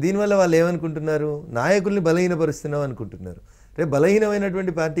 సో దీనివల్ల వాళ్ళు ఏమనుకుంటున్నారు, నాయకుల్ని బలహీనపరుస్తున్నాం అనుకుంటున్నారు. రేపు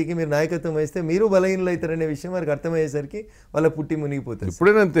బలహీనమైనటువంటి పార్టీకి మీరు నాయకత్వం వహిస్తే మీరు బలహీనలు అవుతారనే విషయం వారికి అర్థమయ్యేసరికి వాళ్ళ పుట్టి మునిగిపోతుంది.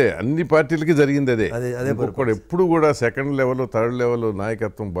 ఇప్పుడేనంతే అన్ని పార్టీలకి జరిగింది అదే. ఎప్పుడు కూడా సెకండ్ లెవెల్, థర్డ్ లెవెల్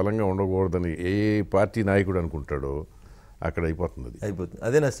నాయకత్వం బలంగా ఉండకూడదని ఏ పార్టీ నాయకుడు అనుకుంటాడో అక్కడ అయిపోతుంది.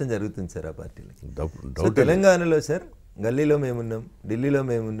 అదే నష్టం జరుగుతుంది సార్ ఆ పార్టీలకి. తెలంగాణలో సార్ గల్లీలో మేమున్నాం, ఢిల్లీలో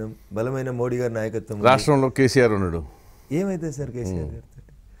మేమున్నాం, బలమైన మోడీ గారి నాయకత్వం. రాష్ట్రంలో కేసీఆర్ ఉన్నాడు. ఏమైతే సార్ కేసీఆర్ గారితో?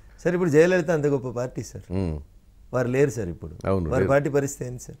 సార్ ఇప్పుడు జయలలిత అంత గొప్ప పార్టీ సార్, వారు లేరు సార్ ఇప్పుడు. వారి పార్టీ పరిస్థితి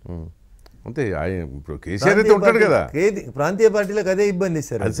ఏంటి సార్? అంతే, ఇప్పుడు కేసీఆర్ అయితే ఉంటాడు కదా. ప్రాంతీయ పార్టీలకు అదే ఇబ్బంది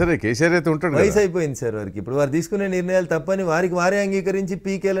సార్. సరే కేసీఆర్ అయితే ఉంటాడు, వయసు అయిపోయింది సార్ వారికి. ఇప్పుడు వారు తీసుకునే నిర్ణయాలు తప్పని వారే అంగీకరించి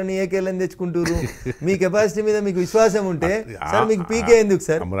పీకేలని ఏకేలని తెచ్చుకుంటారు. మీ కెపాసిటీ మీద మీకు విశ్వాసం ఉంటే సార్ మీకు పీకే ఎందుకు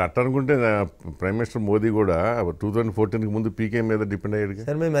సార్? మరి అట్ట అనుకుంటే ప్రైమ్ మినిస్టర్ మోదీ కూడా 2014కి ముందు పీకే మీద డిపెండ్ అయ్యాడు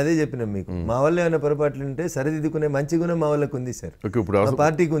సార్. మేము అదే చెప్పినాం మీకు, మా వల్ల ఏమైనా పొరపాట్లు ఉంటే సరిదిద్దుకునే మంచి గుణం మా వాళ్ళకు ఉంది సార్. ఇప్పుడు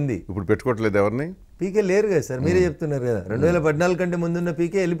పార్టీకి ఉంది. ఇప్పుడు పెట్టుకోవట్లేదు ఎవరిని? పీకే లేరు కదా సార్, మీరే చెప్తున్నారు కదా. 2014 కంటే ముందున్న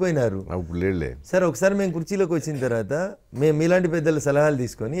పీకే వెళ్ళిపోయినారు సార్. ఒకసారి మేము కుర్చీలోకి వచ్చిన తర్వాత మేము మీలాంటి పెద్దల సలహాలు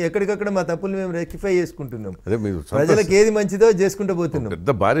తీసుకొని ఎక్కడికక్కడ మా తప్పులు మేము రెక్టిఫై చేసుకుంటున్నాం. ప్రజలకు ఏది మంచిదో చేసుకుంటూ పోతున్నాం.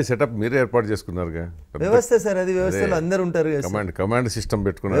 పెద్ద భారీ సెటప్ మీరే ఏర్పాటు చేసుకున్నారు. వ్యవస్థ సార్, అది వ్యవస్థలో అందరు ఉంటారు కదా. కమాండ్ సిస్టమ్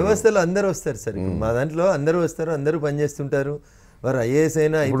పెట్టుకున్నారు. వ్యవస్థలో అందరూ వస్తారు సార్. మా దాంట్లో అందరూ వస్తారు, అందరూ పనిచేస్తుంటారు. వారు ఐఏఎస్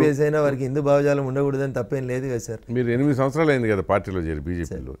అయినా ఐపీఎస్ అయినా వారికి హిందూ భావజాలం ఉండకూడదని తప్పేం లేదు కదా సార్. మీరు 8 సంవత్సరాలు అయింది కదా పార్టీలో చేరి,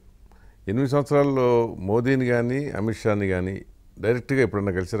 బీజేపీలో. 8 సంవత్సరాల్లో మోదీని కానీ అమిత్ షాని కానీ డైరెక్ట్గా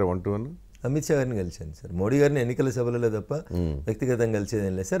ఎప్పుడన్నా కలిసారా 1-to-1? అమిత్ షా గారిని కలిశాను సార్. మోడీ గారిని ఎన్నికల సభలలో తప్ప వ్యక్తిగతంగా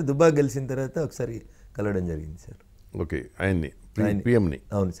కలిసేదేం లేదు సార్. దుబాక్ గెలిచిన తర్వాత ఒకసారి కలవడం జరిగింది సార్. ఓకే, ఆయన్ని పిఎంని?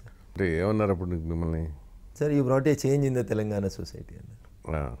 అవును సార్. అంటే ఏమన్నారు అప్పుడు మిమ్మల్ని? Sir you brought A change in the Telangana society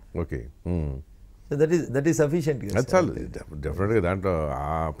అన్నారు. Okay, so that is sufficient. అది చాలు డెఫినెట్గా, దాంట్లో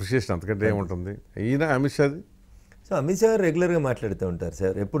ఆ అప్రిషియేషన్ అంతకంటే ఏముంటుంది. ఈయన అమిత్ షాది? సో అమిత్ షా గారు రెగ్యులర్గా మాట్లాడుతూ ఉంటారు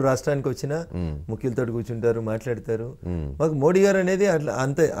సార్. ఎప్పుడు రాష్ట్రానికి వచ్చినా ముఖ్యులతో కూర్చుంటారు, మాట్లాడతారు. మాకు మోడీ గారు అనేది అట్లా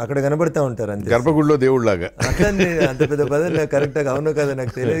అంతే అక్కడ కనబడతా ఉంటారు. అంతే, గర్భగుడిలో దేవుళ్ళలాగా. అట్లా అంత పెద్ద పదవి నాకు కరెక్ట్గా అవునో కదా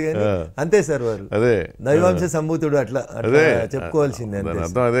నాకు తెలియదు కానీ అంతే సార్. వారు అదే దైవాంశ సంభూతుడు అట్లా చెప్పుకోవాల్సిందే.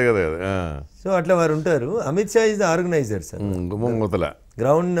 అదే కదా. సో అట్లా వారు ఉంటారు. Amit Shah is the organiser sir.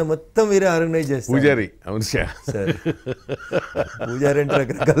 Ground మొత్తం వీరే ఆర్గనైజ్ చేస్తారు. పూజారి అమిత్ షా సార్. పూజారి అంటే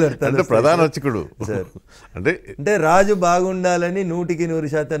రకరకాల అర్థాలు. ప్రధాన అర్చకుడు సార్. అంటే రాజు బాగుండాలని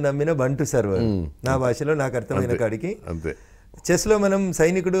 100% నమ్మిన బంటు సార్ వారు. నా భాషలో నాకు అర్థమైన కాడికి. అంతే. చెస్లో మనం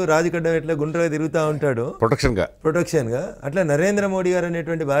సైనికుడు రాజుకడ్డం ఎట్లా గుండ్రగా తిరుగుతూ ఉంటాడు ప్రొటెక్షన్గా, అట్లా నరేంద్ర మోడీ గారు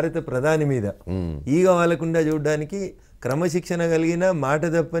అనేటువంటి భారత ప్రధాని మీద ఈగ వాళ్ళకుండా చూడడానికి క్రమశిక్షణ కలిగిన మాట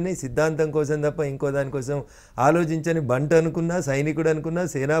తప్పని సిద్ధాంతం కోసం తప్ప ఇంకో దానికోసం ఆలోచించని బంట అనుకున్నా, సైనికుడు అనుకున్నా,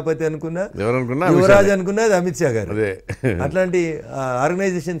 సేనాపతి అనుకున్నా, యువరాజ్ అనుకున్నా అది అమిత్ షా గారు. అట్లాంటి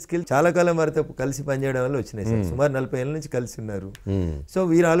ఆర్గనైజేషన్ స్కిల్ చాలా కాలం వారితో కలిసి పనిచేయడం వల్ల వచ్చినాయి సార్. సుమారు 40 ఏళ్ళ నుంచి కలిసి ఉన్నారు. సో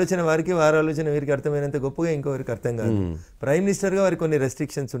వీరి ఆలోచన వారికి, వారి ఆలోచన వీరికి అర్థమైనంత గొప్పగా ఇంకొకరికి అర్థం కాదు. ప్రైమ్ మినిస్టర్గా వారికి కొన్ని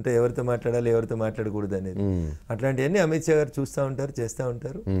రెస్ట్రిక్షన్స్ ఉంటాయి, ఎవరితో మాట్లాడాలి ఎవరితో మాట్లాడకూడదు అనేది. అట్లాంటివన్నీ అమిత్ షా గారు చూస్తూ ఉంటారు, చేస్తూ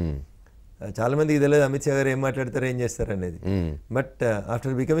ఉంటారు. చాలా మందికి తెలియదు అమిత్ షా గారు ఏం మాట్లాడతారు, ఏం చేస్తారు అనేది. But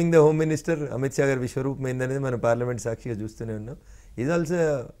after becoming the home minister Amit Shah గారు విశ్వరూపం ఏందనేది మనం పార్లమెంట్ సాక్షిగా చూస్తూనే ఉన్నాం. Is also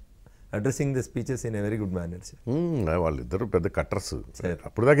addressing the speeches in a very good manner sir. వాళ్ళిద్దరు పెద్ద కట్టర్స్,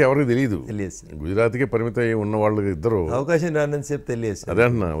 అప్పుడు దాకా ఎవరికి తెలియదు. గుజరాత్కి పరిమితం ఉన్న వాళ్ళు ఇద్దరు అవకాశం రానంత సేపు తెలియదు సార్. అదే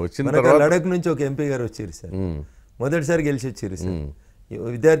అన్న వచ్చిన లడక్ నుంచి ఒక ఎంపీ గారు వచ్చారు సార్, మొదటిసారి గెలిచి వచ్చారు సార్.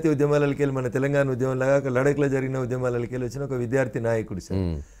 విద్యార్థి ఉద్యమాలకి వెళ్ళి మన తెలంగాణ ఉద్యమం లాగా లడఖ్లో జరిగిన ఉద్యమాలకి వెళ్ళి వచ్చిన ఒక విద్యార్థి నాయకుడు సార్.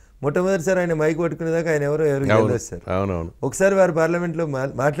 మొట్టమొదటిసారి ఆయన మైక్ పట్టుకునేదాకా ఆయన ఎవరో తెలియదు సార్. ఒకసారి వారు పార్లమెంట్లో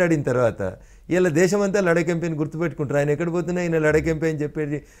మాట్లాడిన తర్వాత ఇలా దేశమంతా లడక్ ఎంపీని గుర్తుపెట్టుకుంటారు, ఆయన ఎక్కడ పోతున్నా ఆయన లడక్ ఎంపీ అని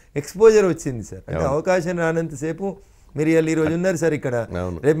చెప్పేది ఎక్స్పోజర్ వచ్చింది సార్. అంటే అవకాశం రానంతసేపు మీరు ఈ రోజు ఉన్నారు సార్ ఇక్కడ,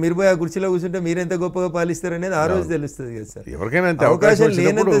 రేపు మీరు పోయి ఆ కుర్చీలో కూర్చుంటే మీరు ఎంత గొప్పగా పాలిస్తారు అనేది ఆ రోజు తెలుస్తుంది కదా సార్. అవకాశం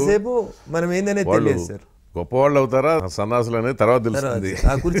లేనంతసేపు మనం ఏందనేది తెలియదు సార్. గొప్పవాళ్ళు అవుతారా సన్నాసులు అనేది తర్వాత తెలుస్తుంది,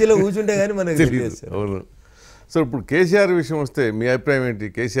 ఆ కుర్చీలో కూర్చుంటే కానీ మనకు తెలియదు సార్. సో ఇప్పుడు కేసీఆర్ విషయం వస్తే మీ అభిప్రాయం ఏంటి?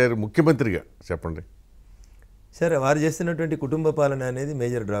 కేసీఆర్ ముఖ్యమంత్రిగా చెప్పండి సార్. వారు చేస్తున్నటువంటి కుటుంబ పాలన అనేది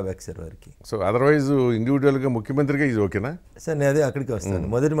మేజర్ డ్రాబ్యాక్ సార్ వారికి. సో అదర్వైజ్ ఇండివిజువల్గా ముఖ్యమంత్రిగా ఇది ఓకేనా సార్? నేను అదే అక్కడికి వస్తాను.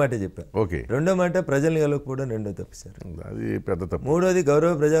 మొదటి మాట చెప్పాను, ఓకే. రెండో మాట ప్రజల్ని కలవకపోవడం రెండో తప్పు సార్, అది పెద్ద తప్పు. మూడోది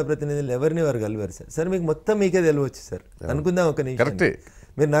గౌరవ ప్రజాప్రతినిధులు ఎవరిని వారు కలవారు సార్. సార్ మీకు మొత్తం మీకే తెలియవచ్చు సార్, అనుకుందాం ఒక నిమిషం. కరెక్టే,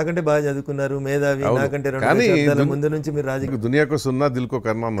 మీరు నాకంటే బాగా చదువుకున్నారు, మేధావి, నాకంటే 2 దశాబ్దాల ముందు నుంచి మీరు రాజకీయ దునియాకో సున్నా దిల్కో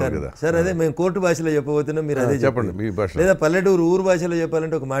కర్మ అన్నారు కదా సార్. అదే మేము కోర్టు భాషలో చెప్పబోతున్నాం, మీరు అదే చెప్పండి మీ భాష. లేదా పల్లెటూరు ఊరు భాషలో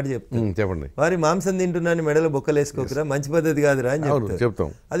చెప్పాలంటే ఒక మాట చెప్తాం, చెప్పండి. వారి మాంసం తింటున్నాను మెడలో బొక్కలేసుకోకరా, మంచి పద్ధతి కాదురా అని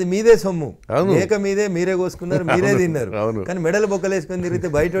చెప్తాం. అది మీదే సొమ్ము, మేక మీదే, మీరే కోసుకున్నారు, మీరే తిన్నారు. కానీ మెడలో బొక్కలేసుకొని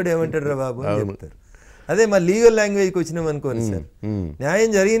తిరిగితే బయటోడు ఏమంటాడు రా బాబు అని చెప్తారు. అదే మా లీగల్ లాంగ్వేజ్కి వచ్చినాం అనుకోండి సార్, న్యాయం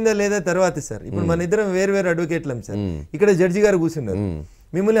జరిగిందా లేదా తర్వాత సార్. ఇప్పుడు మన ఇద్దరం వేరు వేరు అడ్వకేట్లం సార్, ఇక్కడ జడ్జి గారు కూర్చున్నారు,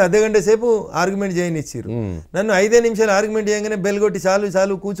 మిమ్మల్ని అర్ధగంట సేపు ఆర్గ్యుమెంట్ చేయనిచ్చారు, నన్ను 5 నిమిషాలు ఆర్గ్యుమెంట్ చేయగానే బెల్ కొట్టి చాలు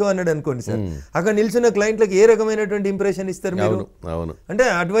చాలు కూర్చో అన్నాడు అనుకోండి సార్. అక్కడ నిల్చున్న క్లయింట్లకు ఏ రకమైనటువంటి ఇంప్రెషన్ ఇస్తారు మీరు? అంటే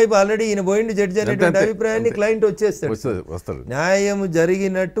అటువైపు ఆల్రెడీ ఈయన పోయింది జడ్జి అనేటువంటి అభిప్రాయాన్ని క్లయింట్ వచ్చేస్తాడు. న్యాయం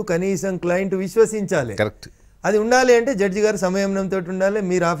జరిగినట్టు కనీసం క్లయింట్ విశ్వసించాలి, అది ఉండాలి. అంటే జడ్జి గారు సంయమనంతో ఉండాలి.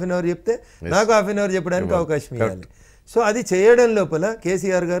 మీరు ½ అన్ అవర్ చెప్తే నాకు ½ అన్ అవర్ చెప్పడానికి అవకాశం ఇవ్వాలి. సో అది చేయడం లోపల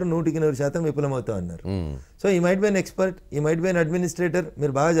కేసీఆర్ గారు 100% విఫలమవుతా అన్నారు. So he might be an expert, he might be an administrator,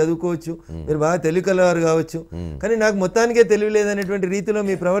 మీరు బాగా చదువుకోవచ్చు, మీరు బాగా తెలివికలవారు కావచ్చు, కానీ నాకు మొత్తానికే తెలివి లేదనేటువంటి రీతిలో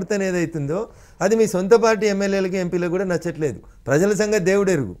మీ ప్రవర్తన ఏదైతుందో అది మీ సొంత పార్టీ ఎమ్మెల్యేలకి ఎంపీలకు కూడా నచ్చట్లేదు. ప్రజల సంగతి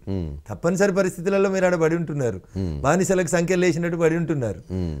దేవుడు ఎరుగు, తప్పనిసరి పరిస్థితులలో మీరు ఆడ పడి ఉంటున్నారు, బానిసలకు సంఖ్యలు వేసినట్టు పడి ఉంటున్నారు.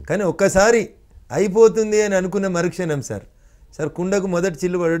 కానీ ఒక్కసారి అయిపోతుంది అని అనుకున్న మరుక్షణం సార్, కుండకు మొదటి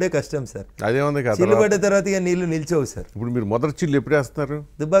చిల్లు పడే కష్టం సార్. అదేముంది, చిల్లు పడ్డ తర్వాత ఇక నీళ్లు నిల్చోవు సార్. ఇప్పుడు మీరు మొదటి చిల్లు ఎప్పుడు వేస్తున్నారు?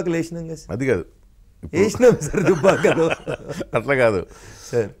 దుబ్బాకలు వేసినాం కదా సార్. అది కాదు, వేసినాం సార్ దుబ్బాకలు. అట్లా కాదు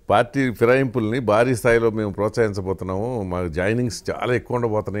సార్, పార్టీ ఫిరాయింపుల్ని భారీ స్థాయిలో మేము ప్రోత్సహించబోతున్నాము, మాకు జాయినింగ్స్ చాలా ఎక్కువ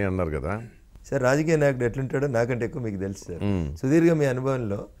ఉండబోతున్నాయి అన్నారు కదా సార్. రాజకీయ నాయకుడు ఎట్లుంటాడో నాకంటే ఎక్కువ మీకు తెలుసు సార్. సుదీర్ఘ మీ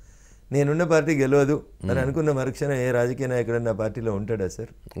అనుభవంలో నేనున్న పార్టీ గెలవదు అని అనుకున్న మరుక్షణం ఏ రాజకీయ నాయకుడు నా పార్టీలో ఉంటాడా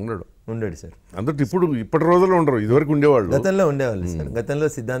సార్? ఉండడు సార్. అందరూ ఇప్పుడు ఇప్పటి రోజుల్లో ఉండరు, ఇదివరకు ఉండేవాళ్ళు, గతంలో ఉండేవాళ్ళు సార్. గతంలో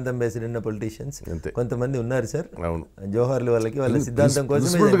సిద్ధాంతం బేస్డ్ ఉన్న పొలిటీషియన్స్ కొంతమంది ఉన్నారు సార్. జోహార్లు వాళ్ళకి వాళ్ళ సిద్ధాంతం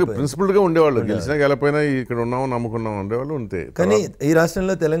కోసం ప్రిన్సిపల్ గా ఉండేవాళ్ళు, గెలిచినా గెలపోయినా ఇక్కడ ఉన్నాము నమ్ముకున్నాం ఉండేవాళ్ళు ఉంటే. కానీ ఈ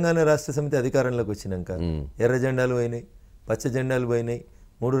రాష్ట్రంలో తెలంగాణ రాష్ట్ర సమితి అధికారంలోకి వచ్చినాక ఎర్ర జెండాలు పోయినాయి, పచ్చ జెండాలు పోయినాయి,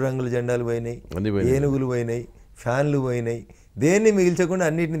 3 రంగుల జెండాలు పోయినాయి, ఏనుగులు పోయినాయి, ఫ్యాన్లు పోయినాయి, దేన్ని మిగిల్చకుండా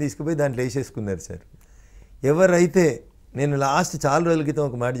అన్నింటిని తీసుకుపోయి దాంట్లో వేసేసుకున్నారు సార్. ఎవరైతే నేను లాస్ట్ చాలా రోజుల క్రితం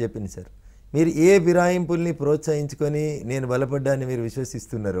ఒక మాట చెప్పింది సార్, మీరు ఏ ఫిరాయింపుల్ని ప్రోత్సహించుకొని నేను బలపడ్డాన్ని మీరు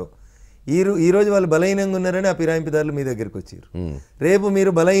విశ్వసిస్తున్నారో ఈరోజు వాళ్ళు బలహీనంగా ఉన్నారని ఆ ఫిరాయింపుదారులు మీ దగ్గరికి వచ్చారు. రేపు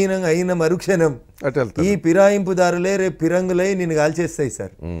మీరు బలహీనంగా అయిన మరుక్షణం ఈ ఫిరాయింపుదారులే రేపు ఫిరంగులై నిన్ను కాల్చేస్తాయి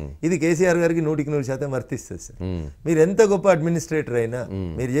సార్. ఇది కేసీఆర్ గారికి 100% వర్తిస్తుంది సార్. మీరు ఎంత గొప్ప అడ్మినిస్ట్రేటర్ అయినా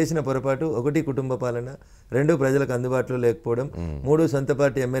మీరు చేసిన పొరపాటు 1 కుటుంబ పాలన, 2 ప్రజలకు అందుబాటులో లేకపోవడం, 3 సొంత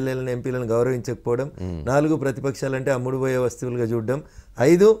పార్టీ ఎమ్మెల్యేలను ఎంపీలను గౌరవించకపోవడం, 4 ప్రతిపక్షాలంటే అమ్ముడుపోయే వస్తువులుగా చూడడం,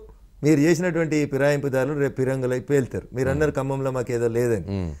 5 మీరు చేసినటువంటి ఫిరాయింపుదారులు రేపు ఫిరంగులై పేలుతారు. మీరు అన్నారు ఖమ్మంలో మాకేదో లేదని,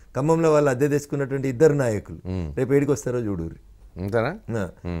 ఖమ్మంలో వాళ్ళు అద్దె తెచ్చుకున్నటువంటి 2 నాయకులు రేపు ఏడికి వస్తారో చూడూరి. అంతేనా?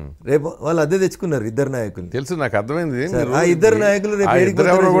 రేపు వాళ్ళు అద్దె తెచ్చుకున్నారు ఇద్దరు నాయకులు. తెలుసు, నాకు అర్థమైంది. ఆ ఇద్దరు నాయకులు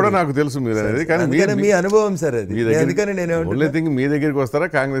ఎవరో కూడా నాకు తెలుసు మీరు అనేది. కానీ మీ అనుభవం సార్ అది. అందుకని నేను మీ దగ్గరికి వస్తారా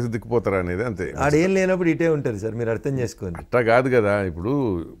కాంగ్రెస్ దిక్కుపోతారా అనేది అంతే. ఆడేం లేనప్పుడు ఇటే ఉంటారు సార్, మీరు అర్థం చేసుకోండి. అట్లా కాదు కదా. ఇప్పుడు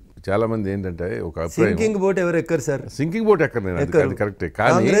చాలా మంది ఏంటంటే ఒక సింకింగ్ బోట్ ఎవరు ఎక్కరు సార్, సింకింగ్ బోట్ ఎక్కరు, నేను అది కరెక్టే.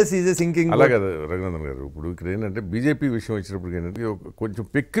 కానీ అలా కదా రఘునందన్ గారు. ఇప్పుడు ఇక్కడ ఏంటంటే బీజేపీ విషయం వచ్చినప్పుడు ఏంటంటే కొంచెం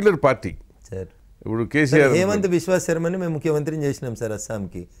పెక్యులర్ పార్టీ సార్. ఇప్పుడు కేసీఆర్ హేమంత్ బిశ్వాస్ శర్మని మేము ముఖ్యమంత్రిని చేసినాం సార్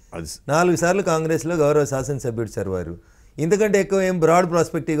అస్సాంకి. 4 సార్లు కాంగ్రెస్లో గౌరవ శాసనసభ్యుడు సార్ వారు. ఇంతకంటే ఎక్కువ ఏం బ్రాడ్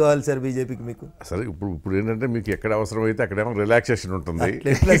ప్రాస్పెక్టివ్ కావాలి సార్ బీజేపీకి మీకు? సరే ఇప్పుడు ఏంటంటే మీకు ఎక్కడ అవసరం అయితే అక్కడేమో రిలాక్సేషన్ ఉంటుంది.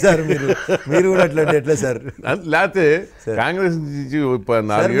 ఎట్లా సార్ మీరు కూడా అట్లా ఎట్లా సార్? లేకపోతే కాంగ్రెస్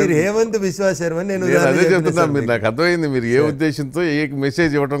మీరు హేమంత్ బిశ్వాస్ శర్మ నేను అదే చెప్తున్నాను. మీరు నాకు అర్థమైంది మీరు ఏ ఉద్దేశంతో ఏ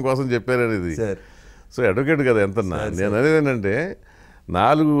మెసేజ్ ఇవ్వడం కోసం చెప్పారనేది. సో అడ్వకేట్ కదా ఎంతన్నా. నేను అనేది ఏంటంటే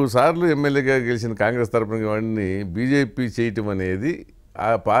 4 సార్లు ఎమ్మెల్యేగా గెలిచిన కాంగ్రెస్ తరపున వాడిని బీజేపీ చేయటం అనేది ఆ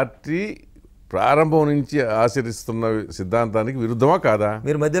పార్టీ ప్రారంభం నుంచి ఆచరిస్తున్న సిద్ధాంతానికి విరుద్ధమా కాదా?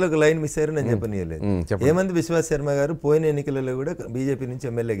 మీరు మధ్యలో ఒక లైన్ మిస్ అయ్యారు, నేను చెప్పనీయలేదు. హేమంత్ బిశ్వాస్ శర్మ గారు పోయిన ఎన్నికలలో కూడా బీజేపీ నుంచి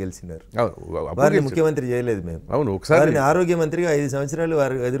ఎమ్మెల్యే గెలిచినారు. వారిని ముఖ్యమంత్రి చేయలేదు మేము. అవును, ఒకసారి ఆరోగ్య మంత్రిగా 5 సంవత్సరాలు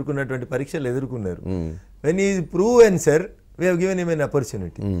వారు ఎదుర్కొన్నటువంటి పరీక్షలు ఎదుర్కొన్నారు. When is proven sir we have given him an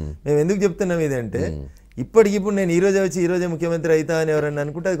opportunity. మేము ఎందుకు చెప్తున్నాం ఇదంటే ఇప్పటికిప్పుడు నేను ఈ రోజే ముఖ్యమంత్రి అవుతా అని ఎవరన్నా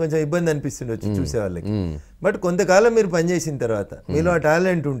అనుకుంటే అది కొంచెం ఇబ్బంది అనిపిస్తుండొచ్చు చూసే వాళ్ళకి. బట్ కొంతకాలం మీరు పనిచేసిన తర్వాత మీలో ఆ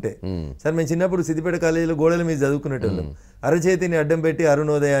టాలెంట్ ఉంటే సార్, మేము చిన్నప్పుడు సిద్దిపేట కాలేజీలో గోడల మీద చదువుకునేటోళ్ళం. అరచేతిని అడ్డం పెట్టి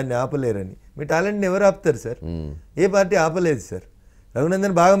అరుణోదయాన్ని ఆపలేరని. మీ టాలెంట్ని ఎవరు ఆపుతారు సార్? ఏ పార్టీ ఆపలేదు సార్.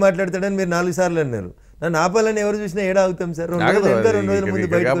 రఘునందన్ బాగా మాట్లాడతాడని మీరు 4 సార్లు అన్నారు. నన్ను ఆపాలని ఎవరు చూసినా ఏడా అవుతాం సార్? 2 రోజుల ముందు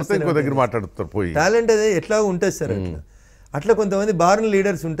బయట టాలెంట్ అదే ఎట్లా ఉంటుంది సార్. అట్లా కొంతమంది బార్న్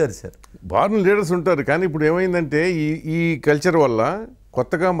లీడర్స్ ఉంటారు సార్. బార్న్ లీడర్స్ ఉంటారు. కానీ ఇప్పుడు ఏమైందంటే ఈ కల్చర్ వల్ల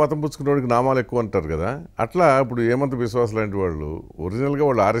కొత్తగా మతం పుచ్చుకునేవాడికి నామాలు ఎక్కువ అంటారు కదా. అట్లా ఇప్పుడు హేమంత్ బిశ్వాస్ లాంటి వాళ్ళు ఒరిజినల్గా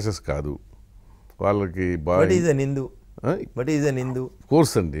వాళ్ళు ఆర్ఎస్ఎస్ కాదు. వాళ్ళకి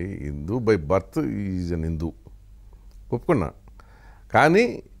కోర్స్ అండి, Hindu by birth is an Hindu ఒప్పుకున్నా. కానీ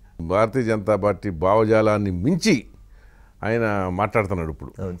భారతీయ జనతా పార్టీ భావజాలాన్ని మించి ఆయన మాట్లాడుతున్నాడు.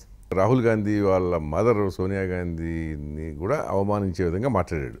 ఇప్పుడు రాహుల్ గాంధీ వాళ్ళ మదర్ సోనియా గాంధీని కూడా అవమానించే విధంగా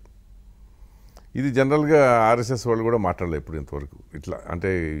మాట్లాడాడు. ఇది జనరల్గా ఆర్ఎస్ఎస్ వాళ్ళు కూడా మాట్లాడలేదు ఇప్పుడు ఇంతవరకు. ఇట్లా అంటే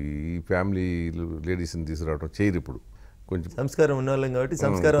ఈ ఫ్యామిలీ లేడీస్ని తీసుకురావడం చేయరు. ఇప్పుడు కొంచెం సంస్కారం ఉన్న వాళ్ళం కాబట్టి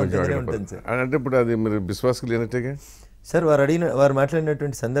సంస్కారం ఉంటుంది సార్. అంటే ఇప్పుడు అది మీరు విశ్వాసం లేనట్టేగా సార్. వారు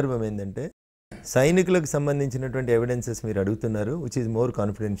మాట్లాడినటువంటి సందర్భం ఏంటంటే సైనికులకు సంబంధించినటువంటి ఎవిడెన్సెస్ మీరు అడుగుతున్నారు, which is more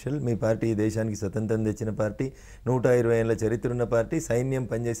confidential. Me party ఈ దేశానికి స్వతంత్రం తెచ్చిన పార్టీ, 120 ఏళ్ళ చరిత్ర ఉన్న పార్టీ, సైన్యం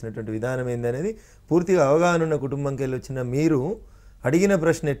పనిచేసినటువంటి విధానం ఏందనేది పూర్తిగా అవగాహన ఉన్న కుటుంబంకి వెళ్ళి వచ్చిన మీరు అడిగిన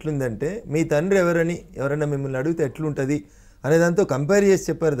ప్రశ్న ఎట్లుందంటే మీ తండ్రి ఎవరన్నా మిమ్మల్ని అడిగితే ఎట్లుంటుంది అనే దాంతో కంపేర్ చేసి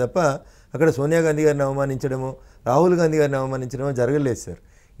చెప్పారు తప్ప అక్కడ సోనియా గాంధీ గారిని అవమానించడమో రాహుల్ గాంధీ గారిని అవమానించడమో జరగలేదు సార్.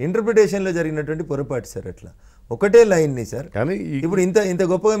 ఇంటర్ప్రిటేషన్లో జరిగినటువంటి పొరపాటు సార్. అట్లా ఒకటే లైన్ని సార్. కానీ ఇప్పుడు ఇంత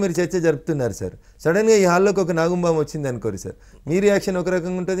గొప్పగా మీరు చర్చ జరుపుతున్నారు సార్. సడన్గా ఈ హాల్లోకి ఒక నాగుంబాం వచ్చింది అనుకోరు సార్, మీ రియాక్షన్ ఒక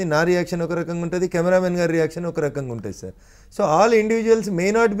రకంగా ఉంటుంది, నా రియాక్షన్ ఒక రకంగా ఉంటుంది, కెమెరామెన్ గారి రియాక్షన్ ఒక రకంగా ఉంటుంది sir. So all individuals may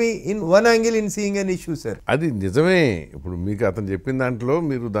not be in one angle in seeing an issue sir. అది నిజమే. ఇప్పుడు మీకు అతను చెప్పిన దాంట్లో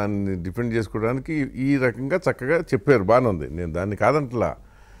మీరు దాన్ని డిఫెండ్ చేసుకోవడానికి ఈ రకంగా చక్కగా చెప్పారు, బాగానే ఉంది, నేను దాన్ని కాదంటలా.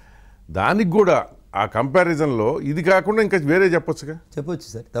 దానికి కూడా ఆ కంపారిజన్లో ఇది కాకుండా ఇంకా వేరే చెప్పొచ్చు సార్.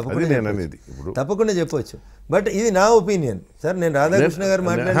 తప్పకుండా నేను అనేది ఇప్పుడు తప్పకుండా చెప్పొచ్చు. బట్ ఇది నా ఒపీనియన్ సార్. నేను రాధాకృష్ణ గారు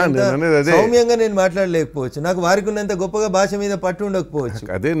మాట్లాడినంత సౌమ్యంగా నేను మాట్లాడలేకపోవచ్చు, నాకు వారికి ఉన్నంత గొప్పగా భాష మీద పట్టు ఉండకపోవచ్చు.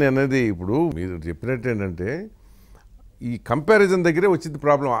 అదే నేను అనేది. ఇప్పుడు మీరు చెప్పినట్టు ఏంటంటే ఈ కంపారిజన్ దగ్గరే వచ్చింది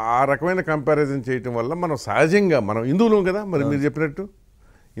ప్రాబ్లం. ఆ రకమైన కంపారిజన్ చేయటం వల్ల మనం సహజంగా మనం హిందువులు కదా, మరి మీరు చెప్పినట్టు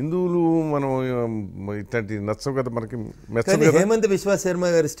హిందువులు మనం ఇట్లాంటి నచ్చవు కదా మనకి. హేమంత్ బిశ్వాస్ శర్మ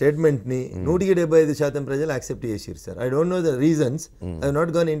గారి స్టేట్మెంట్ని 175% ప్రజలు యాక్సెప్ట్ చేసారు sir. I don't know the reasons, I have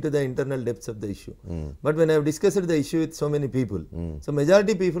not gone in to the internal depths of the issue, but when I have discussed the issue with so many people, so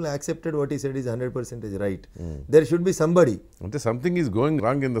majority people accepted what he said is 100% right. There should be somebody, అంటే something is going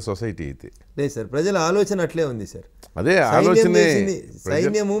wrong in the society. అయితే లేదు sir, ప్రజల ఆలోచన అట్లే ఉంది sir. అదే ఆలోచన.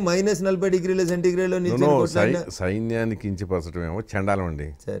 సైన్యము -40°C సైన్యాన్ని కించపరచడం ఏమో చండాలం అండి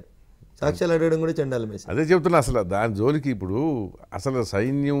సార్. సాక్ష్యాలు అడగడం కూడా చండాలమే. అదే చెప్తున్నా. అసలు దాని జోలికి ఇప్పుడు అసలు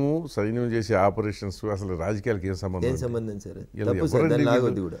సైన్యం చేసే ఆపరేషన్స్ అసలు రాజకీయాలకు ఏం సంబంధం సార్?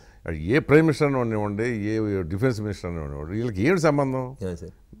 ఏ ప్రైమ్ మినిస్టర్ అనివ్వండి, ఏ డిఫెన్స్ మినిస్టర్ అనివ్వండి, వీళ్ళకి ఏమిటి సంబంధం?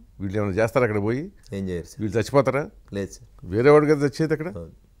 వీళ్ళు ఏమైనా చేస్తారా అక్కడ పోయి? ఏం చేయరు. వీళ్ళు చచ్చిపోతారా? లేదు సార్. వేరే వాడు కదా చచ్చేది అక్కడ.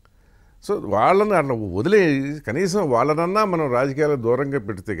 సో వాళ్ళని అట్లా వదిలే కనీసం వాళ్ళనన్నా మనం రాజకీయాలకు దూరంగా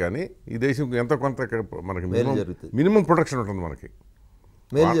పెడితే కానీ ఈ దేశం ఎంత కొంత మనకి మినిమం ప్రొటెక్షన్ ఉంటుంది మనకి.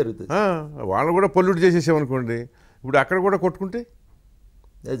 మేలు జరుగుతుంది. వాళ్ళు కూడా పొల్యూట్ చేసేసామనుకోండి, ఇప్పుడు అక్కడ కూడా కొట్టుకుంటే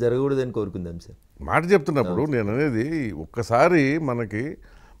జరగకూడదని కోరుకుందాం సార్. మాట చెప్తున్నప్పుడు నేను అనేది ఒక్కసారి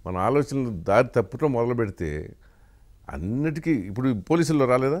మన ఆలోచనలు దారి తప్పటం మొదలు పెడితే అన్నిటికీ ఇప్పుడు పోలీసుల్లో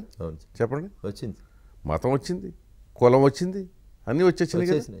రాలేదా? అవును చెప్పండి. వచ్చింది, మతం వచ్చింది, కులం వచ్చింది, అన్నీ వచ్చేసినాయి.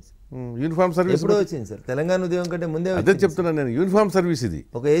 యూనిఫామ్ సర్వీస్ ఎప్పుడో వచ్చింది సార్. తెలంగాణ ఉద్యమం కంటే ముందే అదే చెప్తున్నాను నేను. యూనిఫామ్ సర్వీస్ ఇది.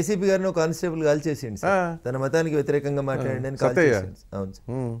 ఒక ఏసీపీ గారిని ఒక కానిస్టేబుల్ కాల్ చేసిండు సార్, తన మతానికి వ్యతిరేకంగా మాట్లాడండి అని కాల్ చేసిండు. అవును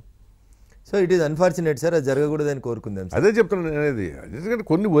sir. So it is unfortunate sir, అది జరగకూడదని కోరుకుందాం సార్. అదే చెప్తున్నాను అనేది. ఎందుకంటే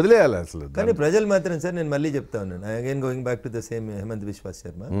కొన్ని వదిలేయాలి అసలు. కానీ ప్రజలు మాత్రం సార్, నేను మళ్ళీ చెప్తా ఉన్నాను, again going back to the same Hemant Vishwas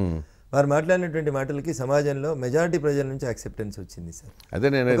Sharma, వారు మాట్లాడినటువంటి మాటలకి సమాజంలో మెజారిటీ ప్రజల నుంచి యాక్సెప్టెన్స్ వచ్చింది సార్. అదే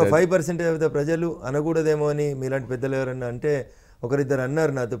నేను ఒక 5% ఆఫ్ ద ప్రజలు అనకూడదేమో అని మీలాంటి పెద్దలు ఎవరన్నా అంటే ఒకరిద్దరు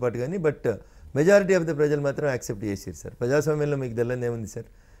అన్నారు నాతో పాటు, కానీ బట్ మెజారిటీ ఆఫ్ ద ప్రజలు మాత్రం యాక్సెప్ట్ చేసారు సార్. ప్రజాస్వామ్యంలో మీకు తెలియదు ఏముంది sir,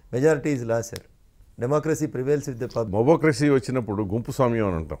 majority is law sir. Democracy prevails with the public. మొబోక్రసీ వచ్చినప్పుడు గుంపు స్వామ్యం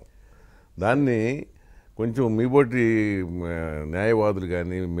అని అంటాం. దాన్ని కొంచెం మీబోటి న్యాయవాదులు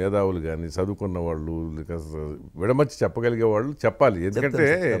కానీ మేధావులు కానీ చదువుకున్న వాళ్ళు విడమర్చి చెప్పగలిగే వాళ్ళు చెప్పాలి. ఎందుకంటే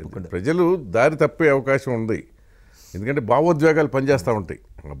ప్రజలు దారి తప్పే అవకాశం ఉంది. ఎందుకంటే భావోద్వేగాలు పనిచేస్తూ ఉంటాయి.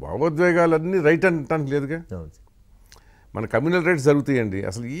 భావోద్వేగాలన్నీ రైట్ అంటానికి లేదుగా. మన కమ్యూనల్ రైట్స్ జరుగుతాయండి,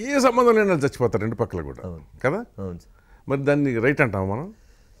 అసలు ఏ సంబంధం లేని వాళ్ళు చచ్చిపోతారు రెండు పక్కల కూడా కదా. మరి దాన్ని రైట్ అంటాం మనం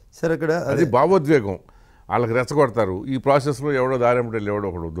సార్. అక్కడ అది భావోద్వేగం. వాళ్ళకి రెచ్చగొడతారు. ఈ ప్రాసెస్లో ఎవడో దారెంబడి ఎవడో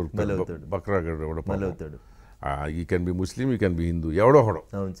ఒకడు దొరుకుతాడు, బక్రాగడు ఎవడో అవుతాడు. ఈ కెన్ బి ముస్లిం, ఈ కెన్ బి హిందూ, ఎవడో ఒకడు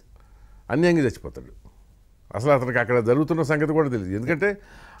అన్యాయంగా చచ్చిపోతాడు. అసలు అతనికి అక్కడ జరుగుతున్న సంగతి కూడా తెలియదు. ఎందుకంటే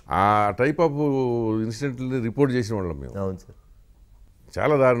ఆ టైప్ ఆఫ్ ఇన్సిడెంట్ని రిపోర్ట్ చేసిన వాళ్ళం మేము. అవును సార్.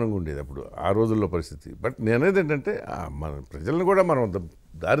 చాలా దారుణంగా ఉండేది అప్పుడు ఆ రోజుల్లో పరిస్థితి. బట్ నేనేది ఏంటంటే మన ప్రజలను కూడా మనం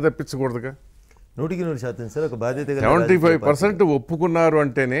దారి తప్పించకూడదుగా. 100% సార్. ఒక బాధ్యత 75% ఒప్పుకున్నారు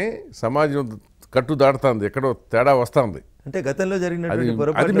అంటేనే సమాజం కట్టు దాడుతుంది, ఎక్కడో తేడా వస్తుంది. అంటే గతంలో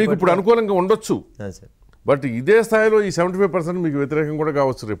జరిగినటువంటి అది మీకు ఇప్పుడు అనుకూలంగా ఉండొచ్చు, బట్ ఇదే స్థాయిలో ఈ 75% మీకు వ్యతిరేకం కూడా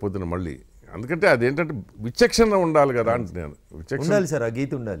కావచ్చు రేపు పొద్దున మళ్ళీ. అందుకంటే అదేంటంటే విచక్షణ ఉండాలి కదా అంటే నేను ఉండాలి సార్, ఆ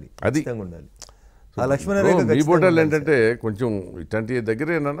గీత ఉండాలి, అది ఉండాలి. మీ బోటల్ ఏంటంటే కొంచెం ఇట్లాంటి దగ్గర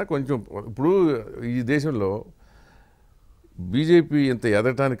ఏంటన్నా కొంచెం ఇప్పుడు ఈ దేశంలో బీజేపీ ఇంత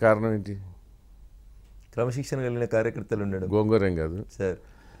ఎదగటానికి కారణం ఏంటి? క్రమశిక్షణ కలిగిన కార్యకర్తలు ఉండడం. గోంగూరేం కాదు సార్.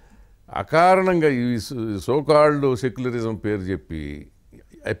 అకారణంగా ఈ సోకాల్డ్ సెక్యులరిజం పేరు చెప్పి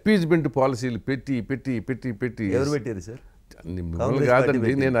అపీజ్మెంట్ పాలసీలు పెట్టి పెట్టి పెట్టి పెట్టి ఎవరు పెట్టారు సార్?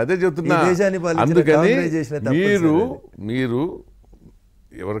 కాదండి, నేను అదే చెప్తున్నా. అందుకని మీరు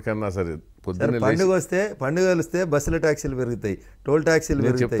ఎవరికన్నా సరే పండుగలు వస్తే బస్సుల ట్యాక్సీలు పెరుగుతాయి, టోల్ ట్యాక్సీలు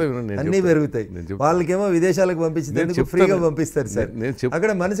పెరుగుతాయి, అన్నీ పెరుగుతాయి. వాళ్ళకేమో విదేశాలకు పంపించేందుకు ఫ్రీగా పంపిస్తారు సార్.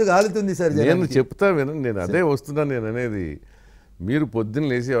 అక్కడ మనసు కాలుతుంది సార్. నేను చెప్తా వినండి, నేను అదే వస్తున్నా. నేను అనేది మీరు పొద్దున్న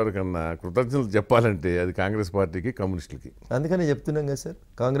లేచి ఎవరికన్నా కృతజ్ఞతలు చెప్పాలంటే అది కాంగ్రెస్ పార్టీకి, కమ్యూనిస్టులకి. అందుకని చెప్తున్నాం కదా సార్,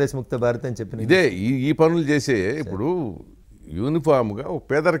 కాంగ్రెస్ ముక్త భారత్ అని చెప్పిన ఇదే ఈ పనులు చేసే. ఇప్పుడు యూనిఫామ్గా ఒక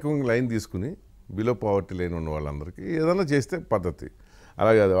పేదరికం లైన్ తీసుకుని బిలో పావర్టీ లైన్ ఉన్న వాళ్ళందరికీ ఏదైనా చేస్తే పద్ధతి.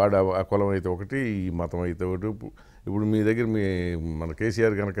 అలాగే అది వాడు ఆ కులం అయితే ఒకటి, ఈ మతం అయితే ఒకటి. ఇప్పుడు మీ దగ్గర మన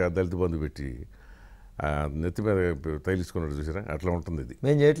కేసీఆర్ కనుక దళిత బంధు పెట్టి నెత్తి మీద తైలించుకున్నాడు చూసారా, అట్లా ఉంటుంది. ఇది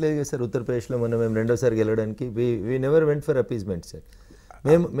మేము చేయట్లేదు కదా సార్. ఉత్తరప్రదేశ్లో మేము రెండోసారి గెలవడానికి we never went for appeasement sir.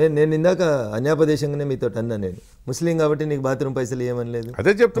 నేను ఇందాక అన్యాపదేశంగానే మీతో అన్నా, నేను ముస్లిం కాబట్టి నీకు బాత్రూమ్ పైసలు ఏమని లేదు,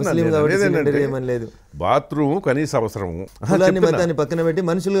 అదే చెప్తున్నాను. ఏమని లేదు, బాత్రూమ్ కనీస అవసరము. కులాన్ని మతాన్ని పక్కన పెట్టి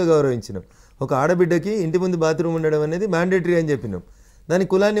మనుషులుగా గౌరవించినాం. ఒక ఆడబిడ్డకి ఇంటి ముందు బాత్రూమ్ ఉండడం అనేది మ్యాండేటరీ అని చెప్పినాం. దాని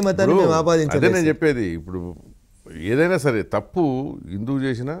కులాన్ని మతాన్ని మేము ఆపాదించాలి. అదే నేను చెప్పేది. ఇప్పుడు ఏదైనా సరే తప్పు హిందూ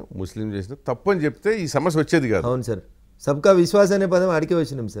చేసినా ముస్లిం చేసినా తప్పు అని చెప్తే ఈ సమస్య వచ్చేది కాదు. అవును సార్. సబ్కా విశ్వాస్ అనే పదం అడిగే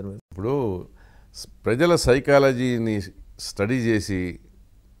వచ్చినాం సార్. ఇప్పుడు ప్రజల సైకాలజీని స్టడీ చేసి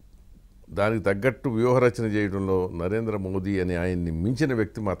దానికి తగ్గట్టు వ్యూహరచన చేయడంలో నరేంద్ర మోదీ అనే ఆయన్ని మించిన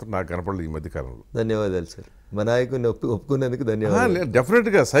వ్యక్తి మాత్రం నాకు కనపడలేదు ఈ మధ్యకాలంలో. ధన్యవాదాలు సార్, మా నాయకుడిని ఒప్పుకున్నందుకు ధన్యవాదాలు.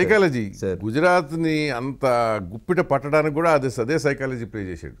 డెఫినెట్గా సైకాలజీ గుజరాత్ని అంత గుప్పిట పట్టడానికి కూడా అదే సైకాలజీ ప్లే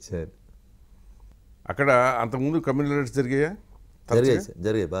చేశాడు సార్. అక్కడ అంతకుముందు కమ్యూనల్ రైట్స్ జరిగాయి,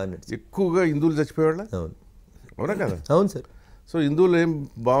 బాగా ఎక్కువగా హిందువులు చచ్చిపోయేవాళ్ళ. అవునా కదా? అవును సార్. సో హిందువులు ఏం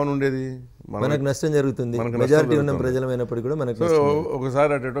భావన ఉండేది, మనకు నష్టం జరుగుతుంది, మెజారిటీ ఉన్న ప్రజలమైనప్పుడు కూడా మనకు.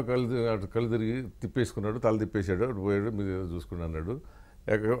 ఒకసారి అటో కళ్ళు తిరిగి తిప్పేసుకున్నాడు, తల తిప్పేసాడు, అటు పోయాడు, మీరు చూసుకుని అన్నాడు.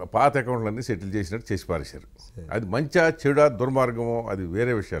 పాత అకౌంట్లన్నీ సెటిల్ చేసినట్టు చేసి పారేశారు. అది మంచిగా చెడా దుర్మార్గమో అది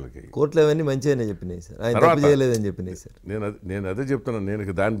వేరే విషయాలకి. కోర్టులు అవన్నీ మంచిగానే చెప్పినాయి సార్, ఆయన తప్పు చేయలేదని చెప్పినాయి సార్. నేను అదే చెప్తున్నాను.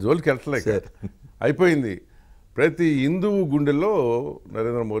 నేను దాని జోలికి వెళ్ళలేక అయిపోయింది. ప్రతి హిందువు గుండెల్లో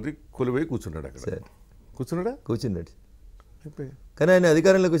నరేంద్ర మోదీ కొలువై కూర్చున్నాడు. అక్కడ కూర్చున్నాడు. కానీ ఆయన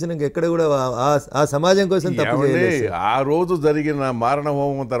అధికారంలోకి వచ్చినాక ఎక్కడ కూడా ఆ సమాజం కోసం తప్పు చేయలేదు. ఆ రోజు జరిగిన మారణ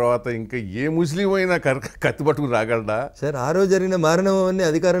హోమం తర్వాత ఇంకా ఏ ముస్లిం అయినా కత్తి పట్టుకుని రాగలడా సార్? ఆ రోజు జరిగిన మారణ హోమాన్ని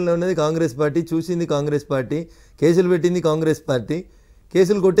అధికారంలో ఉన్నది కాంగ్రెస్ పార్టీ, చూసింది కాంగ్రెస్ పార్టీ, కేసులు పెట్టింది కాంగ్రెస్ పార్టీ.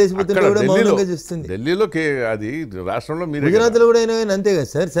 కేసులు కొట్టేసిపోతుంటే కూడా మౌనంగా చూస్తుంది. ఢిల్లీలో అది రాష్ట్రంలో మీరు గుజరాత్లో కూడా అయినా అంతే కదా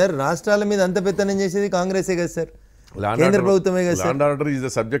సార్. సార్ రాష్ట్రాల మీద అంత పెత్తనం చేసేది కాంగ్రెసే కదా సార్, కేంద్ర ప్రభుత్వమే కదా sir. Order is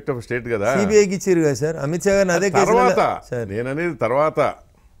the subject of state కదా, సిబిఐకి ఇచ్చారు కదా సార్. అమిత్ షా గారిని అదే తర్వాత నేననేది తర్వాత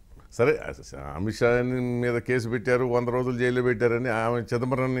సరే అమిత్ షా మీద కేసు పెట్టారు, 100 రోజులు జైల్లో పెట్టారని, ఆమె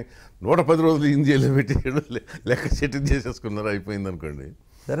చిదంబరాన్ని 110 రోజులు ఈయన జైల్లో పెట్టాడు, లెక్క సెటిల్ చేసేసుకున్నారు, అయిపోయింది అనుకోండి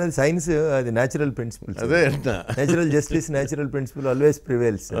సార్. అది సైన్స్, అది న్యాచురల్ ప్రిన్సిపల్. అదే natural justice, natural principal always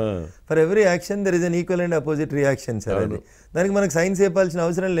prevails. For every action there is an equal and opposite reaction sir. అది దానికి మనకు సైన్స్ చెప్పాల్సిన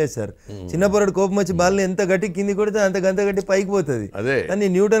అవసరం లేదు సార్. చిన్న పొరడు కోపం వచ్చి బాల్ని ఎంత గట్టి కింది కొడితే అంత గంత గట్టి పైకి పోతుంది. కానీ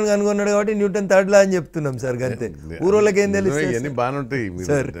న్యూటన్ కనుగొన్నాడు కాబట్టి న్యూటన్ థర్డ్ లా అని చెప్తున్నాం సార్. గంతే, ఊరోళ్ళకి ఏం తెలుసు. ఇవన్నీ బాగానే ఉంటాయి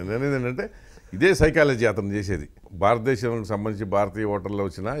సార్. ఏంటంటే ఇదే సైకాలజీ అతను చేసేది. భారతదేశానికి సంబంధించి భారతీయ ఓటర్లు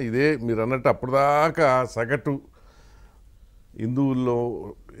వచ్చినా ఇదే మీరు అన్నట్టు అప్పటిదాకా సగటు హిందువుల్లో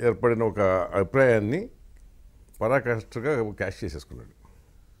ఏర్పడిన ఒక అభిప్రాయాన్ని పరాకాష్ఠగా క్యాష్ చేసేసుకున్నాడు.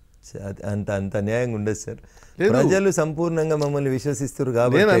 అంత అంత న్యాయంగా ఉండదు సార్. ప్రజలు సంపూర్ణంగా మమ్మల్ని విశ్వసిస్తారు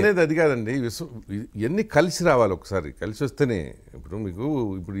కాబట్టి. నేను అనేది అది కాదండి, ఇవన్నీ కలిసి రావాలి ఒకసారి, కలిసి వస్తేనే. ఇప్పుడు మీకు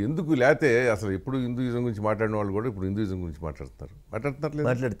ఇప్పుడు ఎందుకు లేతే అసలు ఎప్పుడు హిందూయిజం గురించి మాట్లాడిన వాళ్ళు కూడా ఇప్పుడు హిందూయిజం గురించి మాట్లాడుతున్నారు.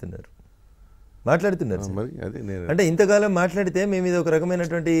 మరి అదే అంటే ఇంతకాలం మాట్లాడితే మేము ఇది ఒక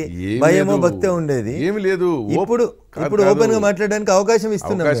రకమైనటువంటి భయమో భక్తే ఉండేది. ఏమి లేదు, ఇప్పుడు ఓపెన్ గా మాట్లాడడానికి అవకాశం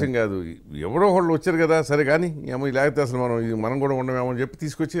ఇస్తున్నాం. అవకాశం కాదు, ఎవరో వాళ్ళు వచ్చారు కదా సరే కానీ ఏమో లేకపోతే అసలు మనం కూడా ఉండమేమో అని చెప్పి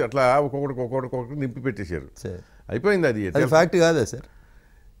తీసుకొచ్చి అట్లా ఒక్కొక్కటి నింపి పెట్టేశారు, అయిపోయింది. అది ఫ్యాక్ట్ కాదా సార్?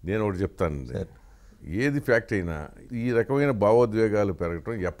 నేను ఒకటి చెప్తాను, ఏది ఫ్యాక్ట్ అయినా ఈ రకమైన భావోద్వేగాలు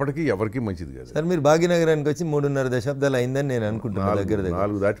పెరగటం ఎప్పటికీ ఎవరికి మంచిది కాదు సార్. మీరు భాగ్యనగరానికి వచ్చి 3.5 దశాబ్దాలు అయిందని నేను అనుకుంటున్నాను. దగ్గర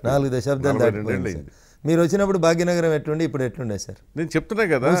 4 దశాబ్దాలు దాటిపోయింది. మీరు వచ్చినప్పుడు భాగ్యనగరం ఎట్లుండే, ఇప్పుడు ఎట్లుండే సార్? నేను చెప్తున్నా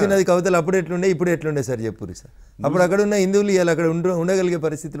కదా, మూసినది కవితలు అప్పుడు ఎట్లుండే, ఇప్పుడు ఎట్లుండే సార్ చెప్పురు సార్. అప్పుడు అక్కడ ఉన్న హిందువులు ఇవాళ అక్కడ ఉండగలిగే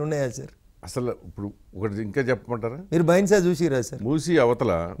పరిస్థితులు ఉన్నాయా సార్? అసలు ఇప్పుడు ఒకటి ఇంకా చెప్పమంటారా? మీరు బైన్సా చూసిరా సార్? మూసి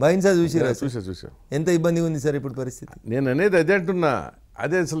అవతల బైన్సా చూసిరా? చూసా. ఎంత ఇబ్బందిగా ఉంది సార్ ఇప్పుడు పరిస్థితి? నేను అనేది అదే అంటున్నా,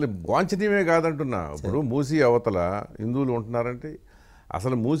 అదే అసలు వాంఛనీయమే కాదంటున్నా. ఇప్పుడు మూసి అవతల హిందువులు ఉంటున్నారంటే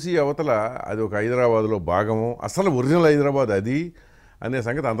అసలు మూసి అవతల అది ఒక హైదరాబాద్లో భాగము, అసలు ఒరిజినల్ హైదరాబాద్ అది అనే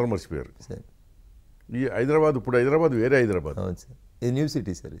సంగతి అందరూ మర్చిపోయారు. ఈ హైదరాబాద్ ఇప్పుడు హైదరాబాద్ వేరే హైదరాబాద్. అవును సార్, ఇది new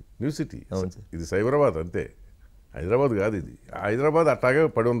city sir. New city. అవును సార్, ఇది సైబరాబాద్ అంతే, హైదరాబాద్ కాదు ఇది. హైదరాబాద్ అట్టాగే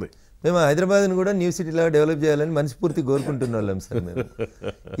పడి ఉంది. మేము హైదరాబాద్ని కూడా న్యూ సిటీలాగా డెవలప్ చేయాలని మనస్ఫూర్తి కోరుకుంటున్న వాళ్ళం సార్. మేము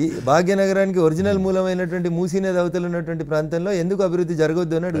ఈ భాగ్యనగరానికి ఒరిజినల్ మూలమైనటువంటి మూసీ నది అవతల ఉన్నటువంటి ప్రాంతంలో ఎందుకు అభివృద్ధి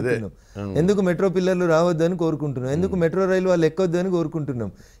జరగొద్దు అని అడుగుతున్నాం. ఎందుకు మెట్రో పిల్లర్లు రావద్దు అని కోరుకుంటున్నాం. ఎందుకు మెట్రో రైలు వాళ్ళు ఎక్కొద్దు అని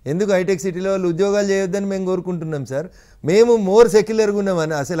కోరుకుంటున్నాం. ఎందుకు హైటెక్ సిటీలో వాళ్ళు ఉద్యోగాలు చేయొద్దని మేము కోరుకుంటున్నాం సార్. మేము మోర్ సెక్యులర్గా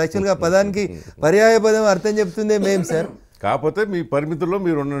ఉన్నామని అసలు యాక్చువల్గా పదానికి పర్యాయ పదం అర్థం చెప్తుందే మేము సార్. కాకపోతే మీ పరిమితుల్లో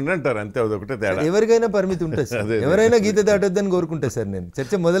మీరు ఉండండి అంటారు అంతే, అదొకటే తేడా. ఎవరికైనా పరిమితి ఉంటుంది సార్, ఎవరైనా గీత దాటొద్దని కోరుకుంటా సార్. నేను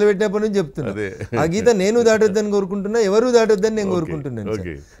చర్చ మొదలు పెట్టినప్పటి నుంచి చెప్తున్నా, ఆ గీత నేను దాటొద్దని కోరుకుంటున్నా, ఎవరు దాటొద్దని నేను కోరుకుంటున్నాను.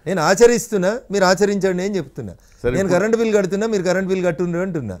 నేను ఆచరిస్తున్నా, మీరు ఆచరించండి అని చెప్తున్నా. నేను కరెంట్ బిల్ కడుతున్నా, మీరు కరెంట్ బిల్ కట్టుండ్రు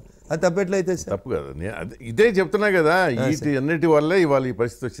అంటున్నా. అది తప్పెట్లయితే సార్? తప్పు కదా, ఇదే చెప్తున్నా కదా. వీటి అన్నిటి వల్లే ఇవాళ ఈ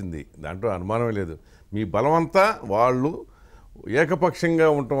పరిస్థితి వచ్చింది, దాంట్లో అనుమానమే లేదు. మీ బలం అంతా వాళ్ళు ఏకపక్షంగా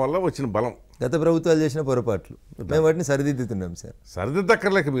ఉండటం వల్ల వచ్చిన బలం. గత ప్రభుత్వాలు చేసిన పొరపాట్లు మేము వాటిని సరిదిద్దుతున్నాం సార్.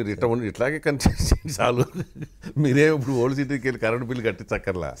 సరిదిద్దక్కర్లేక మీరు ఇట్లాగే కనిపించండి చాలు. మీరే ఇప్పుడు ఓల్డ్ సిటీకి వెళ్ళి కరెంట్ బిల్లు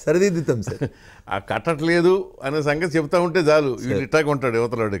కట్టించక్కర్లా, సరిదిద్దుతాం సార్. ఆ కట్టట్లేదు అనే సంగతి చెప్తా ఉంటే చాలు, వీళ్ళు ఇట్లాగే ఉంటాడు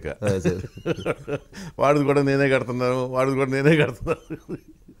యువతలోడిక. వాడిది కూడా నేనే కడుతున్నాను, వాడిది కూడా నేనే కడుతున్నాను,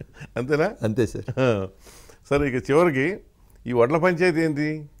 అంతేనా? అంతే సార్. సరే, ఇక చివరికి ఈ వడ్ల పంచాయతీ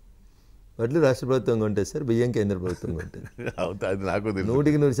ఏంటి? వడ్లు రాష్ట్ర ప్రభుత్వంగా ఉంటాయి సార్, బియ్యం కేంద్ర ప్రభుత్వంగా ఉంటుంది. అది నాకు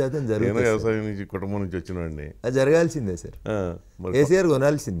 100% జరుగుతుంది. వ్యవసాయం నుంచి కుటుంబం నుంచి వచ్చినండి, అది జరగాల్సిందే సార్. కేసీఆర్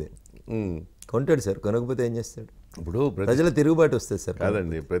కొనాల్సిందే, కొంటాడు సార్. కొనకపోతే ఏం చేస్తాడు? ఇప్పుడు ప్రజల తిరుగుబాటు వస్తుంది సార్.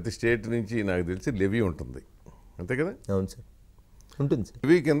 కాదండి, ప్రతి స్టేట్ నుంచి నాకు తెలిసి లెవీ ఉంటుంది, అంతే కదా? అవును సార్, ఉంటుంది సార్.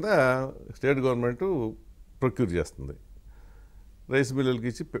 లెవీ కింద స్టేట్ గవర్నమెంట్ ప్రొక్యూర్ చేస్తుంది, రైస్ మిల్లులకి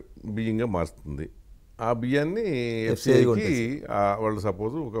ఇచ్చి బియ్యంగా మారుస్తుంది. ఆ బియ్యాన్ని ఎఫ్సిఐకి వాళ్ళు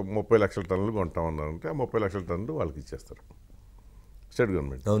సపోజ్ ఒక 30 లక్షల టన్నులు కొంటామన్నారంటే ఆ 30 లక్షల టన్నులు వాళ్ళకి ఇచ్చేస్తారు స్టేట్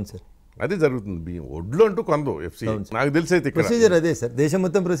గవర్నమెంట్. అవును సార్, అది జరుగుతుంది. బియ్యం ఒడ్లు అంటూ కొందో ఎఫ్సిఐ, నాకు తెలిసి అయితే ప్రొసీజర్ అదే సార్, దేశం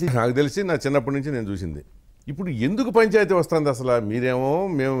మొత్తం ప్రొసీజర్. నాకు తెలిసి నా చిన్నప్పటి నుంచి నేను చూసింది. ఇప్పుడు ఎందుకు పంచాయతీ వస్తుంది అసలు? మీరేమో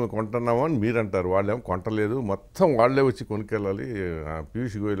మేము కొంటున్నామో అని మీరు అంటారు, వాళ్ళేమో కొంటలేదు, మొత్తం వాళ్ళే వచ్చి కొనుక్కెళ్ళాలి,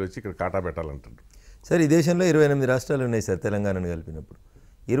 పీయూష్ గోయల్ వచ్చి ఇక్కడ కాటా పెట్టాలంటారు. సార్, ఈ దేశంలో 28 రాష్ట్రాలు ఉన్నాయి సార్, తెలంగాణను కలిపినప్పుడు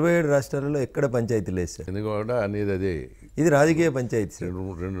 27 రాష్ట్రాలలో ఎక్కడ పంచాయతీ లేదు సార్. ఎందుకంటే అనేది అదే, ఇది రాజకీయ పంచాయతీ సార్.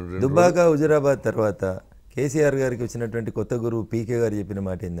 దుబ్బాక హుజురాబాద్ తర్వాత కేసీఆర్ గారికి వచ్చినటువంటి కొత్త గురువు పీకే గారు చెప్పిన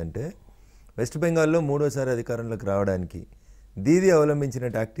మాట ఏంటంటే, వెస్ట్ బెంగాల్లో 3వసారి అధికారంలోకి రావడానికి దీదీ అవలంబించిన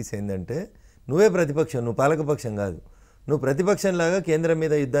టాక్టిక్స్ ఏంటంటే, నువ్వే ప్రతిపక్షం, నువ్వు పాలకపక్షం కాదు, నువ్వు ప్రతిపక్షంలాగా కేంద్రం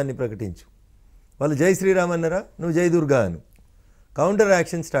మీద యుద్ధాన్ని ప్రకటించు. వాళ్ళు జై శ్రీరామ్ అన్నారా, నువ్వు జై దుర్గా అను. కౌంటర్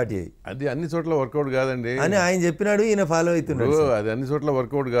యాక్షన్ స్టార్ట్ చేయి. అది అన్ని చోట్ల వర్కౌట్ కాదండి అని ఆయన చెప్పినాడు, ఈయన ఫాలో అవుతున్నాడు. అది అన్ని చోట్ల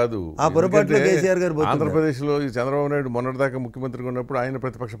వర్కౌట్ కాదు. ఆ పొరపాటులో కేసీఆర్ గారు ఆంధ్రప్రదేశ్లో ఈ చంద్రబాబు నాయుడు మొన్నటిదాకా ముఖ్యమంత్రిగా ఉన్నప్పుడు ఆయన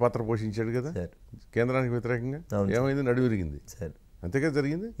ప్రతిపక్ష పాత్ర పోషించాడు కదా కేంద్రానికి వ్యతిరేకంగా. ఏమైంది? నడువు విరిగింది. అంతేగా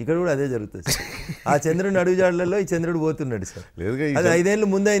జరిగింది. ఇక్కడ కూడా అదే జరుగుతుంది సార్. ఆ చంద్రుడు అడుగుజాడలలో ఈ చంద్రుడు పోతున్నాడు సార్. లేదుగా, అది 5 ఏళ్ళు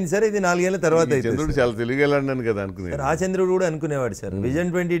ముందైంది సార్, ఇది 4 ఏళ్ళ తర్వాత అయింది. చంద్రుడు చాలా తెలియగలన్నాను కదా అనుకునే. ఆ చంద్రుడు కూడా అనుకునేవాడు సార్, విజన్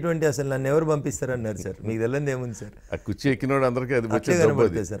 2020 అసలు నన్ను ఎవరు పంపిస్తారన్నారు సార్. మీకు తెలియదు ఏముంది సార్, ఆ కుర్చీ ఎక్కినోడు అందరికీ అది అట్లే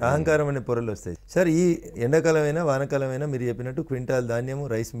కనబడుతుంది సార్. అహంకారం అనే పొరలు వస్తాయి సార్. ఈ ఎండాకాలమైనా వానకాలమైనా మీరు చెప్పినట్టు క్వింటాల్ ధాన్యము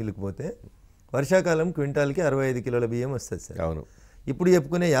రైస్ మిల్క్ పోతే వర్షాకాలం క్వింటాల్కి 65 కిలోల బియ్యం వస్తుంది సార్. అవును. ఇప్పుడు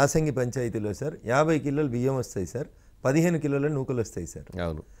చెప్పుకునే యాసంగి పంచాయతీలో సార్ 50 కిలోల బియ్యం వస్తాయి సార్, 15 కిలోల నూకలు వస్తాయి సార్.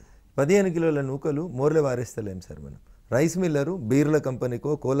 అవును. 15 కిలోల నూకలు మోర్లే వారేస్తలేం సార్ మనం. రైస్ మిల్లరు బీర్ల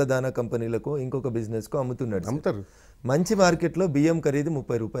కంపెనీకో కోళ్ళదానా కంపెనీలకో ఇంకొక బిజినెస్కో అమ్ముతున్నాడు. అమ్ముతారు. మంచి మార్కెట్లో బియ్యం ఖరీదు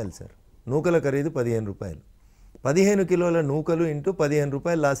 30 రూపాయలు సార్, నూకల ఖరీదు 15 రూపాయలు. 15 కిలోల నూకలు ఇంటూ 15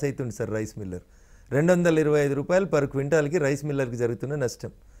 రూపాయలు లాస్ అవుతుంది సార్ రైస్ మిల్లర్. 225 రూపాయలు పర్ క్వింటాల్కి రైస్ మిల్లర్కి జరుగుతున్న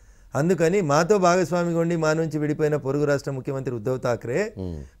నష్టం. అందుకని మాతో భాగస్వామిగా ఉండి మా నుంచి విడిపోయిన పొరుగు రాష్ట్ర ముఖ్యమంత్రి ఉద్ధవ్ ఠాక్రే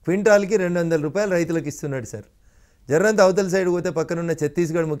క్వింటాల్కి 200 రూపాయలు రైతులకు ఇస్తున్నాడు సార్. జర్రంత అవతల సైడ్ పోతే పక్కనున్న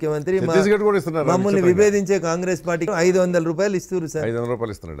ఛత్తీస్గఢ్ ముఖ్యమంత్రి మమ్మల్ని విభేదించే కాంగ్రెస్ పార్టీకి 500 రూపాయలు ఇస్తున్నారు సార్. 500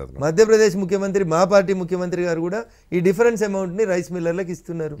 రూపాయలు ఇస్తున్నాడు. మధ్యప్రదేశ్ ముఖ్యమంత్రి మా పార్టీ ముఖ్యమంత్రి గారు కూడా ఈ డిఫరెన్స్ అమౌంట్ని రైస్ మిల్లర్లకు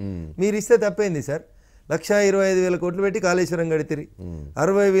ఇస్తున్నారు. మీరు ఇస్తే తప్పైంది సార్. 1,25,000 కోట్లు పెట్టి కాళేశ్వరం గడితిరి,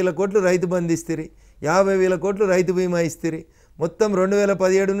 60,000 కోట్లు రైతు బంధు ఇస్తిరి, 50,000 కోట్లు రైతు బీమా ఇస్తిరి, మొత్తం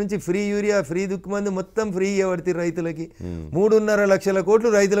 2017 నుంచి ఫ్రీ యూరియా, ఫ్రీ దుక్కుమందు మొత్తం ఫ్రీ ఇవ్వబడితే రైతులకి 3.5 లక్షల కోట్లు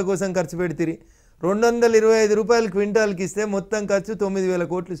రైతుల కోసం ఖర్చు పెడితిరి. 225 రూపాయలు క్వింటాల్కి ఇస్తే మొత్తం ఖర్చు 9,000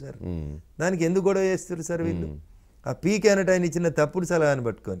 కోట్లు సార్. దానికి ఎందుకు గొడవ చేస్తారు సార్ వీళ్ళు? ఆ పీకే అన్నట్టు ఆయన ఇచ్చిన తప్పుడు సలహాను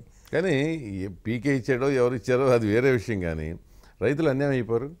పట్టుకొని. కానీ పీకే ఇచ్చాడో ఎవరు ఇచ్చారో అది వేరే విషయం. కానీ రైతులు అన్యాయం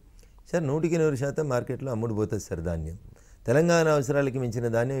అయిపోరు సార్. 100% మార్కెట్లో అమ్ముడు పోతుంది సార్ ధాన్యం. తెలంగాణ అవసరాలకి మించిన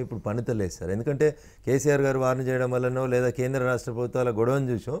ధాన్యం ఇప్పుడు పనుతలేదు సార్. ఎందుకంటే కేసీఆర్ గారు వార్న్ చేయడం వల్లనో లేదా కేంద్ర రాష్ట్ర ప్రభుత్వాల గొడవను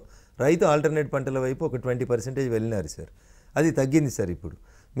చూసో రైతు ఆల్టర్నేట్ పంటల వైపు ఒక 20% వెళ్ళినారు సార్. అది తగ్గింది సార్. ఇప్పుడు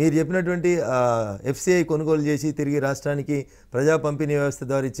మీరు చెప్పినటువంటి FCI కొనుగోలు చేసి తిరిగి రాష్ట్రానికి ప్రజా పంపిణీ వ్యవస్థ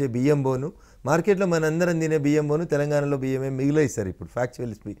ద్వారా ఇచ్చే బియ్యం బోను, మార్కెట్లో మనందరం తినే బియ్యం బోను తెలంగాణలో బియ్యమే మిగిలాయి సార్. ఇప్పుడు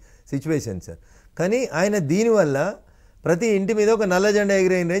ఫ్యాక్చువల్ సిచ్యువేషన్ సార్. కానీ ఆయన దీనివల్ల ప్రతి ఇంటి మీద ఒక నల్ల జెండా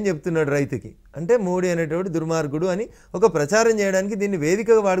ఎగిరేయండి అని చెప్తున్నాడు రైతుకి. అంటే మోడీ అనేటోడు దుర్మార్గుడు అని ఒక ప్రచారం చేయడానికి దీన్ని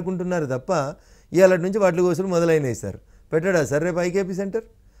వేదికగా వాడుకుంటున్నారు తప్ప ఇవాళ నుంచి వాటి కోసం మొదలైనవి సార్. పెట్టడా సార్ రేపు IKP centre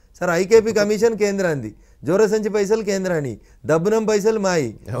sir? IKP commission కేంద్రాంది, జోరసంచి పైసలు కేంద్రాన్ని, దబ్బునం పైసలు మాయి,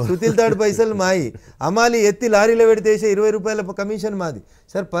 సుతిల్తాడు పైసలు మాయి, అమాలి ఎత్తి లారీలో పెడితేసే 20 రూపాయల కమిషన్ మాది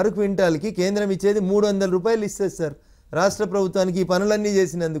సార్. పర్ క్వింటాల్కి కేంద్రం ఇచ్చేది 300 రూపాయలు ఇస్తుంది సార్ రాష్ట్ర ప్రభుత్వానికి ఈ పనులన్నీ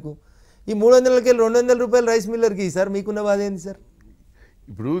చేసినందుకు. ఈ 300కి 200 రూపాయలు రైస్ మిల్లర్కి సార్. మీకున్న బాధ ఏంది సార్?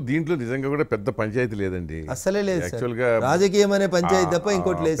 ఇప్పుడు దీంట్లో నిజంగా కూడా పెద్ద పంచాయతీ లేదండి, అసలే లేదు. యాక్చువల్గా రాజకీయం అనే పంచాయతీ తప్ప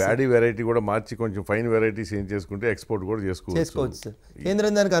ఇంకోటి లేదు. ప్యాడీ వెరైటీ కూడా మార్చి కొంచెం ఫైన్ వెరైటీస్ ఏం చేసుకుంటే ఎక్స్పోర్ట్ కూడా చేసుకోవచ్చు సార్.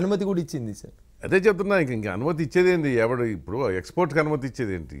 కేంద్రం దానికి అనుమతి కూడా ఇచ్చింది సార్. అదే చెప్తున్నా. ఇంకా అనుమతి ఇచ్చేది ఏంటి? ఎవడు ఇప్పుడు ఎక్స్పోర్ట్కి అనుమతి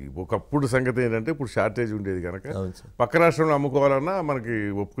ఇచ్చేది ఏంటి? ఒకప్పుడు సంగతి ఏంటంటే ఇప్పుడు షార్టేజ్ ఉండేది కనుక పక్క రాష్ట్రంలో అమ్ముకోవాలన్నా మనకి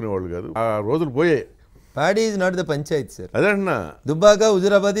ఒప్పుకునేవాళ్ళు కాదు. ఆ రోజులు పోయాయి. Paddy is not the panchayat sir. అదే అంటున్నా. Dubbaka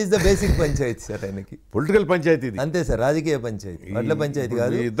Huzurabad is the basic panchayat sir. ఆయనకి పొలిటికల్ పంచాయతీ అంతే సార్, రాజకీయ పంచాయతీ, వడ్ల పంచాయతీ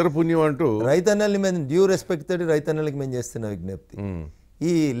కాదు. ఇద్దరు పుణ్యం అంటూ రైతన్నల్ని మేము డ్యూ రెస్పెక్ట్ తోటి రైతన్నలకి మేము చేస్తున్న విజ్ఞప్తి.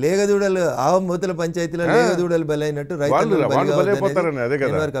 ఈ లేగదూడలు ఆవమూతల పంచాయతీలో లేగదూడలు బలైనట్టు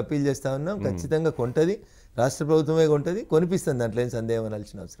రైతులకు అప్పీల్ చేస్తా ఉన్నాం. ఖచ్చితంగా కొంటది రాష్ట్ర ప్రభుత్వమే కొంటది, కొనిపిస్తుంది. దాంట్లో ఏం సందేహం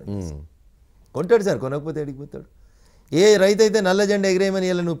అనాల్సిన అవసరం లేదు. కొంటాడు సార్, కొనకపోతే ఎడిగిపోతాడు. ఏ రైతు అయితే నల్ల జెండా ఎగిరేయమని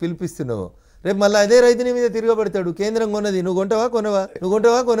ఇలా నువ్వు పిలిపిస్తున్నావో రేపు మళ్ళీ అదే రైతుని మీద తిరగబడతాడు. కేంద్రం కొన్నది, నువ్వు కొంటవా కొనవా, నువ్వు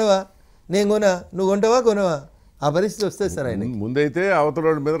కొంటవా కొనవా, నేను కొనా, నువ్వు కొంటవా కొనవా, ఆ పరిస్థితి వస్తుంది సార్. ఆయన ముందైతే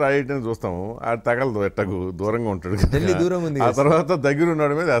అవతల మీద రాయటం చూస్తాము, అది తగలదు, ఎట్టకు దూరంగా ఉంటాడు, ఢిల్లీ దూరం ఉంది. ఆ తర్వాత దగ్గర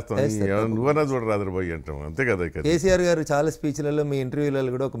ఉన్నాడు మీద వేస్తాం, నువ్వన్నా చూడరాదు పోయి అంటాం. అంతే కదా. కేసీఆర్ గారు చాలా స్పీచ్లలో మీ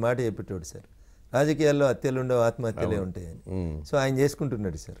ఇంటర్వ్యూలలో కూడా ఒక మాట చెప్పేటోడు సార్, రాజకీయాల్లో హత్యలు ఉండవు, ఆత్మహత్యలే ఉంటాయని. సో ఆయన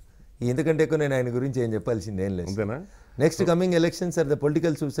చేసుకుంటున్నాడు సార్. ఎందుకంటే ఎక్కువ నేను ఆయన గురించి ఏం చెప్పాల్సింది ఏం లేదు. Next coming elections are the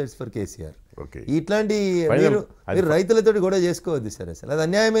political suicides for KCR. ఇట్లాంటి మీరు రైతులతోటి గొడవ చేసుకోవద్దు సార్. అసలు అది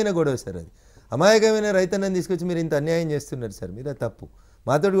అన్యాయమైన గొడవ సార్. అది అమాయకమైన రైతన్నని తీసుకొచ్చి మీరు ఇంత అన్యాయం చేస్తున్నారు సార్. మీరు అది తప్పు.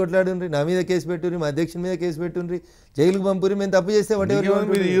 మాతోటి కొట్లాడుండ్రి, నా మీద కేసు పెట్టుండ్రి, మా అధ్యక్షుని మీద కేసు పెట్టుండ్రి, జైలుకు పంపురి. మేము తప్పు చేస్తే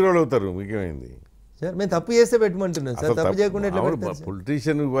సార్, మేము తప్పు చేస్తే పెట్టమంటున్నాం సార్. తప్పు చేయకుండా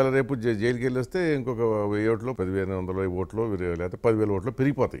పొలిటీషియన్ ఇవాళ రేపు జైలుకి వెళ్ళి వస్తే ఇంకొక 1000 ఓట్లు 10,100 ఓట్లు లేకపోతే 10,000 ఓట్లు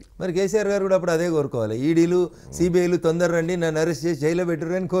పెరిగిపోతాయి. మరి కేసీఆర్ గారు కూడా అప్పుడు అదే కోరుకోవాలి. ఈడీలు సిబిఐలు తొందర రండి, నన్ను అరెస్ట్ చేసి జైల్లో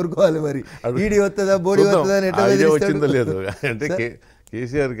పెట్టరు అని కోరుకోవాలి. మరి ఈడీ వస్తుందా, బోడీ వస్తుందా అని వచ్చిందో లేదు. అంటే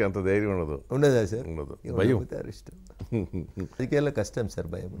కేసీఆర్కి అంత ధైర్యం ఉండదా సార్? ఉండదు, భయం. ఇష్టం రాజకీయాల్లో కష్టం సార్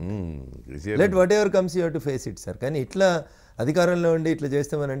భయం. KCR let what ever comes you have to face it sir. కానీ ఇట్లా అధికారంలో ఉండి ఇట్లా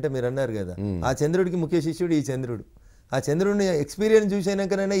చేస్తామని అంటే మీరు అన్నారు కదా, ఆ చంద్రుడికి ముఖ్య శిష్యుడు ఈ చంద్రుడు. ఆ చంద్రుడిని ఎక్స్పీరియన్స్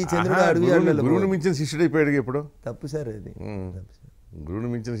చూసాకనైనా ఈ చంద్రుడు అడుగు గురువుని మించిన శిష్యుడు అయిపోయాడు ఇప్పుడు. తప్పు సార్ అది. గురువుని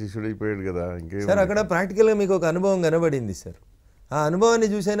మించిన శిష్యుడు అయిపోయాడు కదా. ఇంకే సార్ అక్కడ ప్రాక్టికల్గా మీకు ఒక అనుభవం కనబడింది సార్. ఆ అనుభవాన్ని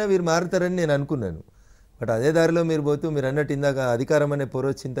చూసైనా వీరు మారుతారని నేను అనుకున్నాను. బట్ అదే దారిలో మీరు పోతూ మీరు అన్నట్టు ఇందాక అధికారం అనే పొర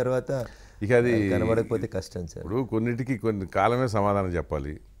వచ్చిన తర్వాత ఇక అది కనబడకపోతే కష్టం సార్. ఇప్పుడు కొన్నిటికి కొన్ని కాలమే సమాధానం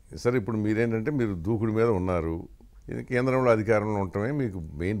చెప్పాలి. సరే ఇప్పుడు మీరేంటంటే మీరు దూకుడు మీద ఉన్నారు. ఇది కేంద్రంలో అధికారంలో ఉండటమే మీకు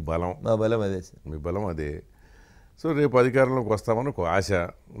మెయిన్ బలం. మా బలం అదే సార్. మీ బలం అదే. సో రేపు అధికారంలోకి వస్తామని ఒక ఆశ.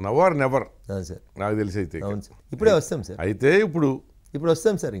 నవర్ నెవర్ సార్ నాకు తెలిసి అయితే. అవును సార్, ఇప్పుడే వస్తాం సార్. అయితే ఇప్పుడు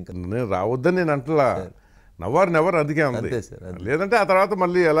వస్తాం సార్. ఇంకా నేను రావద్దని నేను అంటలా, నవర్ నెవర్ అందుకే ఉంది. లేదంటే ఆ తర్వాత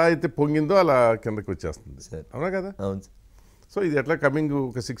మళ్ళీ ఎలా అయితే పొంగిందో అలా కిందకి వచ్చేస్తుంది సార్. అవునా కదా? అవును సార్. సో ఇది ఎట్లా కమింగ్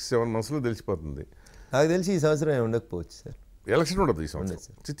ఒక 6-7 monthsలో తెలిసిపోతుంది. నాకు తెలిసి ఈ సంవత్సరం ఏమి ఉండకపోవచ్చు సార్. ఎలక్షన్ ఉండదు ఈ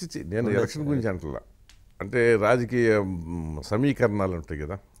సంవత్సరం. చిచ్చి నేను ఎలక్షన్ గురించి అంటలా. అంటే రాజకీయ సమీకరణాలు ఉంటాయి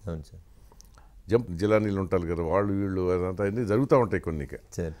కదా. అవును సార్. జిల్లానీళ్ళు ఉంటారు కదా, వాళ్ళు వీళ్ళు అదంతా అన్నీ జరుగుతూ ఉంటాయి కొన్ని.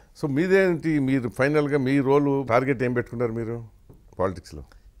 సార్ సో మీదేంటి, మీరు ఫైనల్గా మీ రోలు టార్గెట్ ఏం పెట్టుకున్నారు మీరు పాలిటిక్స్లో?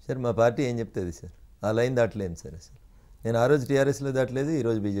 సార్ మా పార్టీ ఏం చెప్తుంది సార్, ఆ లైన్ దాటలేము సార్. అసలు నేను ఆ రోజు టీఆర్ఎస్లో దాటలేదు,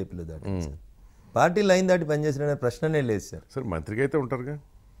 ఈరోజు బీజేపీలో దాటలేదు సార్. పార్టీ లైన్ దాటి పనిచేసిన ప్రశ్ననే లేదు సార్. సార్ మంత్రిగా అయితే ఉంటారుగా.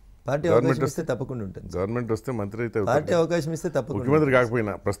 పార్టీ అవకాశం ఇస్తే తప్పకుండా ఉంటుంది. గవర్నమెంట్ వస్తే మంత్రి అయితే, పార్టీ అవకాశం ఇస్తే తప్పకుండా. ముఖ్యమంత్రి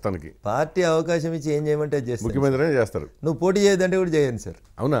కాకపోయినా ప్రస్తుతానికి పార్టీ అవకాశం ఇచ్చి ఏం చేయమంటే చేస్తాను. ముఖ్యమంత్రి చేస్తారు. నువ్వు పోటీ చేయదంటే కూడా చేయను సార్.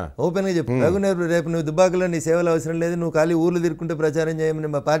 అవునా? ఓపెన్గా చెప్పు. రఘునగర్ రేపు నువ్వు దుబ్బాకలో నీ సేవలు అవసరం లేదు, నువ్వు ఖాళీ ఊర్లు తిరుక్కుంటే ప్రచారం చేయమని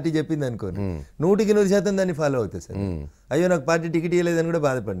మా పార్టీ చెప్పింది అనుకోని 100% దాన్ని ఫాలో అవుతుంది సార్. అయ్యో నాకు పార్టీ టికెట్ ఇవ్వలేదని కూడా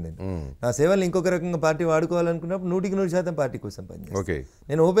బాధపడి నేను నా సేవలు ఇంకొక రకంగా పార్టీ వాడుకోవాలనుకున్నప్పుడు 100% పార్టీ కోసం పనిచేస్తాను.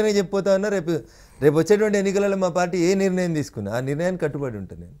 నేను ఓపెన్గా చెప్పిపోతా ఉన్నా. రేపు వచ్చేటువంటి ఎన్నికలలో మా పార్టీ ఏ నిర్ణయం తీసుకున్నా ఆ నిర్ణయానికి కట్టుబడి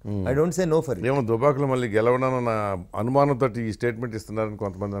ఉంటాను నేను. I don't say no for it. ఏమో దుబ్బాకలో మళ్ళీ గెలవడానన్న అనుమానంతో ఈ స్టేట్మెంట్ ఇస్తున్నారని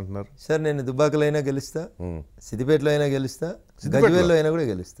కొంతమంది అంటున్నారు సార్. నేను దుబ్బాకలో అయినా గెలుస్తా, సిద్దిపేటలో అయినా గెలుస్తా, గజ్వేల్లో అయినా కూడా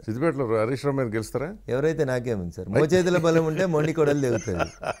గెలుస్తా. సిద్దిపేటలో హరీష్ రావు మీరు గెలుస్తారా? ఎవరైతే నాకేముంది సార్, మోచేతుల బలం ఉంటే మొండి కొడలు దిగుతుంది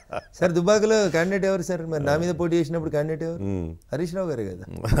సార్. దుబ్బాకలో క్యాండిడేట్ ఎవరు సార్? మరి నా మీద పోటీ చేసినప్పుడు క్యాండిడేట్ ఎవరు? హరీష్ రావు గారే కదా.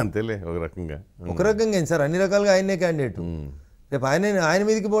 అంతేలే ఒక రకంగా. ఒక రకంగా ఏంటి సార్, అన్ని రకాలుగా ఆయనే క్యాండిడేట్. రేపు ఆయన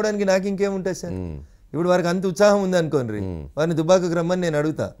మీదకి పోవడానికి నాకు ఇంకేముంటుంది సార్? ఇప్పుడు వారికి అంత ఉత్సాహం ఉంది అనుకోండి, వారిని దుబ్బాకకు రమ్మని నేను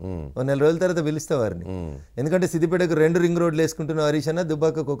అడుగుతా. 1 నెల రోజుల తర్వాత పిలుస్తా వారిని. ఎందుకంటే సిద్దిపేటకు 2 రింగ్ రోడ్లు వేసుకుంటున్నావు హరీష్ అన్న,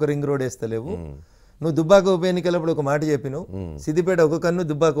 దుబ్బాకకు 1 రింగ్ రోడ్ వేస్తలేవు. నువ్వు దుబ్బాక ఉప ఎన్నికలప్పుడు ఒక మాట చెప్పినావు, సిద్దిపేట ఒక కన్ను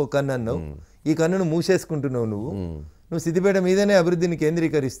దుబ్బాక ఒక కన్ను అన్నావు. ఈ కన్నును మూసేసుకుంటున్నావు నువ్వు సిద్దిపేట మీదనే అభివృద్ధిని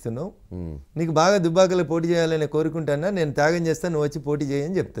కేంద్రీకరిస్తున్నావు. నీకు బాగా దుబ్బాకలో పోటీ చేయాలని కోరుకుంటానా, నేను త్యాగం చేస్తాను, నువ్వు వచ్చి పోటీ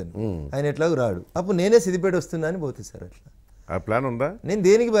చేయని చెప్తాను. ఆయన ఎట్లాగూ రాడు. అప్పుడు నేనే సిద్దిపేట వస్తున్నా అని పోతుంది సార్. అట్లా ఆ ప్లాన్ ఉందా? నేను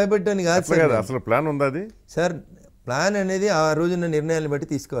దేనికి భయపెట్టాను కాదు సార్. అసలు ప్లాన్ ఉందా అది సార్? ప్లాన్ అనేది ఆ రోజున్న నిర్ణయాలను బట్టి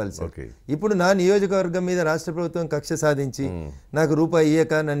తీసుకోవాలి సార్. ఇప్పుడు నా నియోజకవర్గం మీద రాష్ట్ర ప్రభుత్వం కక్ష సాధించి నాకు రూపాయి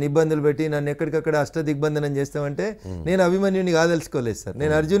ఇయ్యక నన్ను ఇబ్బందులు పెట్టి నన్ను ఎక్కడికక్కడ అష్టదిగ్బంధనం చేస్తామంటే నేను అభిమన్యుని కాదలుచుకోలేదు సార్.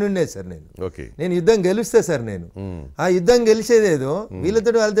 నేను అర్జునుడినే సార్. నేను యుద్ధం గెలుస్తా సార్. నేను ఆ యుద్ధం గెలిచేదేదో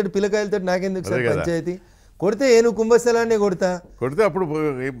వీళ్ళతో వాళ్ళతో పిల్లకాయలతో నాకెందుకు సార్ పంచాయతీ? కొడితే ఏను కుంభస్థలాన్ని కొడితే అప్పుడు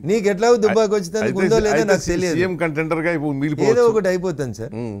నీకు ఎట్లా దుబ్బాకు వచ్చిందో లేదో నాకు తెలియదు. ఏదో ఒకటి అయిపోతాను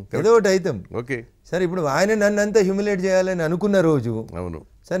సార్, ఏదో ఒకటి అవుతాం సార్. ఇప్పుడు ఆయన నన్ను అంతా హ్యూమిలేట్ చేయాలని అనుకున్న రోజు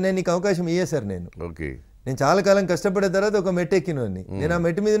సార్ నేను నీకు అవకాశం ఇయ్యే సార్. నేను చాలా కాలం కష్టపడే తర్వాత ఒక మెట్టు ఎక్కినోని నేను ఆ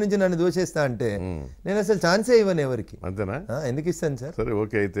మెట్టు మీద నుంచి నన్ను దోచేస్తా అంటే నేను అసలు ఛాన్సే ఇవ్వను ఎవరికి. ఎందుకు ఇస్తాను సార్?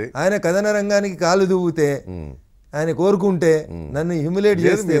 ఆయన కథన రంగానికి కాలు దువ్వుతే, ఆయన కోరుకుంటే, నన్ను హ్యూమిలేట్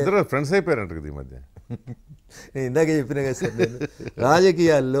చేస్తే ఫ్రెండ్స్ అయిపోయారంట కదా ఈ మధ్య. నేను ఇందాకే చెప్పినా కదా సార్, నేను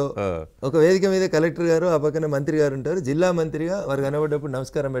రాజకీయాల్లో ఒక వేదిక మీద కలెక్టర్ గారు, ఆ పక్కన మంత్రి గారు ఉంటారు. జిల్లా మంత్రిగా వారు కనబడ్డప్పుడు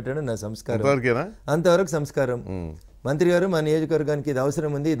నమస్కారం పెట్టడం నా సంస్కారం, అంతవరకు సంస్కారం. మంత్రి గారు మా నియోజకవర్గానికి ఇది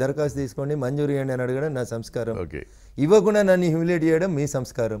అవసరం ఉంది, దరఖాస్తు తీసుకోండి, మంజూరు చేయండి అని అడగడం నా సంస్కారం. ఇవ్వకుండా నన్ను హ్యూమిలేట్ చేయడం మీ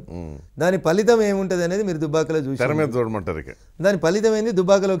సంస్కారం. దాని ఫలితం ఏముంటది అనేది మీరు దుబ్బాకలో చూసి, దాని ఫలితం ఏంది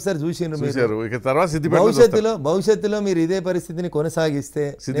దుబ్బాకలో ఒకసారి చూసిండ్రు. భవిష్యత్తులో మీరు ఇదే పరిస్థితిని కొనసాగిస్తే,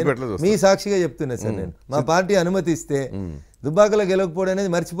 మీ సాక్షిగా చెప్తున్నా సార్, నేను మా పార్టీ అనుమతిస్తే దుబ్బాకలో గెలవకపోవడం అనేది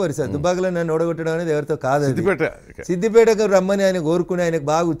మర్చిపోరు సార్. దుబ్బాకలో నన్ను ఓడగొట్టడం అనేది ఎవరితో కాదు. సిద్దిపేటకు రమ్మని ఆయన కోరుకుని ఆయనకు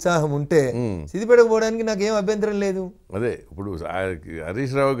బాగా ఉత్సాహం ఉంటే సిద్దిపేటకు పోవడానికి నాకు ఏం అభ్యంతరం లేదు. అదే ఇప్పుడు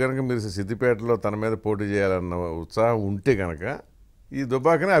హరీష్ రావు కనుక మీరు సిద్దిపేటలో తన మీద పోటీ చేయాలన్న ఉత్సాహం ఉంటే కనుక ఈ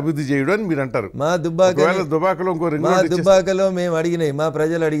దుబ్బాకనే అభివృద్ధి చేయడం అని మీరు అంటారు. మా దుబ్బాకలో ఇంకో దుబ్బాకలో మేము అడిగినాయి, మా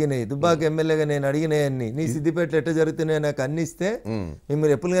ప్రజలు అడిగినాయి, దుబ్బాక ఎమ్మెల్యేగా నేను అడిగినాయి అన్ని, నీ సిద్దిపేటలో ఎట్లా జరుగుతున్నాయి నాకు అన్ని ఇస్తే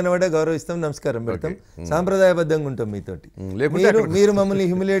మిమ్మల్ని ఎప్పుడు కనబడే గౌరవిస్తాం, నమస్కారం పెడతాం, సాంప్రదాయబద్ధంగా ఉంటాం మీతోటి. మీరు మమ్మల్ని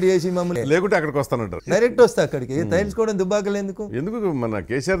హ్యూమిలేట్ చేసి మమ్మల్ని లేకుంటే అక్కడికి వస్తానంటారు. డైరెక్ట్ వస్తా అక్కడికి. తైల్చుకోవడం దుబ్బాకలు ఎందుకు మన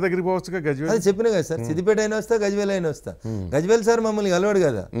కేసీఆర్ దగ్గరికి పోవచ్చు. గజ్వేల్ అది చెప్పిన కదా సార్, సిద్దిపేట అయినా వస్తా, గజ్వేల్ అయినా వస్తా. గజ్వేల్ సార్ మమ్మల్ని కలవాడు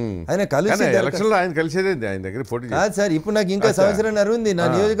కదా, ఆయన కలిసి ఆయన కలిసేది ఆయన దగ్గర పోటీ కాదు సార్. ఇప్పుడు నాకు ఇంకా సంవత్సరం ఉంది, నా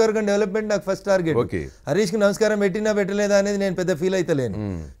నియోజకవర్గం డెవలప్మెంట్ నాకు ఫస్ట్ టార్గెట్. హరీష్ కి నమస్కారం పెట్టినా పెట్టలేదా అనేది నేను పెద్ద ఫీల్ అయితలేను.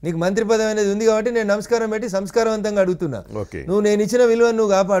 నీకు మంత్రి పదవి అనేది ఉంది కాబట్టి నేను నమస్కారం పెట్టి సంస్కారవంతంగా అడుగుతున్నా. నువ్వు నేను ఇచ్చిన విలువను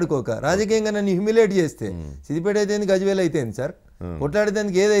నువ్వు కాపాడుకోక రాజకీయంగా నన్ను హ్యూమిలేట్ చేస్తే సిద్దిపేట అయితే గజ్వేల్ అయితే సార్,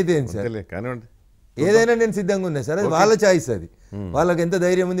 కొట్లాడేందుకు ఏదైతే సార్, ఏదైనా నేను సిద్ధంగా ఉన్నా సార్. అది వాళ్ళ చాయిస్, అది వాళ్ళకి ఎంత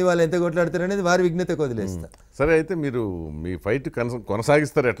ధైర్యం ఉంది, వాళ్ళు ఎంత కొట్లాడతారు అనేది వారి విజ్ఞతకు వదిలేస్తా. సరే, అయితే మీరు మీ ఫైట్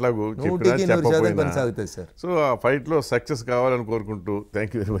కొనసాగిస్తారు ఎట్లాగో కొనసాగుతుంది సార్. సో ఆ ఫైట్లో సక్సెస్ కావాలని కోరుకుంటూ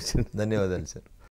థ్యాంక్ యూ వెరీ మచ్. ధన్యవాదాలు సార్.